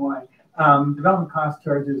 Juice and wine. Development cost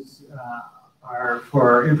charges are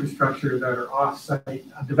for infrastructure that are off-site.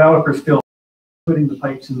 A developer still putting the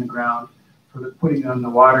pipes in the ground. for putting on the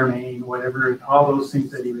water main, whatever, all those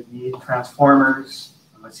things that he would need, transformers,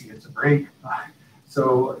 unless he gets a break.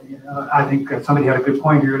 So, you know, I think somebody had a good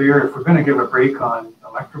point earlier. If we're going to give a break on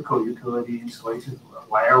electrical utility installations,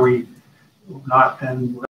 why are we not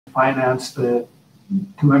then finance the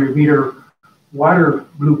 200-meter water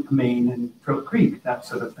loop main in Trout Creek, that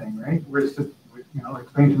sort of thing, right? Where's the, you know,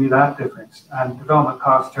 explain to me that difference. And development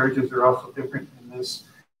cost charges are also different in this,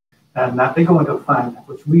 and that they go into a fund,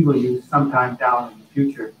 which we will use sometime down in the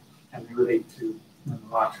future and relate to the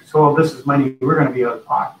lots. So this is money we're going to be out of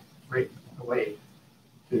pocket right away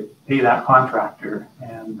to pay that contractor,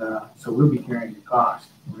 and so we'll be carrying the cost,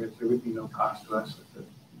 whereas there would be no cost to us with the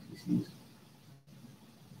PCCs.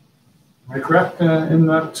 Am I correct in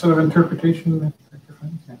that sort of interpretation?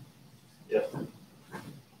 Yes.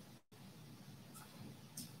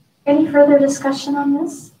 Any further discussion on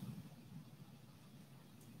this?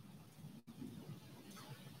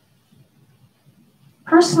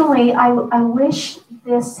 Personally, I wish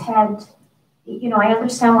this had, you know, I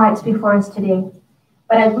understand why it's before us today,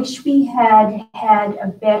 but I wish we had had a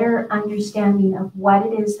better understanding of what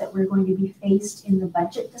it is that we're going to be faced in the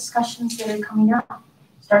budget discussions that are coming up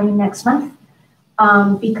starting next month.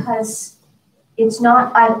 Because it's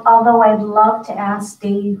not, although I'd love to ask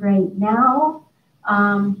Dave right now,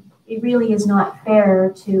 it really is not fair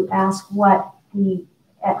to ask what the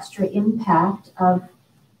extra impact of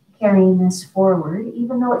carrying this forward,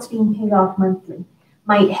 even though it's being paid off monthly,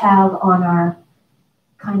 might have on our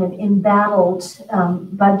kind of embattled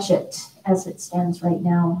budget as it stands right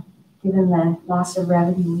now, given the loss of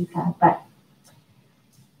revenue we've had. But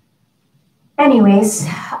anyways,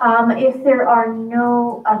 if there are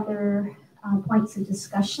no other points of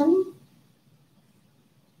discussion,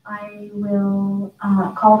 I will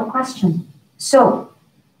call the question. So,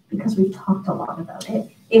 because we've talked a lot about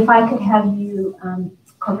it, if I could have you,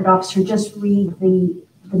 Corporate Officer, just read the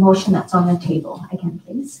motion that's on the table again,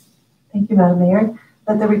 please. Thank you, Madam Mayor.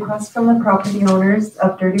 That the request from the property owners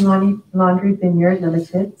of Dirty Laundry Vineyard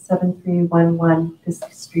Limited, 7311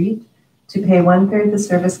 Fisk Street, to pay 1/3 the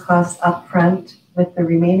service costs upfront, with the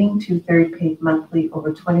remaining 2/3 paid monthly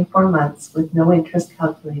over 24 months with no interest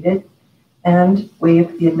calculated, and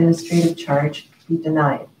waive the administrative charge, be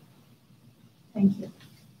denied. Thank you.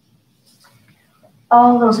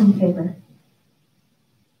 All those in favor?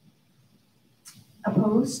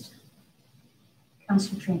 Opposed?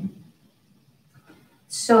 Councillor Train.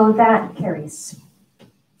 So that carries.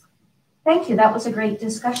 Thank you. That was a great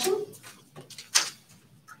discussion.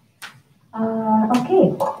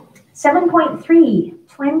 Okay. 7.3,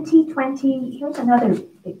 2020, here's another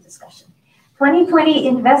big discussion. 2020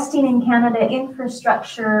 Investing in Canada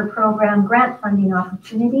Infrastructure Program grant funding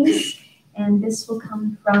opportunities. And this will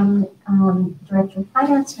come from Director of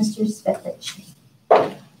Finance, Mr. Svetlich.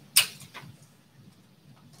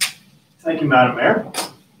 Thank you, Madam Mayor.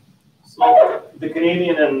 So the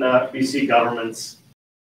Canadian and BC governments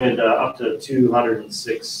did up to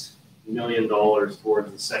 $206 million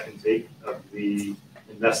towards the second take of the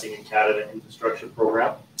Investing in Canada Infrastructure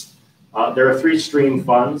Program. There are 3 stream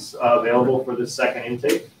funds available for this second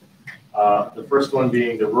intake. The first one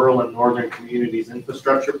being the Rural and Northern Communities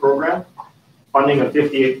Infrastructure Program, funding of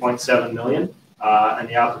 $58.7 million, and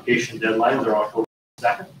the application deadlines are October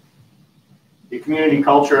 2nd. The Community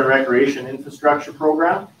Culture and Recreation Infrastructure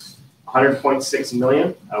Program, $100.6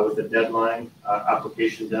 million, with a deadline,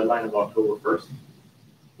 application deadline of October 1st.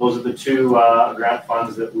 Those are the 2 grant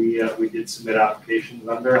funds that we did submit applications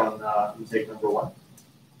under on intake number 1.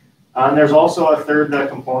 And there's also a third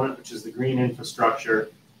component, which is the Green Infrastructure,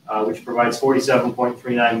 which provides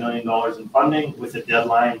 $47.39 million in funding with a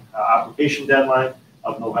deadline, application deadline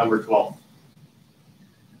of November 12th.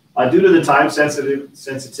 Due to the time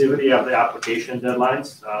sensitivity of the application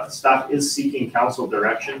deadlines, staff is seeking council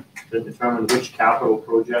direction to determine which capital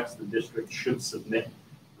projects the district should submit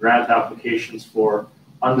grant applications for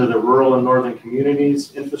under the Rural and Northern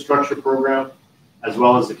Communities Infrastructure Program, as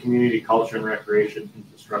well as the Community Culture and Recreation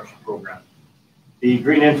Infrastructure Program. The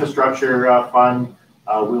Green Infrastructure Fund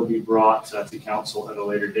will be brought to council at a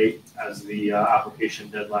later date, as the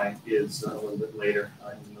application deadline is a little bit later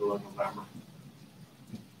in the middle of November.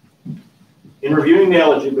 In reviewing the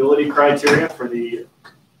eligibility criteria for the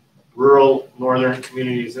Rural Northern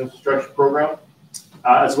Communities Infrastructure Program,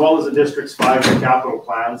 as well as the district's 5-year capital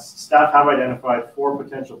plans, staff have identified 4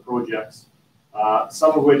 potential projects,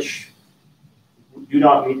 some of which do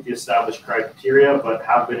not meet the established criteria, but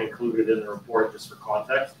have been included in the report just for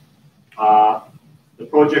context. The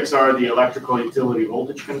projects are the Electrical Utility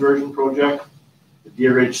Voltage Conversion Project, the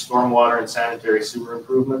Deer Ridge Stormwater and Sanitary Sewer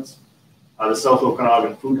Improvements, the South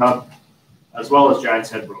Okanagan Food Hub, as well as Giants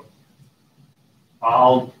Head Road.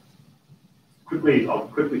 I'll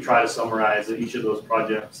quickly try to summarize each of those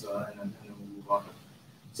projects and then we'll move on.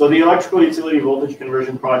 So the electrical utility voltage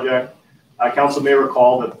conversion project, council may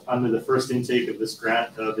recall that under the first intake of this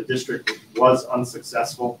grant, the district was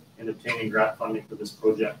unsuccessful in obtaining grant funding for this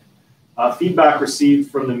project. Feedback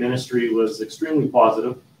received from the ministry was extremely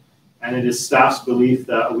positive, and it is staff's belief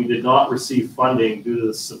that we did not receive funding due to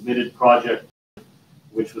the submitted project,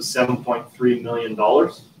 which was $7.3 million,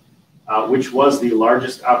 which was the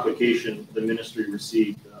largest application the ministry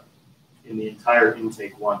received in the entire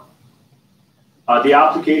intake 1. The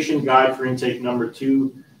application guide for intake number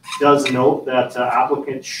 2 does note that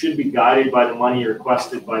applicants should be guided by the money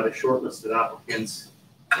requested by the shortlisted applicants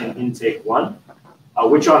in intake 1,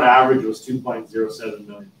 which on average was $2.07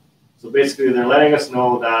 million. So basically they're letting us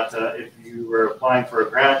know that if you were applying for a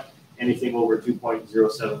grant, anything over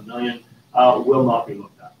 $2.07 million will not be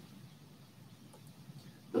looked at.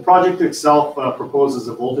 The project itself proposes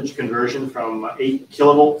a voltage conversion from 8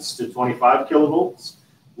 kilovolts to 25 kilovolts,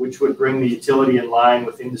 which would bring the utility in line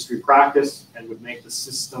with industry practice and would make the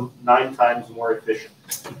system 9 times more efficient.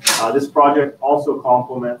 This project also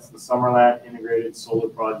complements the Summerland integrated solar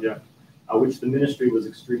project, which the ministry was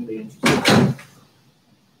extremely interested in.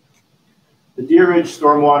 The Deer Ridge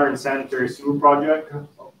Stormwater and Sanitary Sewer Project.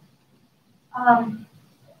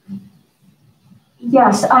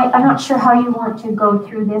 Yes, I'm not sure how you want to go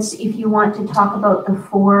through this. If you want to talk about the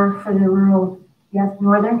 4 for the rural, yes,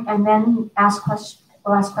 northern, and then we'll ask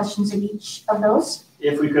questions of each of those.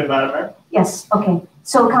 If we could, Madam Mayor. Yes, okay.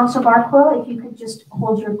 So Councillor Barkwell, if you could just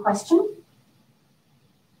hold your question.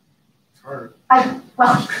 It's hard.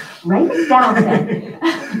 Well, write it down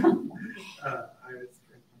then.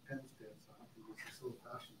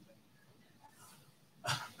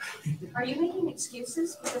 Are you making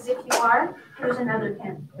excuses? Because if you are, here's another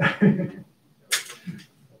pen.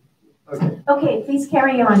 Okay, please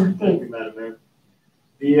carry on, Dave. Thank you, Madam Mayor.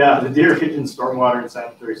 The Deer Ridge Stormwater and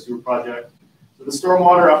Sanitary Sewer Project. So the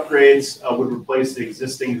stormwater upgrades would replace the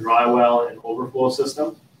existing dry well and overflow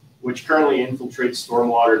system, which currently infiltrates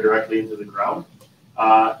stormwater directly into the ground.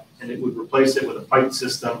 And it would replace it with a pipe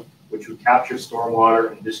system, which would capture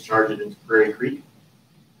stormwater and discharge it into Prairie Creek.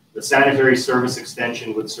 The sanitary service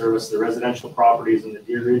extension would service the residential properties in the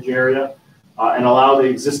Deer Ridge area and allow the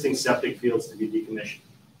existing septic fields to be decommissioned.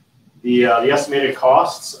 The estimated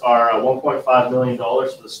costs are $1.5 million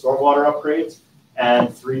for the stormwater upgrades and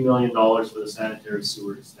 $3 million for the sanitary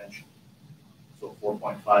sewer extension. So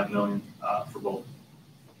 $4.5 million for both.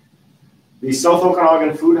 The South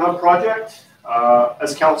Okanagan Food Hub project,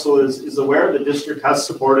 as council is aware, the district has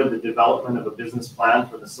supported the development of a business plan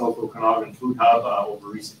for the South Okanagan Food Hub over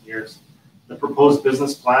recent years. The proposed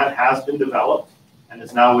business plan has been developed and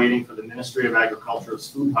is now waiting for the Ministry of Agriculture's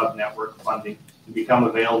Food Hub network funding to become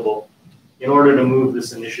available in order to move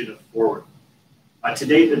this initiative forward. To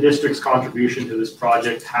date, the district's contribution to this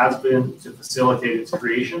project has been to facilitate its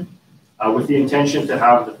creation with the intention to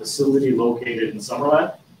have the facility located in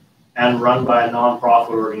Summerland and run by a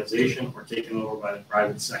nonprofit organization or taken over by the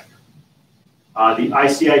private sector. The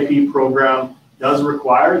ICIP program does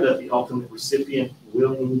require that the ultimate recipient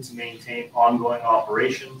will need to maintain ongoing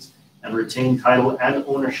operations and retain title and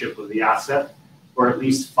ownership of the asset for at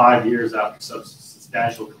least 5 years after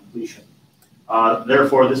substantial completion.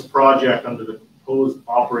 Therefore, this project under the proposed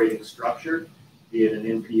operating structure, be it an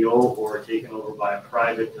NPO or taken over by a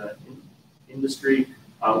private industry,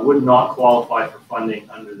 would not qualify for funding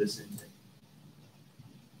under this intake.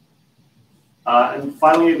 And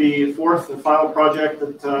finally, the fourth and final project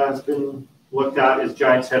that has been looked at is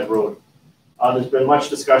Giants Head Road. There's been much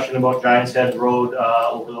discussion about Giants Head Road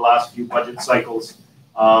over the last few budget cycles,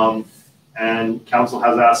 and council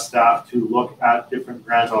has asked staff to look at different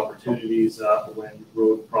grant opportunities when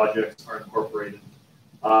road projects are incorporated.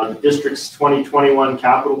 The district's 2021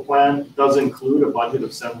 capital plan does include a budget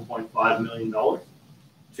of $7.5 million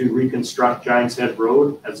to reconstruct Giants Head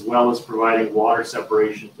Road, as well as providing water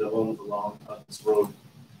separation to homes along this road.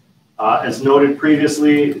 As noted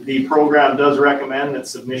previously, the program does recommend that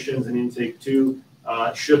submissions in intake 2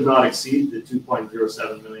 should not exceed the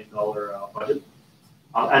 $2.07 million budget.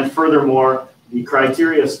 And furthermore, the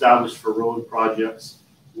criteria established for road projects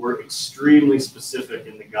were extremely specific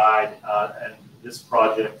in the guide, and this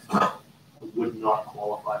project would not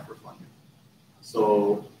qualify for funding.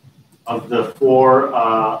 So of the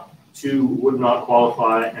 4, 2 would not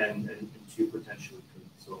qualify and 2 potentially could.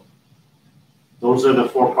 So those are the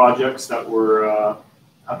 4 projects that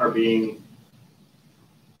are being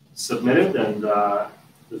submitted, and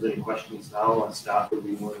if there's any questions now, staff would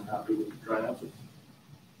be more than happy to try and answer.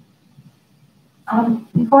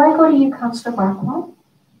 Before I go to you, Councillor Barkwell.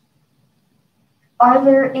 Are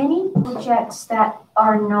there any projects that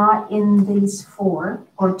are not in these 4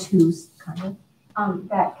 or 2 kind of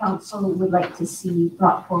that council would like to see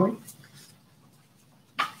brought forward?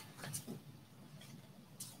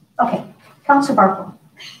 Okay, Councillor Barco.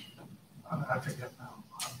 I forget now.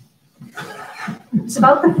 It's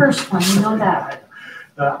about the first one, you know that.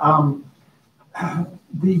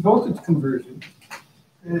 The voltage conversion,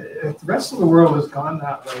 if the rest of the world has gone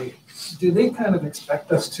that way, do they kind of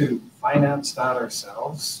expect us to finance that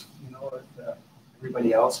ourselves? You know, if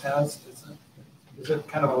everybody else has? Is it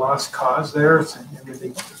kind of a lost cause there? So, do they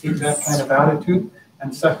take that kind of attitude?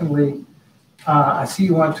 And secondly, I see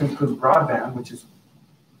you want to include broadband, which is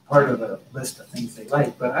part of the list of things they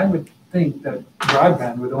like, but I would think that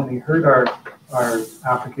broadband would only hurt our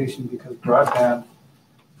application because broadband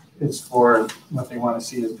is for what they want to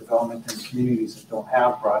see as development in communities that don't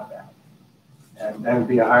have broadband. And that would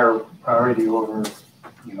be a higher priority over,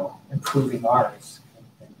 you know, improving ours.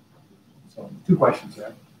 So 2 questions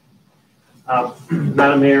there.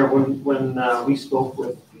 Madam Mayor, when we spoke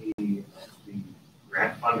with the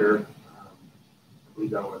grant funder, I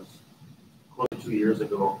believe that was close to 2 years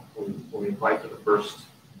ago when we applied for the first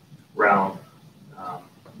round,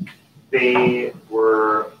 they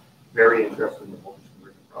were very interested in the voltage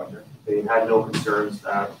conversion project. They had no concerns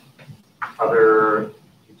that other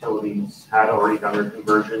utilities had already done their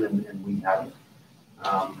conversion and we hadn't,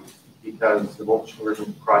 because the voltage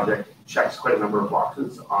conversion project checks quite a number of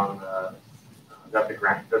boxes on that the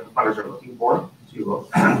funders are looking for to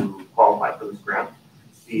qualify for this grant.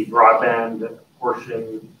 The broadband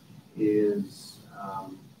portion is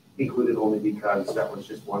included only because that was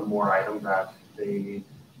just one more item that they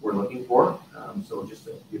were looking for. So just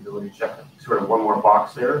the ability to check sort of one more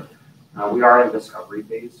box there. We are in discovery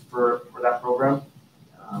phase for that program.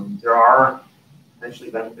 There are potentially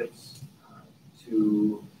benefits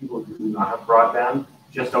to people who do not have broadband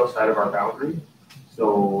just outside of our boundary.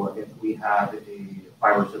 So if we had a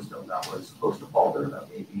fiber system that was close to Falder, that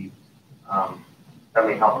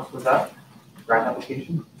may help us with that grant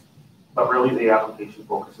application. But really the application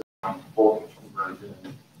focuses on voltage conversion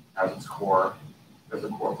as a core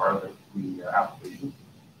part of the application.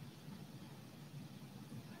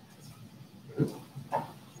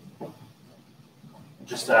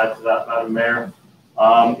 Just to add to that, Madam Mayor,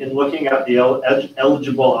 in looking at the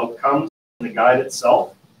eligible outcomes in the guide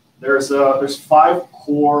itself, there's 5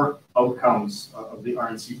 core outcomes of the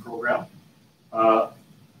RNC program. The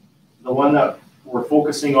one that we're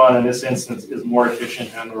focusing on in this instance is more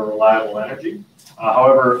efficient and more reliable energy.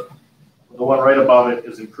 However, the one right above it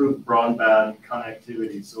is improved broadband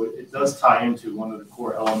connectivity. So it does tie into one of the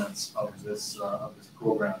core elements of this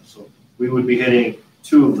program. So we would be hitting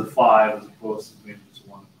 2 of the 5 as opposed to maybe just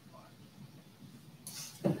 1 of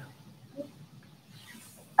the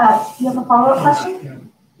 5. You have a follow-up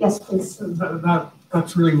question? Yes, please.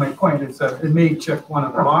 That's really my point, is that it may check one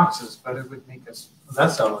of the boxes, but it would make us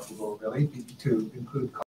less eligible, really, to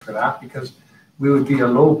include cost for that, because we would be a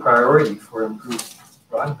low priority for improved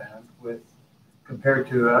broadband compared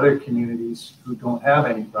to other communities who don't have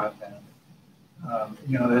any broadband.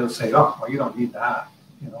 You know, they'll say, oh, well, you don't need that.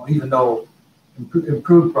 You know, even though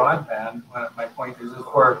improved broadband, my point is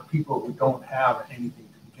for people who don't have anything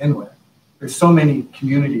to begin with. There's so many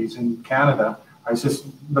communities in Canada. I was just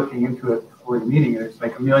looking into it before the meeting. There's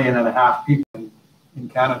like 1.5 million people in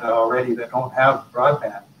Canada already that don't have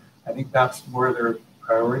broadband. I think that's more their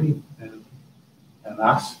priority than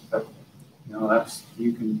us. But you know,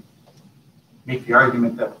 you can make the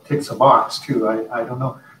argument that ticks a box too. I don't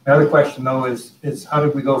know. The other question though is how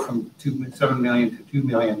did we go from 7 million to 2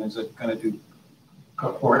 million? Is it going to do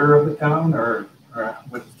a quarter of the town, or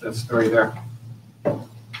what's the story there?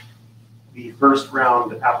 The first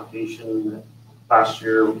round application last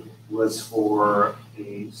year was for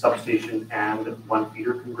a substation and 1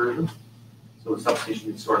 feeder conversion. So the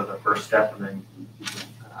substation is sort of the first step, and then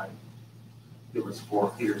it was for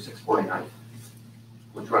feeder 649,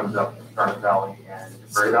 which runs up Garnet Valley and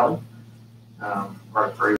Prairie Valley.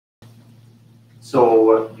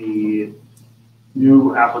 So the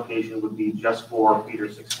new application would be just for feeder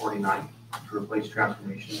 649 to replace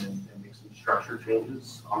transformation and make some structure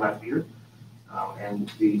changes on that feeder. And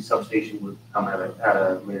the substation would come at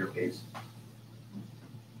a later phase.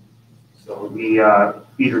 So the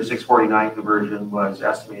feeder 649 conversion was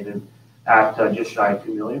estimated at just shy of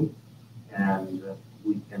 2 million, and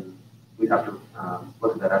we'd have to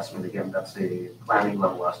look at that estimate again. That's a planning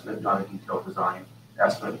level estimate, not a detailed design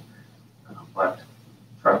estimate, but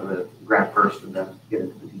try for the grant first and then get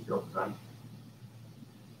into the detailed design.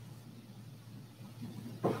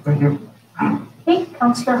 Thank you. Okay,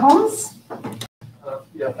 Councillor Holmes.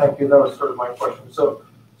 Yeah, thank you. That was sort of my question. So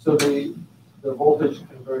the voltage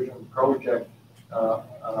conversion project,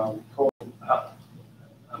 total,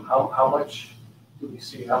 how much do we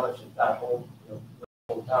see? How much is that whole, the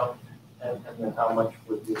whole town, and then how much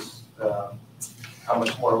would this, how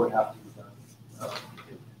much more would have to be done to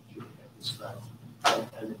get this done?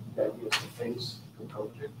 And the idea is to phase the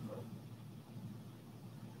project.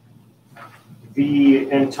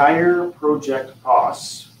 The entire project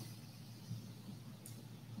costs.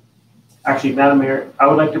 Actually, Madam Mayor, I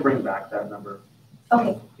would like to bring back that number.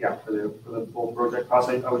 Okay. Yeah, for the full project cost,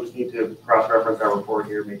 I would just need to cross-reference our report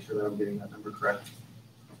here, make sure that I'm getting that number correct.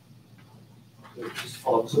 Just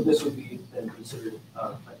follow. So this would be then considered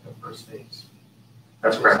like the first phase.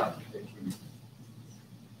 That's correct.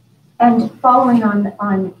 And following on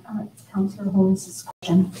Councillor Holmes'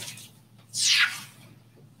 question,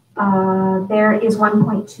 there is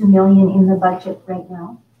 1.2 million in the budget right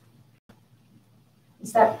now.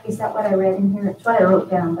 Is that what I read in here? It's what I wrote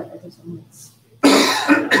down, but that doesn't mean it's.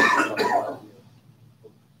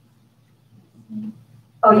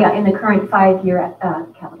 Oh yeah, in the current 5-year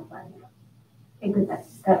capital plan. Okay, good.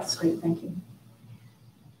 That's great. Thank you.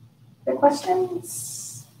 The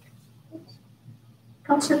questions,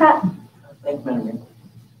 Councillor Patton. Thank you, Madam Mayor.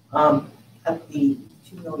 At the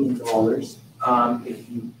 $2 million, if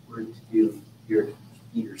you were to do your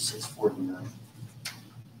year 649,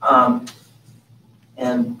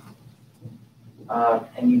 and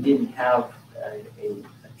you didn't have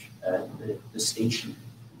the station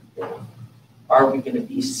built, are we going to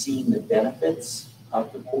be seeing the benefits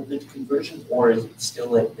of the voltage conversion, or is it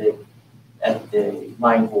still at the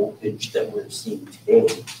line voltage that we're seeing today,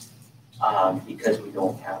 because we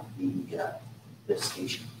don't have the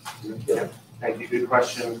station? Yeah. Thank you. Good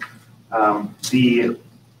question. The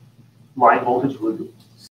line voltage would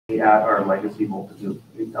stay at our legacy voltage of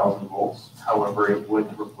 8,000 volts. However, it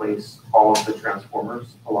would replace all of the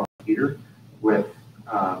transformers along the feeder with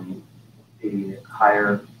a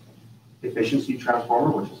higher efficiency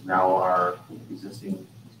transformer, which is now our existing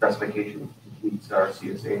specification, which meets our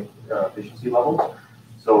CSA efficiency levels.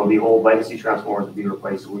 So the old legacy transformers would be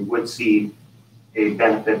replaced. So we would see a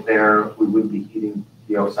benefit there. We wouldn't be heating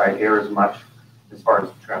the outside air as much as far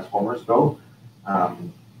as the transformers go.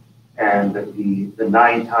 And the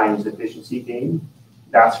 9 times efficiency gain,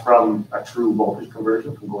 that's from a true voltage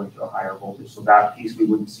conversion from going to a higher voltage. So that piece we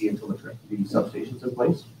wouldn't see until the substation's in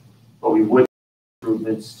place. But we would see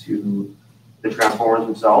improvements to the transformers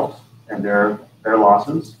themselves and their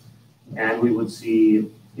losses. And we would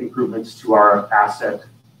see improvements to our asset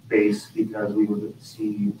base because we would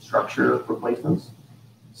see structure replacements.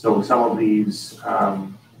 So some of these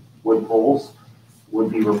wood poles would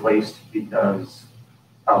be replaced because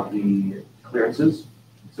of the clearances.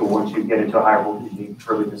 So once you get into a higher voltage, you need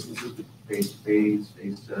further distances, phase to phase,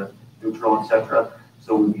 phase to neutral, etc.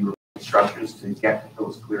 So we'd be replacing structures to get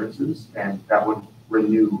those clearances, and that would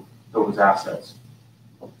renew those assets.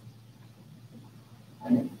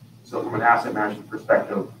 So from an asset management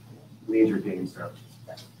perspective, major gains there.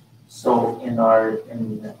 So in our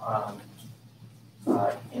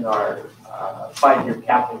 5-year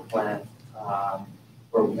capital plan,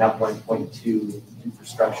 where we have 1.2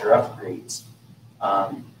 infrastructure upgrades,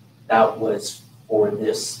 that was for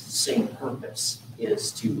this same purpose,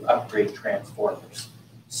 is to upgrade transformers.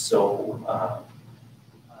 So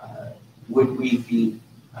would we be,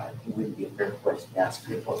 it wouldn't be a fair question to ask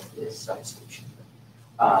you about this substation.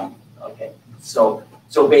 Okay, so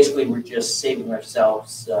basically we're just saving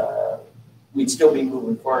ourselves, we'd still be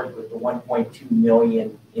moving forward with the 1.2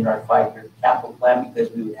 million in our 5-year capital plan,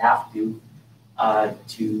 because we would have to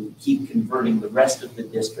keep converting the rest of the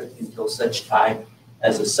district until such time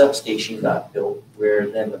as a substation got built, where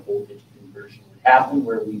then the voltage conversion would happen,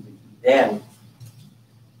 where we would be then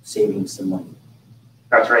saving some money.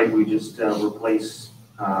 That's right. We just replace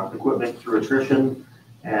equipment through attrition,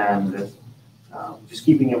 and just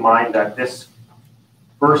keeping in mind that this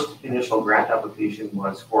first initial grant application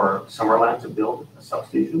was for Summerland to build a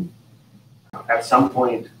substation. At some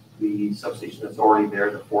point, the substation that's already there,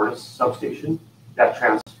 the Fortis substation, that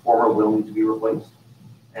transformer will need to be replaced.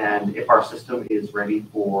 And if our system is ready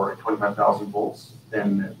for 25,000 volts,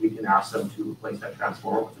 then we can ask them to replace that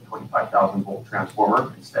transformer with a 25,000 volt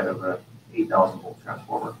transformer instead of a 8,000 volt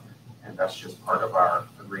transformer. And that's just part of our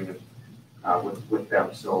agreement with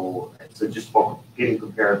them. So it's just about getting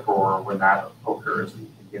prepared for when that occurs and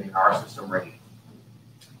getting our system ready.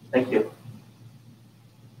 Thank you.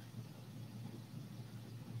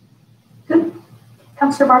 Good.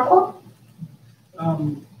 Councillor Barkle?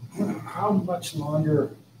 How much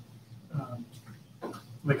longer,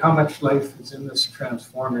 how much life is in this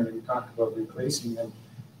transformer that you talked about replacing,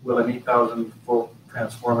 will an 8,000 volt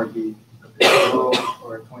transformer be a bit low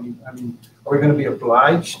or 20? I mean, are we going to be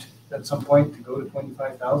obliged at some point to go to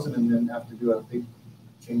 25,000 and then have to do a big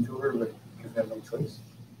changeover because we have no choice?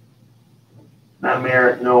 Madam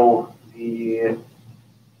Mayor, no, the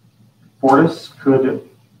Fortis could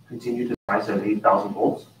continue to rise at 8,000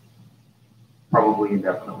 volts, probably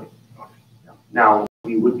indefinitely. Now,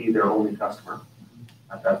 we would be their only customer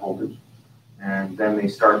at that voltage. And then they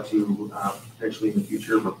start to potentially in the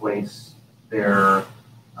future replace their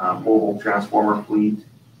mobile transformer fleet,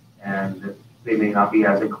 and they may not be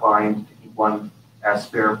as inclined to keep one as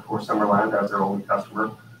spare for Summerland as their only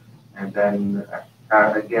customer. And then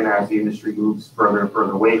again, as the industry moves further and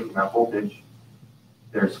further away from that voltage,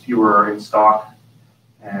 there's fewer in stock,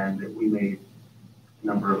 and we may, a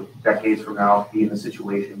number of decades from now, be in a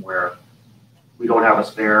situation where we don't have a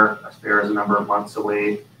spare. A spare is a number of months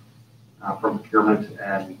away from procurement,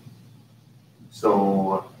 and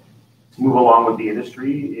so to move along with the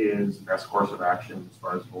industry is the best course of action as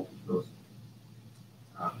far as voltage goes.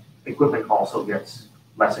 Equipment also gets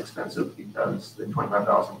less expensive because the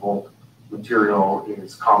 25,000 volt material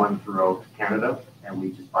is common throughout Canada, and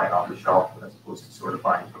we just buy it off the shelf as opposed to sort of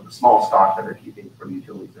buying from the small stock that they're keeping for the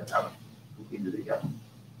utilities that haven't completed it yet.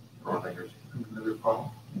 Another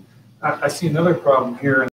problem. I see another problem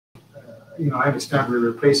here. I understand we're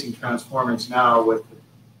replacing transformers now with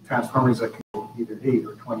transformers that can go either 8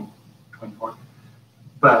 or 20, 24.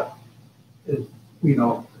 But, if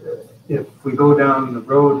we go down the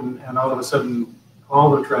road and all of a sudden all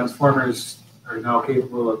the transformers are now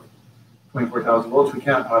capable of 24,000 volts, we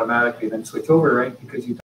can't automatically then switch over, right? Because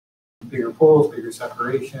you have bigger poles, bigger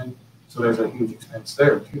separation. So there's a huge expense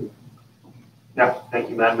there too. Yeah, thank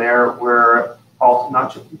you, Madam Mayor. We're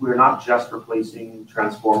not just replacing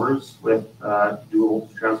transformers with dual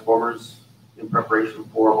voltage transformers in preparation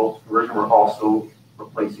for voltage conversion. We're also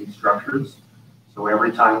replacing structures. So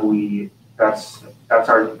every time that's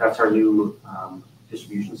our new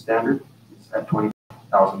distribution standard. It's at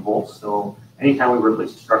 20,000 volts. So anytime we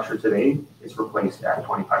replace a structure today, it's replaced at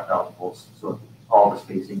 25,000 volts. So all the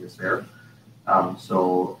spacing is there.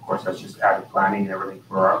 So of course that's just added planning and everything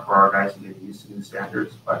for our guys and getting used to new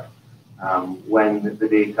standards. But when the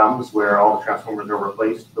day comes where all the transformers are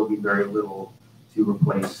replaced, there'll be very little to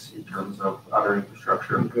replace in terms of other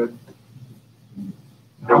infrastructure. Good.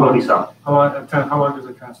 There will be some. How long does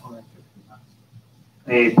a transformer typically last?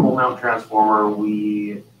 A pole mount transformer,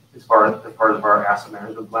 as part of our asset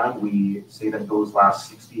management plan, we say that those last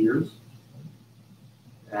 60 years.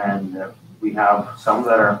 And we have some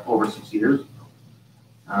that are over 6 years.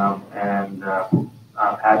 Pad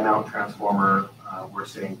mount transformer, we're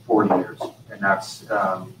saying 40 years, and that's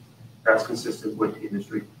consistent with the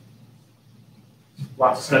industry.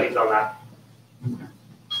 Lots of studies on that.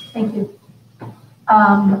 Thank you.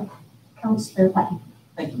 Councillor Patton.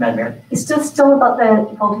 Thank you, Madam Mayor. It's still about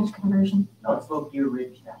the voltage conversion. No, it's about Deer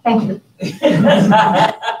Ridge now. Thank you.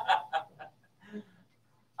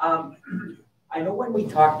 I know when we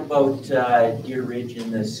talked about Deer Ridge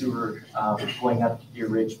and the sewer going up to Deer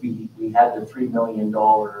Ridge, we had the $3 million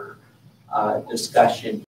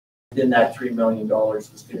discussion. Within that $3 million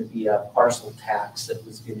was going to be a parcel tax that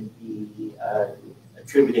was going to be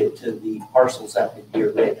attributed to the parcels up in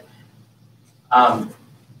Deer Ridge.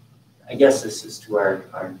 I guess this is to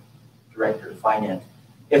our Director of Finance.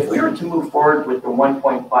 If we were to move forward with the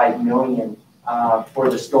 1.5 million for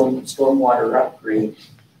the stormwater upgrade,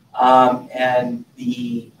 and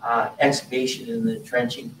the excavation and the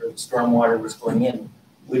trenching for the stormwater was going in,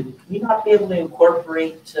 would we not be able to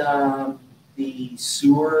incorporate the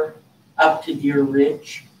sewer up to Deer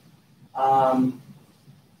Ridge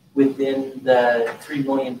within the 3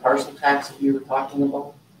 million parcel tax that you were talking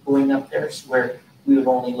about going up there, so where we would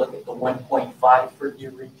only look at the 1.5 for Deer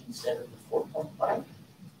Ridge instead of the 4.5?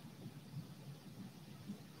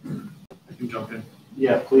 I can jump in.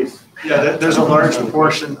 Yeah, please. Yeah, there's a large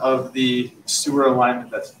portion of the sewer alignment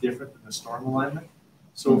that's different than the storm alignment.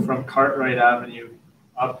 So from Cartwright Avenue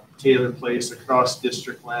up Taylor Place across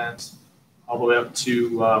district lands all the way up to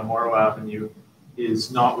Morrow Avenue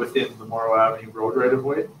is not within the Morrow Avenue road right of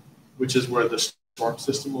way, which is where the storm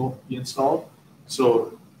system will be installed.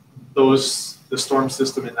 So the storm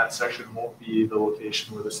system in that section won't be the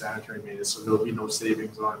location where the sanitary main is. So there'll be no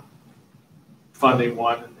savings on funding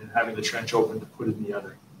one and having the trench open to put in the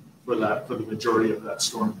other for the majority of that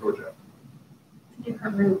storm project.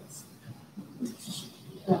 Different routes.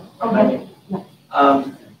 Okay.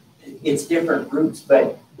 It's different routes,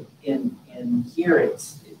 but in here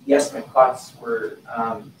the estimate costs were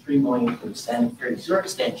 3 million for the sanitary sewer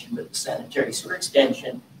extension, but the sanitary sewer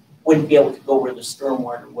extension wouldn't be able to go where the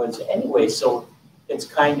stormwater was anyway. So it's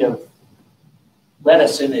kind of led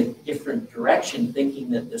us in a different direction, thinking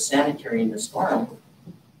that the sanitary and the storm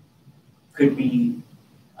could be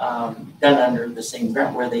done under the same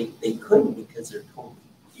grant, where they couldn't, because they're totally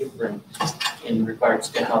different in regards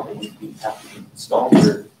to how they would be have to be installed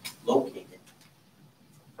or located.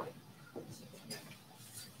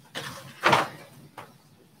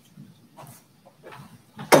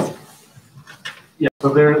 Yeah, so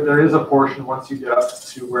there is a portion once you get up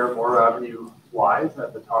to where Moore Avenue lies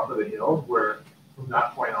at the top of the hill, where from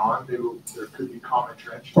that point on, there could be common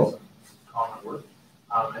trenches and common work.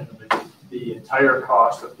 And the entire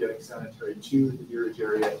cost of getting sanitary to the Village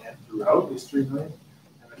area and throughout is $3 million.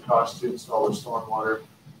 And the cost to install the stormwater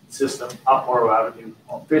system up Moore Avenue,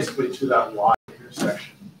 basically to that wide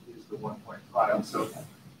intersection, is the 1.5. So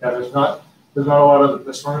yeah, there's not a lot of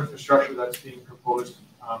the storm infrastructure that's being proposed.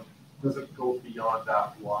 Doesn't go beyond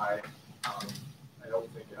that wide, I don't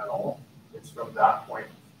think at all. It's from that point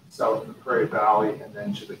south of the Prairie Valley and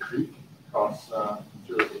then to the creek across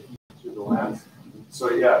through the lands. So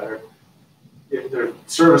yeah, they're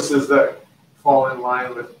services that fall in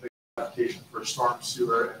line with the application for storm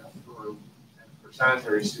sewer and for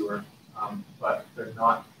sanitary sewer, but they're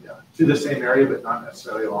not to the same area, but not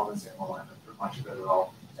necessarily along the same alignment for much of it at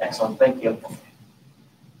all. Excellent, thank you.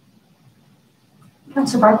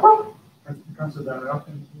 Councilor Barclow? Councilor Van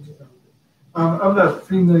Elfen. Of the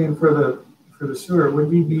 $3 million for the sewer, would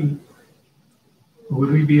we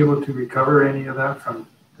be able to recover any of that from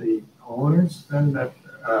the homeowners then that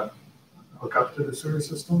hook up to the sewer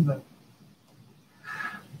system? That,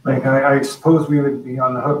 like, I suppose we would be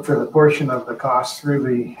on the hook for the portion of the cost through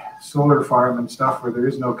the solar farm and stuff where there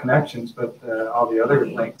is no connections, but all the other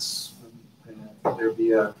links, there'd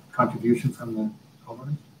be a contribution from the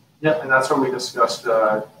homeowners? Yeah, and that's what we discussed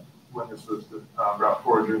when this was brought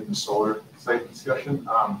forward during the solar site discussion.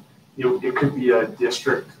 It could be a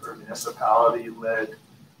district or municipality-led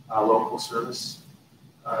local service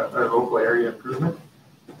or local area improvement,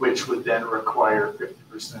 which would then require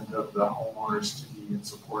 50% of the homeowners to be in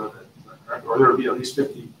support of it, correct? Or there would be at least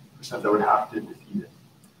 50% that would have to defeat it.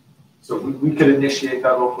 So we could initiate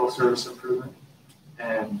that local service improvement,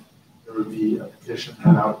 and there would be a petition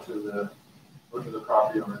sent out to the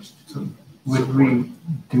property owners. Would we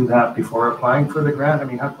do that before applying for the grant? I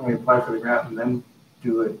mean, how can we apply for the grant and then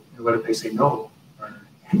do it? What if they say no?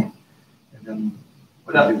 And then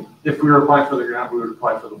what do you do? If we were applying for the grant, we would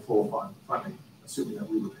apply for the full funding, assuming that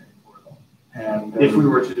we were paying for it all. And if we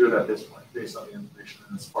were to do it at this point, based on the information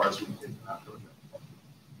and as far as we can take in that project.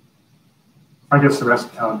 I guess the rest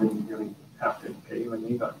of town didn't really have to pay when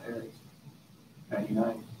we got theirs.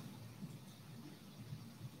 99.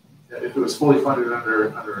 Yeah, if it was fully funded under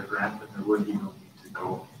a grant, then there would be no need to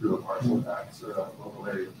go through a parcel tax or a local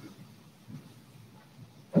area.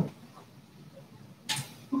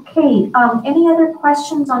 Okay, any other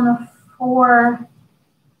questions on the four,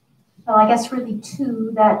 well, I guess really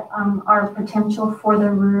two that are potential for the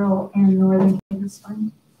rural and northern Vegas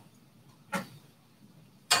fund?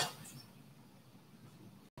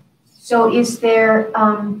 So is there,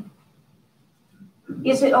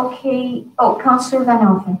 is it okay? Oh, Councillor Van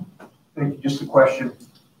Elfen. Thank you. Just a question.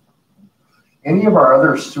 Any of our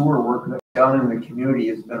other sewer work that's done in the community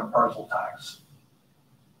has been a parcel tax.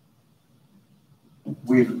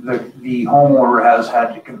 The homeowner has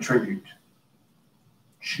had to contribute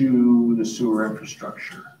to the sewer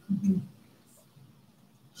infrastructure. Mm-hmm.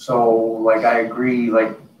 So, like, I agree,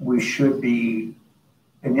 like, we should be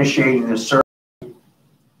initiating this survey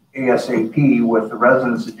ASAP with the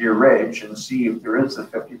residents of Deer Ridge and see if there is the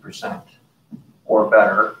 50% or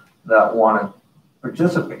better that want to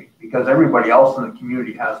participate, because everybody else in the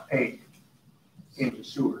community has paid into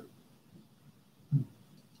sewer,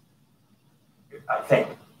 I think.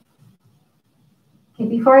 Okay,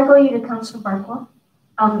 before I go you to Councilor Barclow,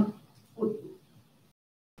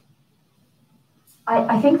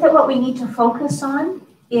 I think that what we need to focus on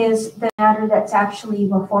is the matter that's actually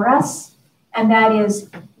before us, and that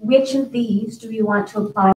is which of these do we want to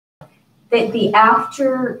apply? The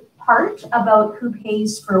after part about who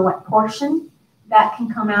pays for what portion, that can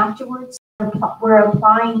come afterwards. We're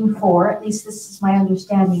applying for, at least this is my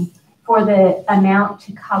understanding, for the amount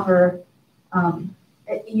to cover,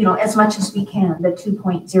 you know, as much as we can, the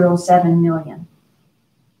 2.07 million.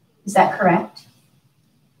 Is that correct?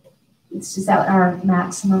 Is that our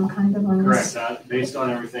maximum kind of on this? Correct. Based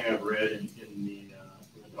on everything I've read in the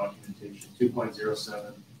documentation,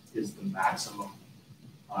 2.07 is the maximum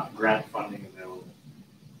grant funding available.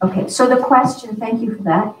 Okay, so the question, thank you for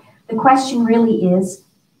that. The question really is,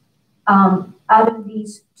 out of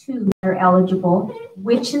these two that are eligible,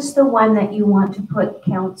 which is the one that you want to put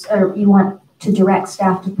counts, or you want to direct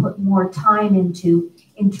staff to put more time into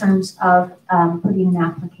in terms of putting an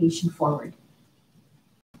application forward.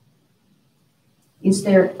 Is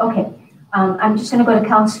there, okay, I'm just going to go to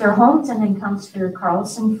Councillor Holmes and then Councillor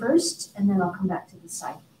Carlson first, and then I'll come back to this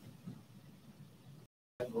side.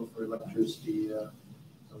 For electricity,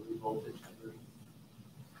 voltage conversion.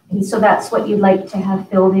 Okay, so that's what you'd like to have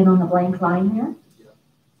filled in on the blank line there?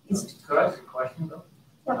 Yeah. Could I ask a question though?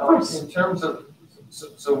 Yeah, of course. In terms of,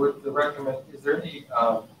 so with the recommend, is there any,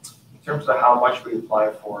 in terms of how much we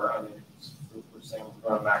apply for, I mean, we're saying we're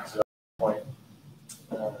going to max it up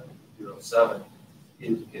to 0.07.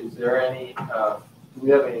 Is there any, do we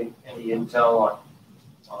have any intel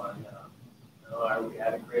on are we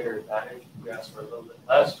at a greater advantage if we ask for a little bit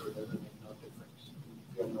less, or does it make no difference?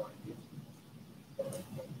 We have no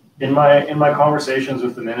idea. In my conversations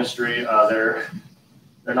with the ministry, they're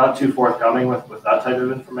not too forthcoming with that type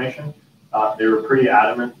of information. They were pretty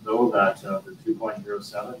adamant though that the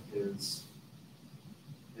 2.07 is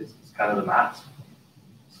kind of the max.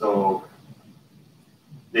 So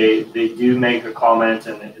they do make a comment,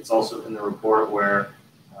 and it's also in the report where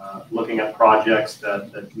looking at projects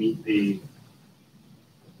that meet the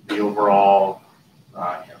overall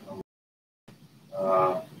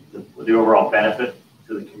the overall benefit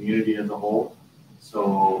to the community as a whole.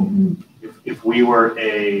 So if we were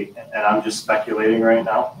and I'm just speculating right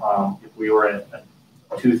now, if we were a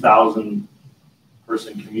 2,000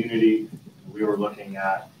 person community, we were looking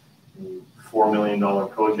at a $4 million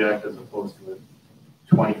project as opposed to a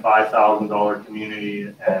 $25,000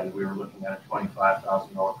 community, and we were looking at a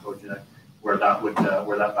 $25,000 project where that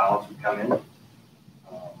balance would come in.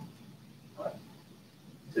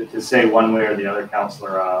 But to say one way or the other,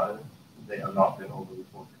 Councillor, they have not been overly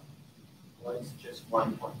forthcoming. Well, it's just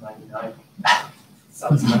 1.99.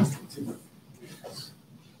 Sounds nice too.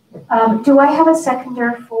 Do I have a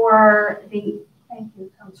seconder for the, thank you,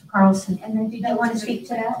 Councillor Carlson, and then did you want to speak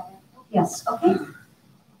to that? Yes, okay.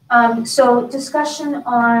 So discussion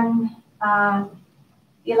on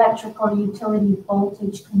the electrical utility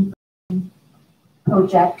voltage conversion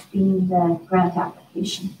project being the grant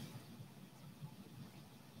application.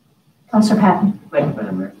 Councillor Patton. Thank you,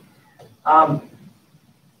 Madam Mayor.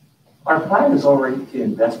 Our plan is already to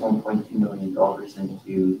invest $1.2 million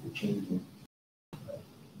into the changing,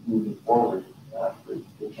 moving forward for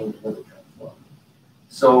the changing of the transformer.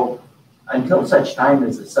 So until such time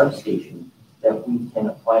as the substation that we can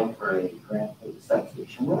apply for a grant for the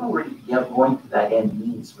substation, we're already going to that end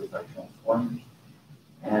means with our transformers.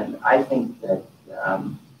 And I think that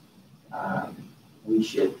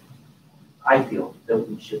I feel that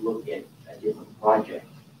we should look at a different project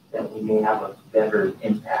that we may have a better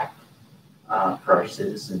impact for our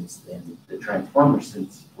citizens than the transformer,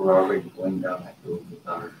 since we're already going down that road with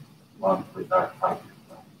our 5-year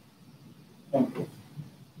plan. Thank you.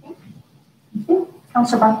 Thank you.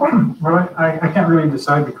 Councillor Barclay? Well, I can't really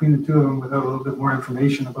decide between the two of them without a little bit more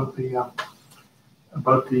information about the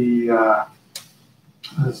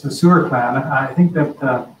sewer plan. I think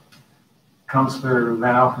that Councillor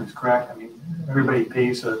Van Alphen is correct. I mean, everybody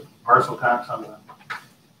pays a parcel tax on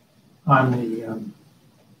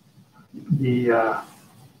the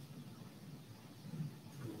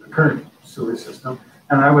current sewer system,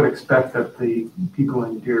 and I would expect that the people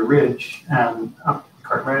in Deer Ridge and up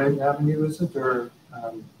Cartwright Avenue, is it, or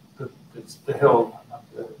it's the hill,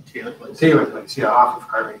 the Taylor Place, yeah, off of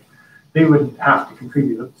Cartwright, they would have to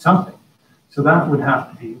contribute something. So that would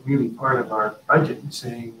have to be really part of our budget,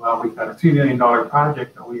 saying, well, we've got a $3 million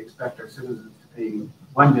project, but we expect our citizens to pay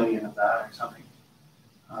 $1 million of that or something.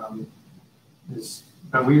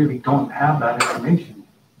 But we really don't have that information.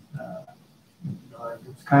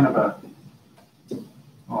 It's kind of a,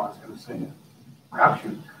 I was going to say, a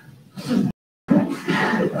crapshoot.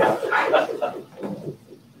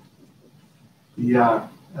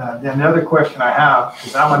 The other question I have,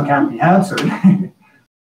 because that one can't be answered, I think,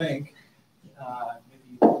 maybe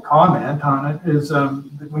comment on it, is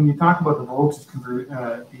when you talk about the voltage convert,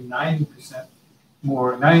 the 9%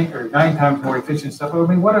 more, 9 times more efficient stuff. I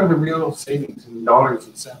mean, what are the real savings in dollars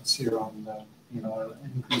and cents here on the,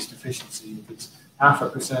 increased efficiency? If it's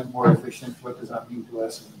 0.5% more efficient, what does that mean to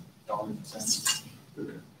us in dollars and cents?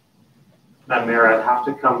 Madam Mayor, I'd have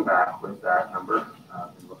to come back with that number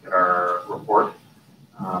and look at our report.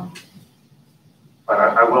 But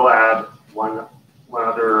I will add one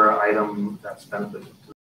other item that's beneficial to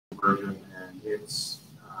the conversion, and it's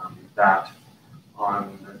that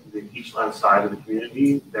on the Peachland side of the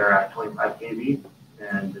community, they're at 25 kV,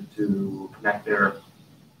 and to connect there,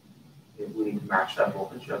 we need to match that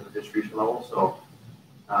voltage at the distribution level. So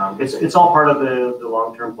it's all part of the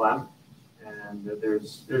long-term plan, and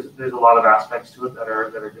there's a lot of aspects to it that are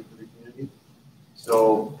good for the community.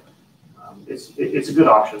 So it's a good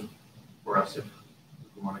option for us if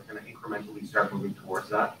we want to kind of incrementally start moving towards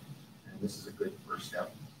that. And this is a good first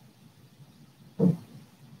step.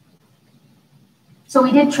 So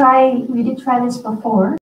we did try this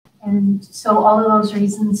before, and so all of those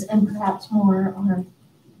reasons and perhaps more are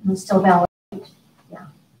still valid. Yeah.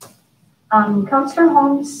 Councillor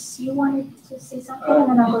Holmes, you wanted to say something, and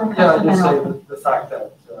then I'll go to Councillor just say Van the fact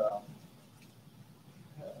that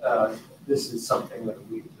this is something that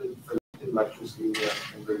for the electricity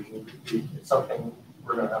conversion, it's something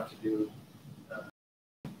we're going to have to do.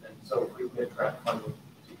 And so if we get grant funding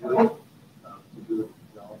to do it,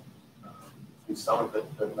 do some of it,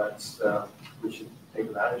 then that's we should take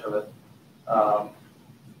advantage of it.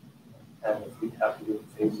 And if we have to do it in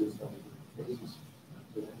phases, then we do it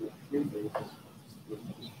in phases. Do it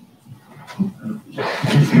in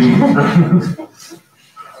 3 phases.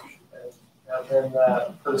 And then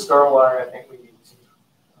for the stormwater, I think we need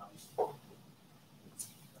to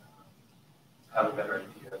have a better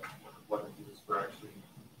idea of what it is we're actually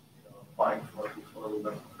applying for before we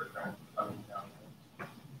look for grant funding down there.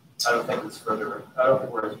 I don't think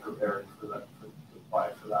we're as prepared for that to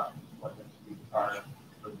apply for that one that we are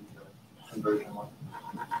for the conversion one.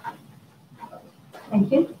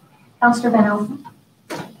 Thank you. Councillor Van Elsen.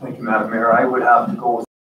 Thank you, Madam Mayor. I would have to go with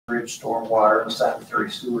bridge, stormwater, and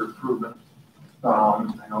sanitary sewer improvement.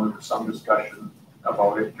 I know there was some discussion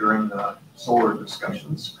about it during the solar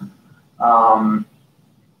discussions. The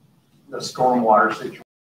stormwater situation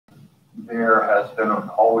there has been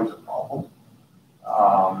always a problem.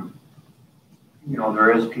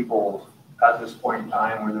 There is people at this point in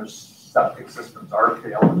time where their septic systems are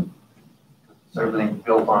failing. So everything's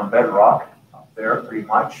built on bedrock up there pretty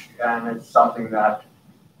much. And it's something that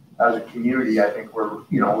as a community, I think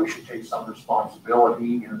we should take some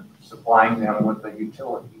responsibility in supplying them with a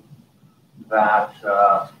utility that,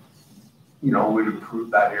 would improve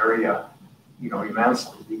that area,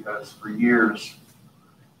 immensely, because for years,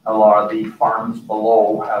 a lot of the farms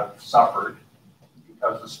below have suffered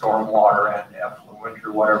because of stormwater and effluent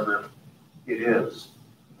or whatever it is.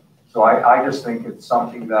 So I just think it's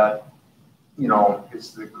something that,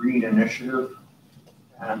 it's the green initiative,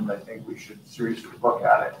 and I think we should seriously look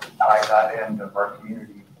at it and tie that end of our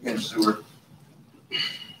community in sewer.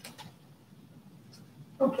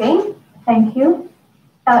 Okay, thank you.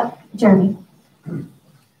 Jeremy.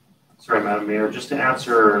 Sorry, Madam Mayor, just to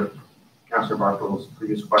answer Councillor Barthel's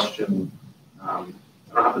previous question, I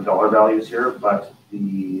don't have the dollar values here, but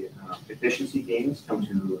the efficiency gains come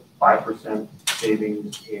to 5%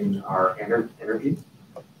 savings in our energy.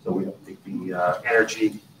 So we have to take the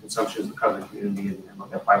energy consumption of the covered community and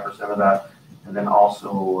look at 5% of that. And then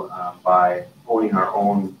also by owning our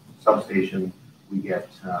own substation, we get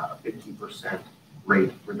a 15%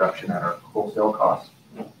 rate reduction at our wholesale costs.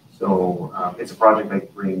 So it's a project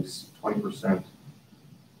that brings 20%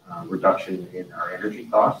 reduction in our energy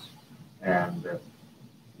costs. And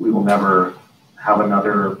we will never have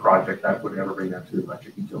another project that would ever bring that to the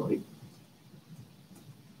electric utility.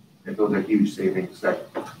 And those are huge savings that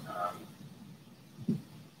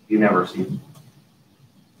you never see.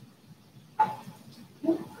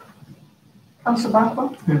 Councillor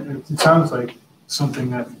Barclough? It sounds like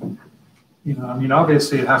something that,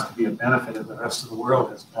 obviously it has to be a benefit if the rest of the world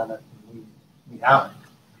has done it. And we haven't.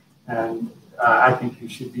 And I think you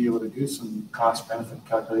should be able to do some cost benefit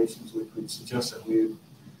calculations, which would suggest that we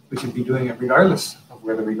should be doing it regardless of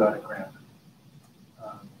whether we got a grant.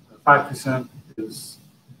 5% is,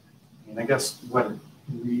 I guess what it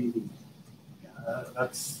really,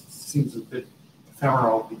 that seems a bit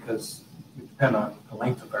ephemeral because it depends on the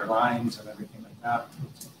length of our lines and everything like that.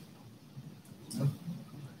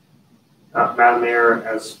 Madam Mayor,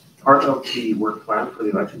 as part of the work plan for the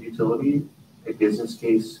electric utility, a business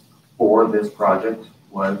case for this project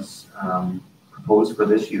was proposed for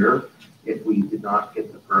this year if we did not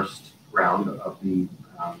get the first round of the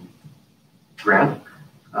grant.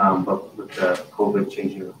 But with the COVID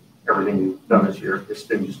changing everything we've done this year, it's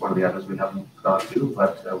been just one of the items we haven't got to,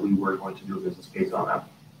 but we were going to do a business case on that.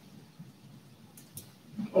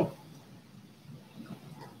 Okay.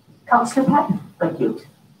 Councillor Patton. Thank you.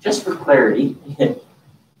 Just for clarity, we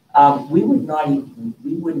wouldn't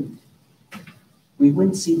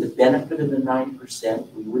see the benefit of the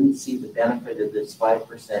 9%. We wouldn't see the benefit of this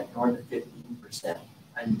 5% nor the 15%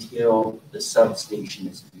 until the substation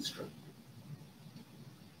is constructed.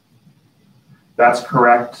 That's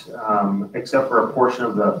correct, except for a portion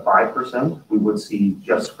of the 5% we would see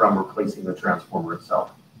just from replacing the transformer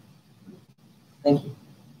itself. Thank you.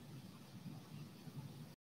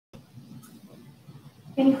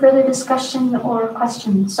 further discussion or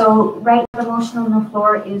questions? So right now, the motion on the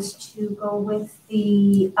floor is to go with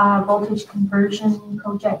the voltage conversion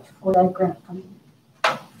project for the grant funding.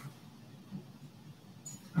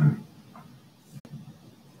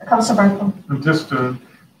 Councilor Barton. Just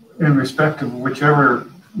in respect of whichever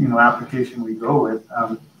application we go with,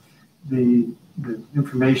 the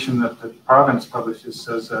information that the province publishes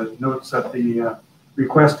says notes that the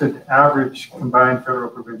requested average combined federal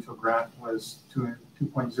provincial grant was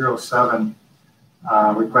 2.07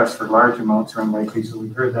 requests for large amounts are unlikely, so we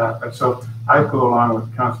heard that. But so I go along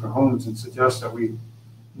with Councillor Holmes and suggest that we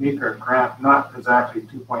make our grant not exactly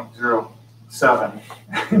 2.07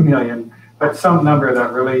 million, but some number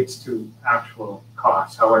that relates to actual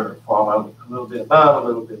costs, however, fall out a little bit above, a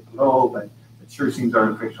little bit below, but it sure seems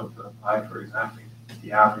artificial to apply for exactly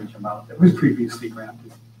the average amount that was previously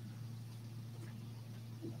granted.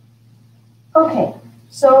 Okay,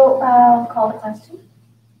 so call the question.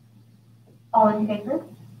 All in favor?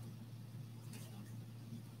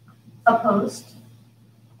 Opposed?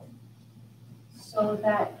 So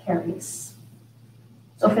that carries.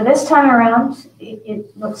 So for this time around,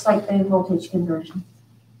 it looks like the voltage conversion.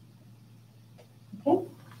 Okay.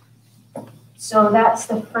 So that's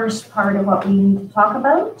the first part of what we need to talk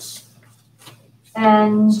about.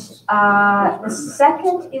 And the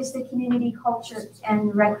second is the Community Culture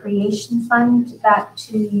and Recreation Fund. Back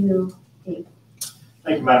to you, Dave.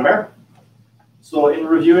 Thank you, Madam Mayor. So in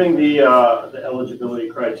reviewing the eligibility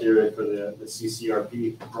criteria for the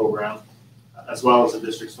CCRP program, as well as the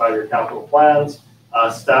district's 5-year capital plans,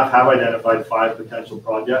 staff have identified 5 potential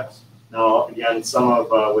projects. Now, again, some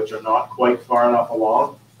of which are not quite far enough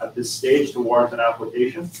along at this stage to warrant an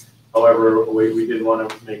application. However, we did want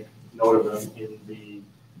to make note of them in the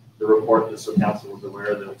report, just so council was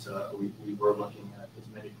aware that we were looking at as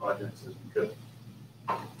many projects as we could.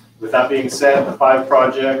 With that being said, the 5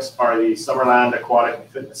 projects are the Summerland Aquatic and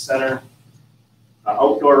Fitness Center,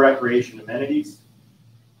 outdoor recreation amenities,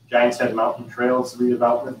 Giants Head Mountain Trails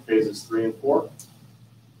redevelopment, phases 3 and 4,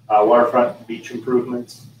 waterfront beach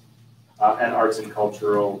improvements, and arts and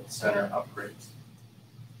cultural center upgrades.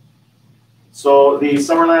 So the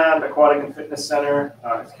Summerland Aquatic and Fitness Center,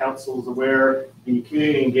 as council is aware, the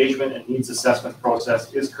community engagement and needs assessment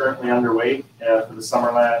process is currently underway for the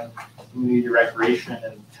Summerland Community Recreation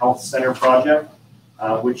and Health Center project,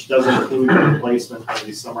 which does include the replacement of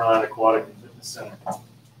the Summerland Aquatic and Fitness Center.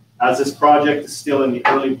 As this project is still in the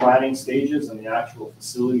early planning stages and the actual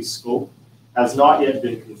facility scope has not yet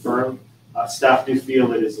been confirmed, staff do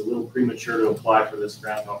feel it is a little premature to apply for this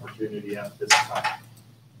grant opportunity at this time.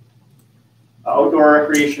 Outdoor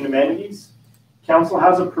recreation amenities. Council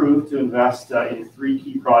has approved to invest in 3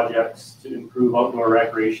 key projects to improve outdoor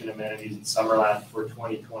recreation amenities in Summerland for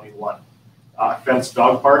 2021. Fenced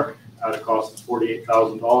dog park at a cost of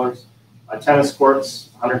 $48,000, tennis courts,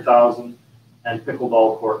 $100,000, and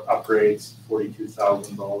pickleball court upgrades,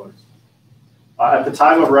 $42,000. At the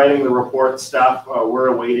time of writing the report, staff were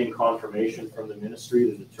awaiting confirmation from the ministry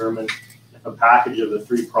to determine if a package of the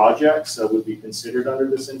 3 projects would be considered under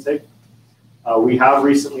this intake. We have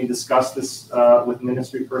recently discussed this with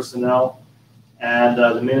ministry personnel, and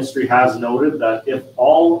the ministry has noted that if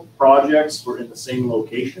all projects were in the same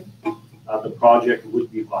location, the project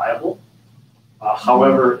would be viable.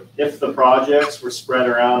 However, if the projects were spread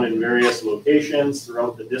around in various locations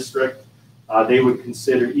throughout the district, they would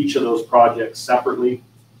consider each of those projects separately,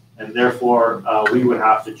 and therefore we would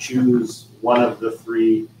have to choose one of the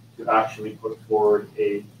 3 to actually put forward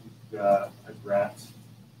a grant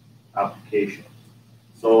application.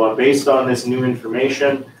 So based on this new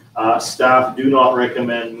information, staff do not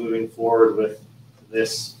recommend moving forward with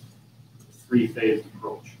this 3-phased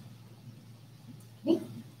approach.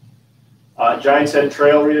 Giants Head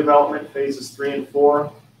Trail redevelopment, phases 3 and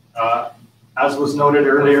 4. As was noted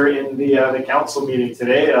earlier in the council meeting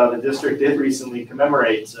today, the district did recently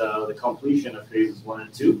commemorate the completion of phases 1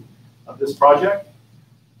 and 2 of this project.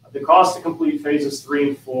 The cost to complete phases 3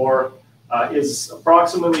 and 4 is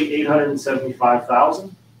approximately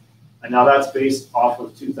 $875,000, and now that's based off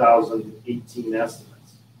of 2018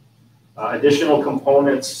 estimates. Additional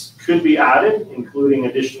components could be added, including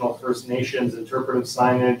additional First Nations interpretive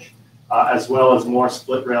signage, as well as more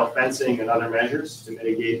split rail fencing and other measures to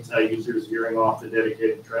mitigate users veering off the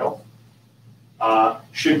dedicated trail.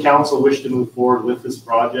 Should council wish to move forward with this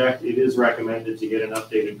project, it is recommended to get an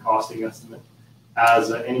updated costing estimate,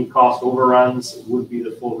 as any cost overruns would be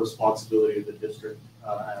the full responsibility of the district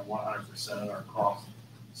at 100% of our cost.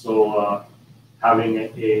 So having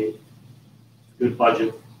a good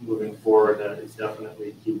budget moving forward is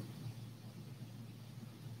definitely key.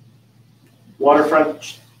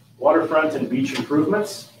 Waterfront Waterfront and beach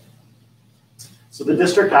improvements. So the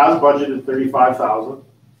district has budgeted $35,000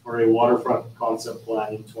 for a waterfront concept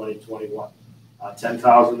plan in 2021.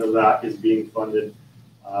 10,000 of that is being funded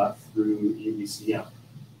through UBCM.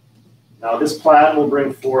 Now this plan will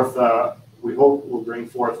bring forth, we hope will bring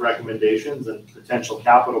forth recommendations and potential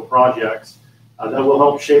capital projects that will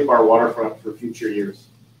help shape our waterfront for future years.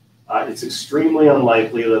 It's extremely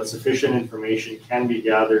unlikely that sufficient information can be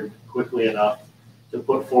gathered quickly enough to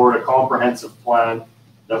put forward a comprehensive plan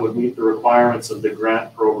that would meet the requirements of the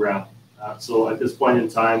grant program. So at this point in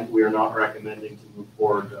time, we are not recommending to move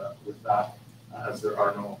forward with that, as there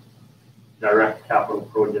are no direct capital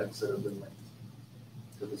projects that have been linked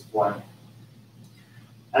to this plan.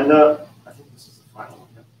 And I think this is the final one.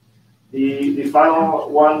 Yeah. The final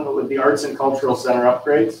one with the Arts and Cultural Center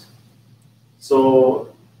upgrades. So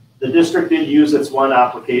the district did use its one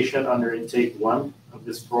application under intake 1 of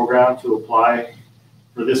this program to apply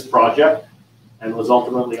for this project and was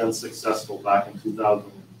ultimately unsuccessful back in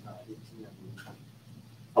 2018.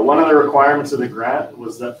 One of the requirements of the grant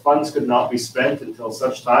was that funds could not be spent until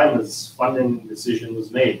such time as funding decision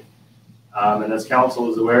was made. And as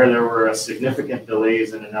council is aware, there were significant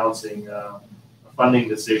delays in announcing a funding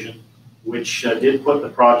decision, which did put the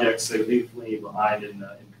project significantly behind in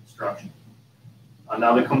construction.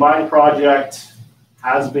 Now the combined project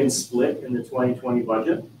has been split in the 2020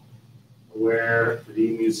 budget, where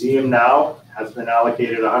the museum now has been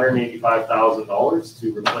allocated $185,000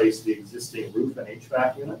 to replace the existing roof and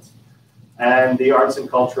HVAC units. And the Arts and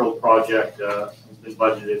Cultural project has been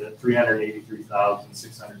budgeted at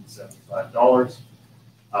 $383,675,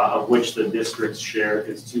 of which the district's share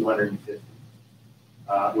is $250,000,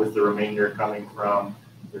 with the remainder coming from,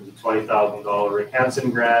 there's a $20,000 Rick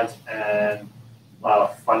Hansen grant and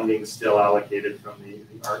funding still allocated from the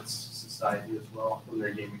Arts Society as well, from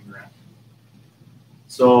their gaming grant.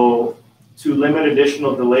 So to limit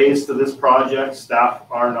additional delays to this project, staff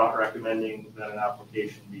are not recommending that an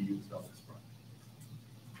application be used on this project.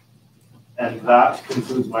 And that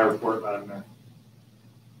concludes my report, Madam Mayor.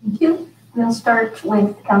 Thank you. We'll start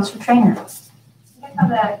with Councillor Trainer. I think on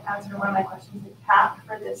the answer to one of my questions, the cap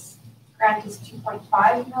for this grant is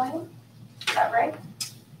 2.5 million. Is that right?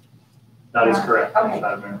 That is correct, okay.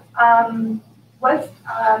 Madam Mayor.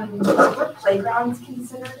 Were playgrounds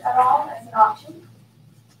considered at all as an option?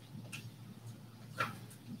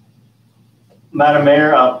 Madam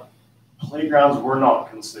Mayor, playgrounds were not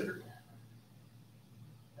considered.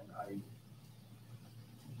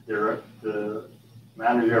 And the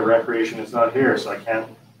manager of recreation is not here, so I can't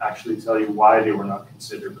actually tell you why they were not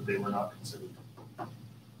considered, but they were not considered.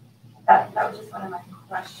 That was just one of my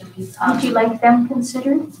questions. Would you like them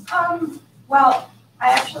considered? Well,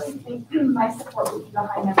 I actually think my support would be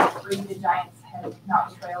behind number 3, the Giants Head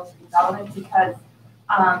Mountain Trails redevelopment, because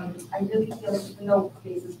I really feel like even though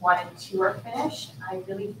phases 1 and 2 are finished, I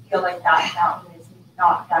really feel like that mountain is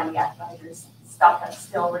not done yet. Like there's stuff that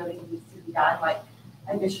still really needs to be done, like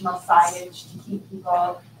additional signage to keep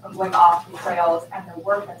people from going off the trails, and the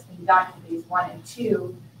work that's been done in phase 1 and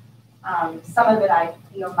 2. Some of it I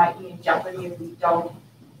feel might be in jeopardy if we don't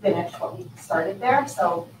finish what we started there.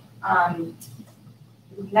 So it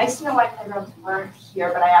would be nice to know why playgrounds weren't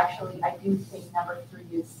here, but I do think number 3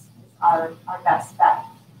 is our best bet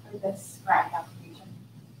for this grant application.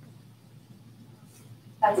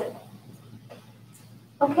 That's it.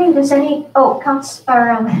 Okay, does any,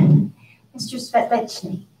 Mr.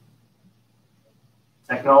 Svetlechny.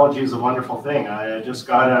 Technology is a wonderful thing. I just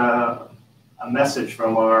got a message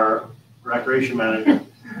from our recreation manager,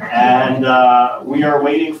 and we are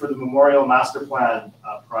waiting for the memorial master plan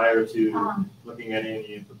prior to looking at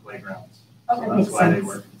any of the playgrounds. Okay, so that's why they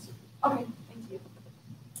weren't considered. Okay, thank you.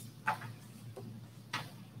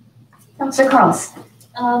 Councillor Carlson.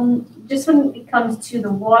 Just when it comes to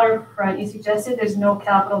the waterfront, you suggested there's no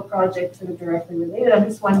capital projects that are directly related. I'm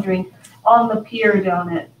just wondering, on the pier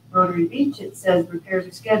down at Rotary Beach, it says repairs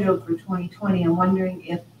are scheduled for 2020. I'm wondering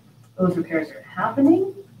if those repairs are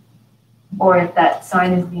happening or if that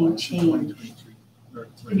sign is being changed.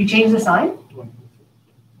 Did you change the sign?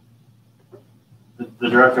 The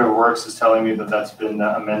Director of Works is telling me that that's been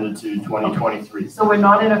amended to 2023. So we're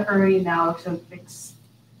not in a hurry now to fix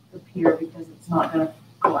the pier because it's not going to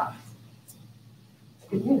collapse.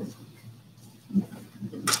 Good news.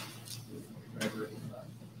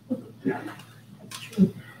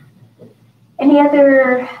 Any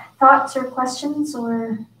other thoughts or questions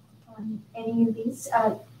or on any of these?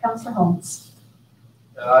 Councillor Holmes.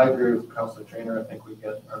 I agree with Councillor Trainer. I think we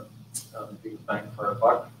get our biggest bang for our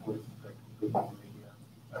buck with the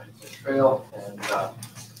trail, and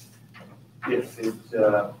if it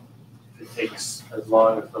it takes as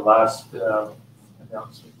long as the last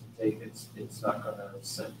announcement to take, it's not going to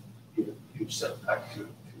be a huge setback to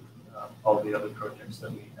all the other projects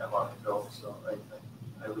that we have on the go. So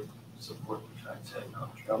I would support what you're trying to say.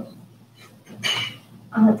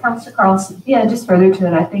 Councillor Carlson. Yeah, just further to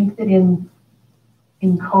it, I think that in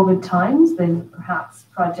COVID times, then perhaps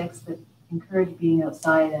projects that encourage being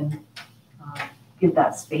outside and give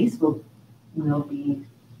that space will be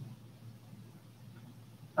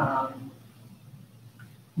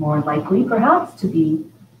more likely perhaps to be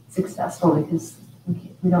successful, because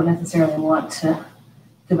we don't necessarily want to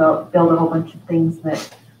build a whole bunch of things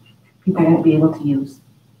that people won't be able to use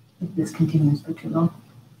if this continues for too long.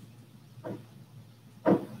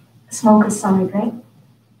 Smoke aside, right?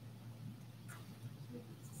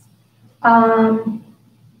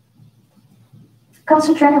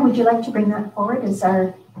 Councillor Turner, would you like to bring that forward as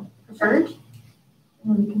our preferred?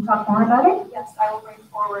 And we can talk more about it? Yes, I will bring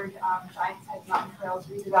forward Giant's Head Mountain Trails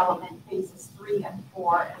redevelopment phases 3 and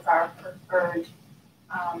 4 as our preferred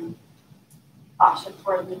option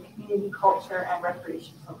for the Community Culture and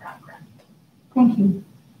Recreation Program grant. Thank you.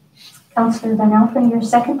 Councillor Van Alphen, you're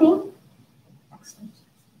seconding? Excellent.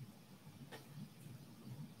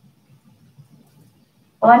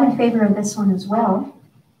 Well, I'm in favor of this one as well.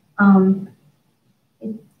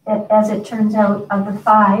 As it turns out, of the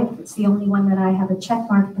 5, it's the only one that I have a check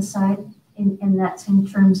mark beside, and that's in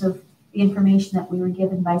terms of the information that we were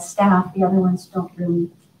given by staff. The other ones don't really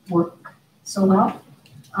work so well.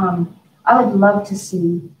 I would love to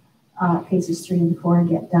see phases 3 and 4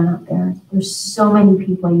 get done up there. There's so many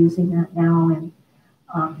people using that now, and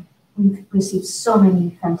we've received so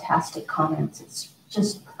many fantastic comments. It's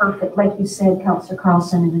just perfect. Like you said, Councillor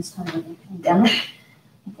Carlson, in this time of the pandemic,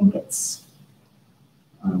 I think it's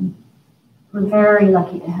we're very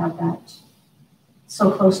lucky to have that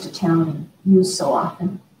so close to town and used so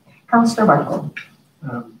often. Councillor Barkle.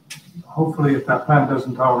 Hopefully, if that plan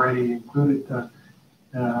doesn't already include it,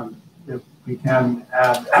 if we can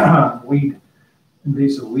add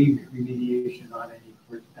invasive weed remediation on any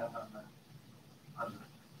work done on the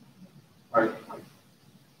park.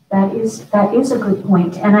 That is a good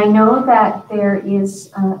point. And I know that there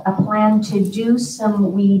is a plan to do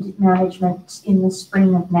some weed management in the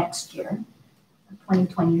spring of next year,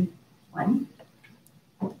 2021.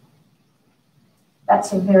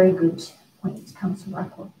 That's a very good point, Councillor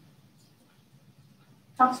Barkle.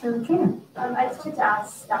 Councillor Trainer. I just wanted to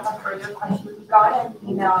ask staff a further question. We got an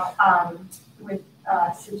email with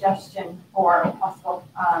a suggestion for a possible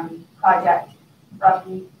project from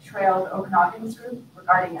the Trail to Okanagan's group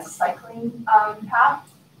regarding a cycling path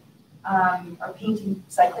or painting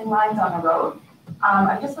cycling lines on a road.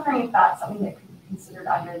 I'm just wondering if that's something that could be considered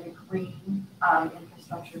under the green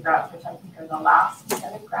infrastructure grants, which I think are the last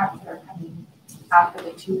set of grants that are coming after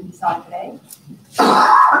the 2 we saw today.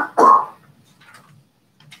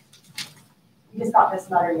 We just got this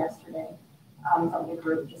letter yesterday from the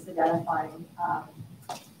group just identifying a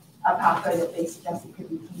pathway that they suggested could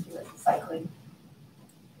be painted as a cycling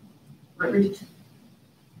route.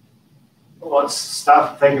 Well, it's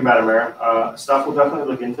staff. Thank you, Madam Mayor. Staff will definitely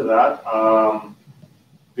look into that.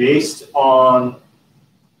 Based on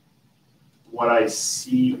what I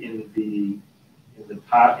see in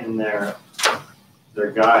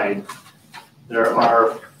their guide, there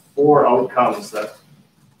are 4 outcomes that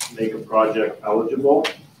make a project eligible.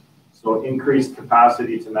 So increased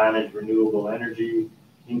capacity to manage renewable energy,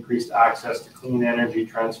 increased access to clean energy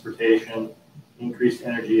transportation, increased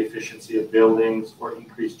energy efficiency of buildings, or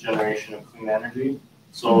increased generation of clean energy.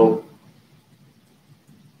 So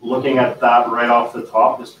looking at that right off the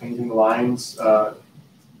top, just painting lines,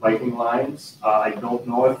 lighting lines, I don't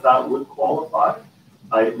know if that would qualify.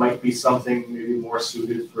 It might be something maybe more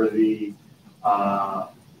suited for the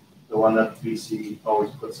one that BC always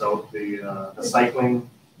puts out, the cycling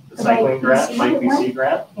grant, Bike BC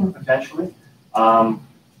grant, potentially.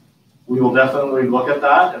 We will definitely look at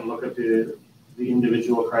that and look at the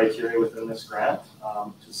individual criteria within this grant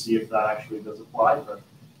to see if that actually does apply. But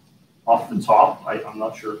off the top, I'm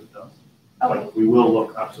not sure if it does. Okay. But we will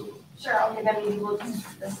look, absolutely. Sure, okay, then maybe we'll keep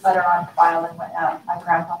this letter on file, and when a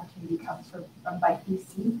grant opportunity comes from Bike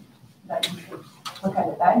BC, that you should look at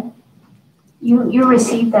it then. You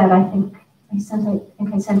received that, I think. I sent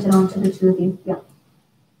it on to the 2 of you. Yeah.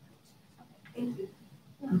 Thank you.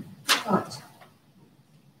 Yeah.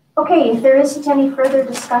 Okay, if there isn't any further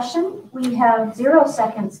discussion, we have 0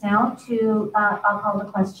 seconds now to, I'll call the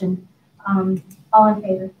question. All in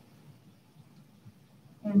favor?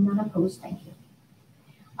 And none opposed, thank you.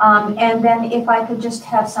 And then if I could just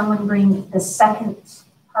have someone bring the second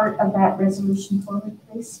part of that resolution forward,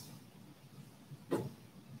 please.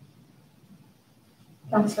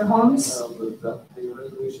 Councillor Holmes? With the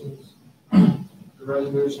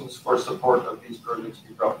resolutions for support of these projects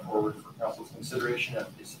be brought forward for council's consideration at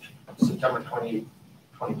the September 28,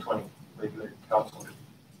 2020 regular council.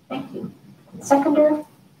 Thank you. Seconder?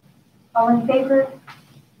 All in favor?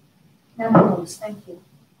 None opposed. Thank you.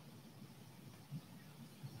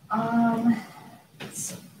 Let's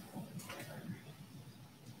see.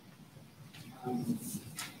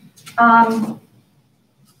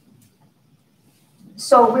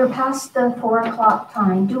 So we're past the 4 o'clock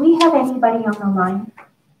time. Do we have anybody on the line?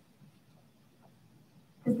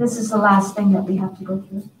 Because this is the last thing that we have to go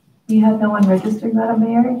through. You have no one registered, Madam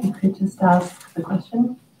Mayor. You could just ask the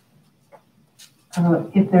question.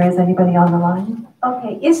 If there is anybody on the line.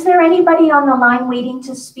 Okay, is there anybody on the line waiting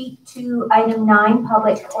to speak to item 9,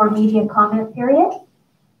 public or media comment period?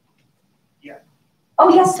 Yeah.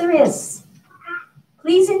 Oh, yes, there is.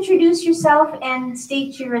 Please introduce yourself and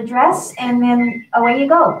state your address, and then away you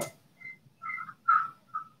go.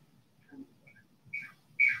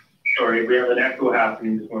 Sorry, we have an echo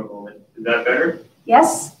happening just one moment. Is that better?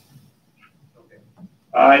 Yes.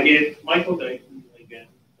 Okay. It's Michael Dyson again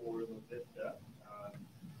for the Vista.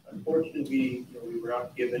 Unfortunately, we were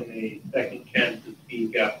not given a second chance to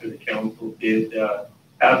speak after the council did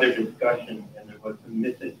have their discussion, and there was some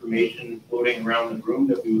misinformation floating around the room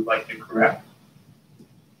that we would like to correct.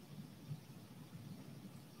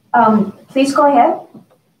 Please go ahead.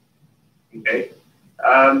 Okay.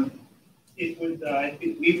 It was, I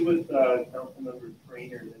believe it was Councilmember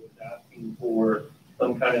Trainer that was asking for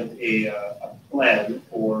some kind of a plan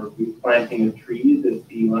for replanting of trees if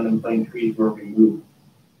the unemployed trees were removed.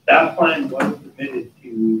 That plan was submitted to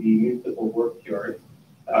the municipal works yard.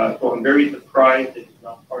 So I'm very surprised that it's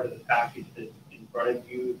not part of the package that's in front of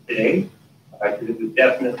you today, because it was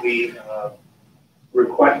definitely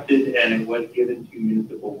requested and it was given to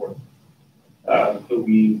municipal works. So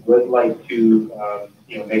we would like to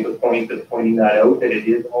make a point of pointing that out, that it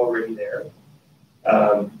is already there.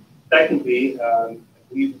 Secondly, I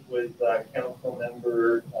believe it was Council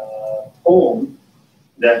Member Holmes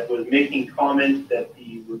that was making comments that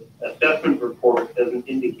the assessment report doesn't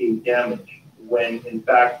indicate damage, when in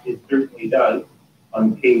fact it certainly does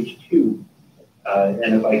on page 2.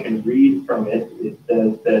 And if I can read from it, it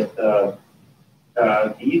says that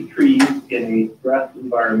these trees in a stressed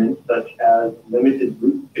environment, such as limited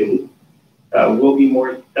root space, will be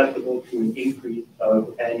more susceptible to an increase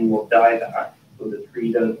of annual dieback. So the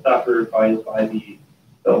tree does suffer by the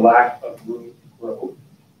lack of room to grow.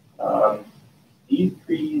 These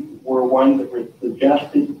trees were ones that were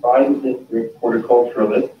suggested by the district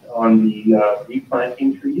horticulturalist on the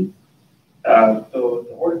replanting trees. So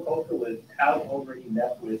the horticulturalist has already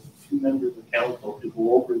met with 2 members of council to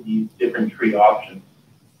go over these different tree options.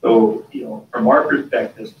 So, from our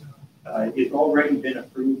perspective, it's already been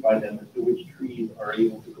approved by them as to which trees are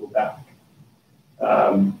able to go back.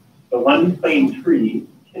 The London plane tree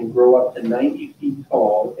can grow up to 90 feet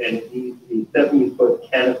tall, and it needs a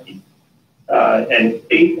 70-foot canopy. And it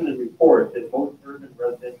states in the report that most urban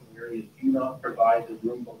residential areas do not provide the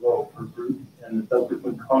room below for roots and the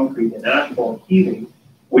subsequent concrete and asphalt heaving,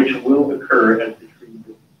 which will occur as the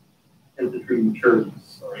tree matures.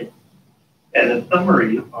 Sorry. And the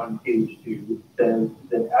summary on page 2 says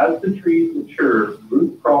that as the trees mature,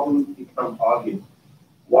 root problems become obvious.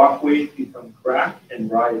 Walkways become cracked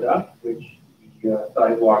and rise up, which the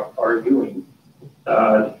sidewalks are doing.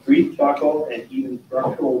 Streets buckle, and even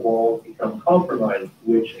structural walls become compromised,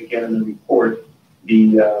 which again in the report,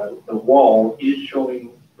 the wall is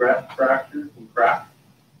showing fractures and cracks.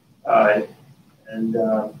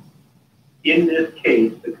 In this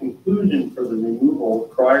case, the conclusion for the removal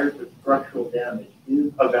prior to structural damage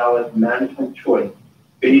is a valid management choice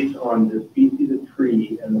based on the species of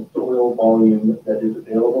tree and the soil volume that is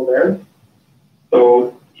available there.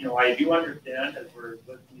 So, I do understand as we're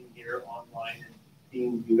listening here online and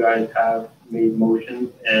seeing you guys have made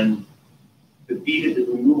motions and defeated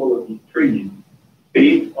the removal of these trees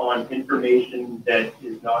based on information that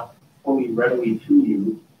is not fully readily to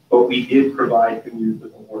you, but we did provide to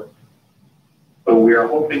municipal works. So we are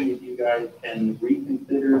hoping that you guys can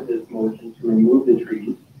reconsider this motion to remove the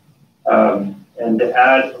trees, and to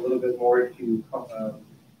add a little bit more to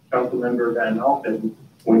Councilmember Van Alphen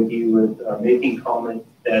when he was making comments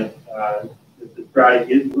that the Strata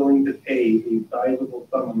is willing to pay a sizable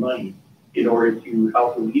sum of money in order to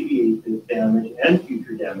help alleviate this damage and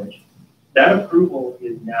future damage. That approval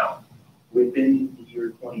is now within the year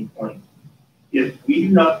 2020. If we do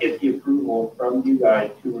not get the approval from you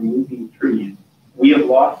guys to remove these trees, we have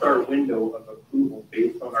lost our window of approval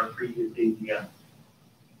based on our previous AGM.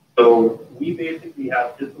 So we basically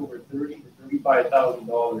have just over $30,000 to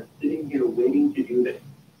 $35,000 sitting here waiting to do this.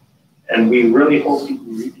 And we really hope you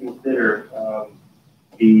can reconsider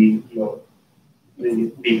the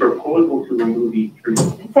proposal to remove these trees.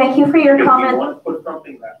 Thank you for your Because comment. we want to put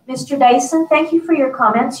something back. Mr. Dyson, thank you for your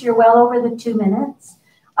comments. You're well over the 2 minutes.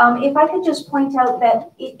 If I could just point out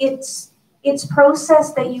that it's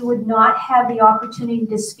process that you would not have the opportunity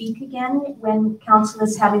to speak again when council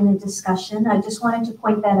is having the discussion. I just wanted to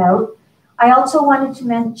point that out. I also wanted to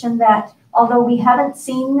mention that although we haven't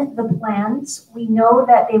seen the plans, we know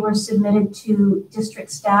that they were submitted to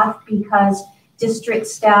district staff because district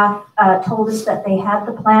staff told us that they had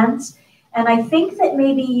the plans. And I think that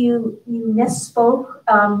maybe you misspoke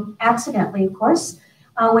accidentally, of course,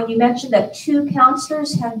 when you mentioned that 2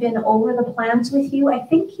 councillors have been over the plans with you. I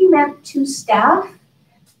think you meant 2 staff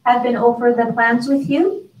have been over the plans with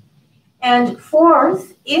you. And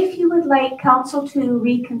fourth, if you would like council to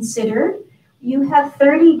reconsider, you have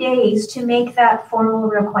 30 days to make that formal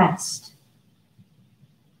request.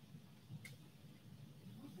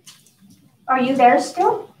 Are you there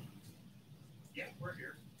still? Yeah, we're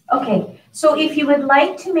here. Okay, so if you would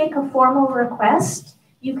like to make a formal request,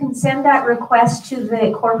 you can send that request to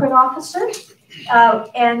the corporate officer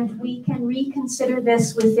and we can reconsider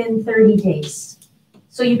this within 30 days.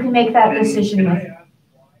 So you can make that decision. Can I ask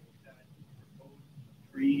why that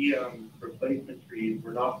proposed tree replacement trees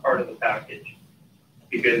were not part of the package?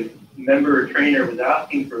 Because member trainer was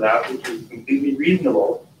asking for that, which is completely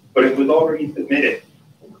reasonable, but it was already submitted.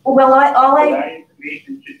 Well, that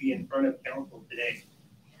information should be in front of council today.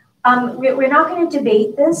 We're not going to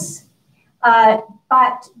debate this,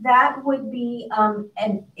 but that would be,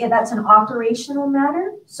 that's an operational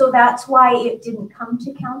matter. So that's why it didn't come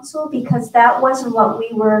to council, because that wasn't what we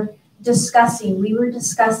were discussing. We were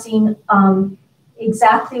discussing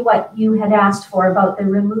exactly what you had asked for about the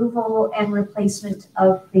removal and replacement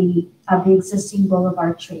of the existing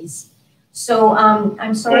boulevard trees. So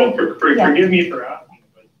I'm sorry. Well, forgive me for asking.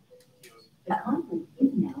 The conference is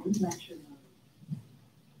now in lecture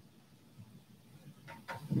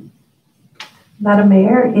mode. Madam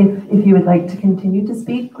Mayor, if you would like to continue to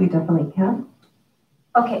speak, we definitely can.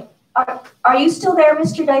 Okay. Are you still there,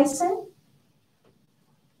 Mr. Dyson?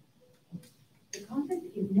 The conference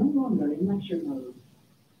is no longer in lecture mode.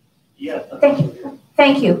 Yes. Thank you.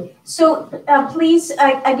 Thank you. So please,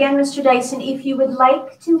 again, Mr. Dyson, if you would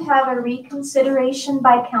like to have a reconsideration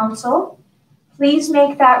by council, please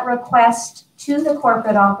make that request to the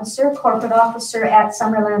corporate officer at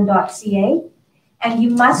summerland.ca. And you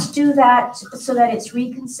must do that so that it's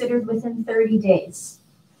reconsidered within 30 days.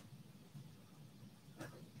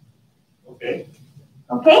 Okay.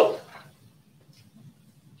 Okay?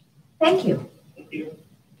 Thank you. Thank you.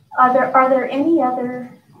 Are there any other,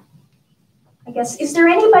 I guess, is there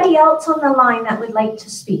anybody else on the line that would like to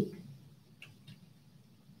speak?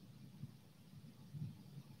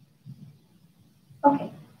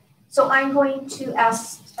 Okay, so I'm going to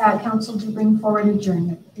ask council to bring forward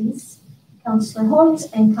adjournment, please. Councillor Holmes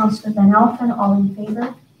and Councillor Van Alphen, all in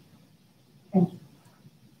favor? Thank you.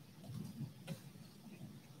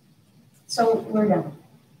 So we're done.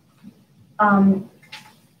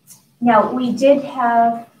 Now, we did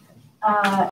have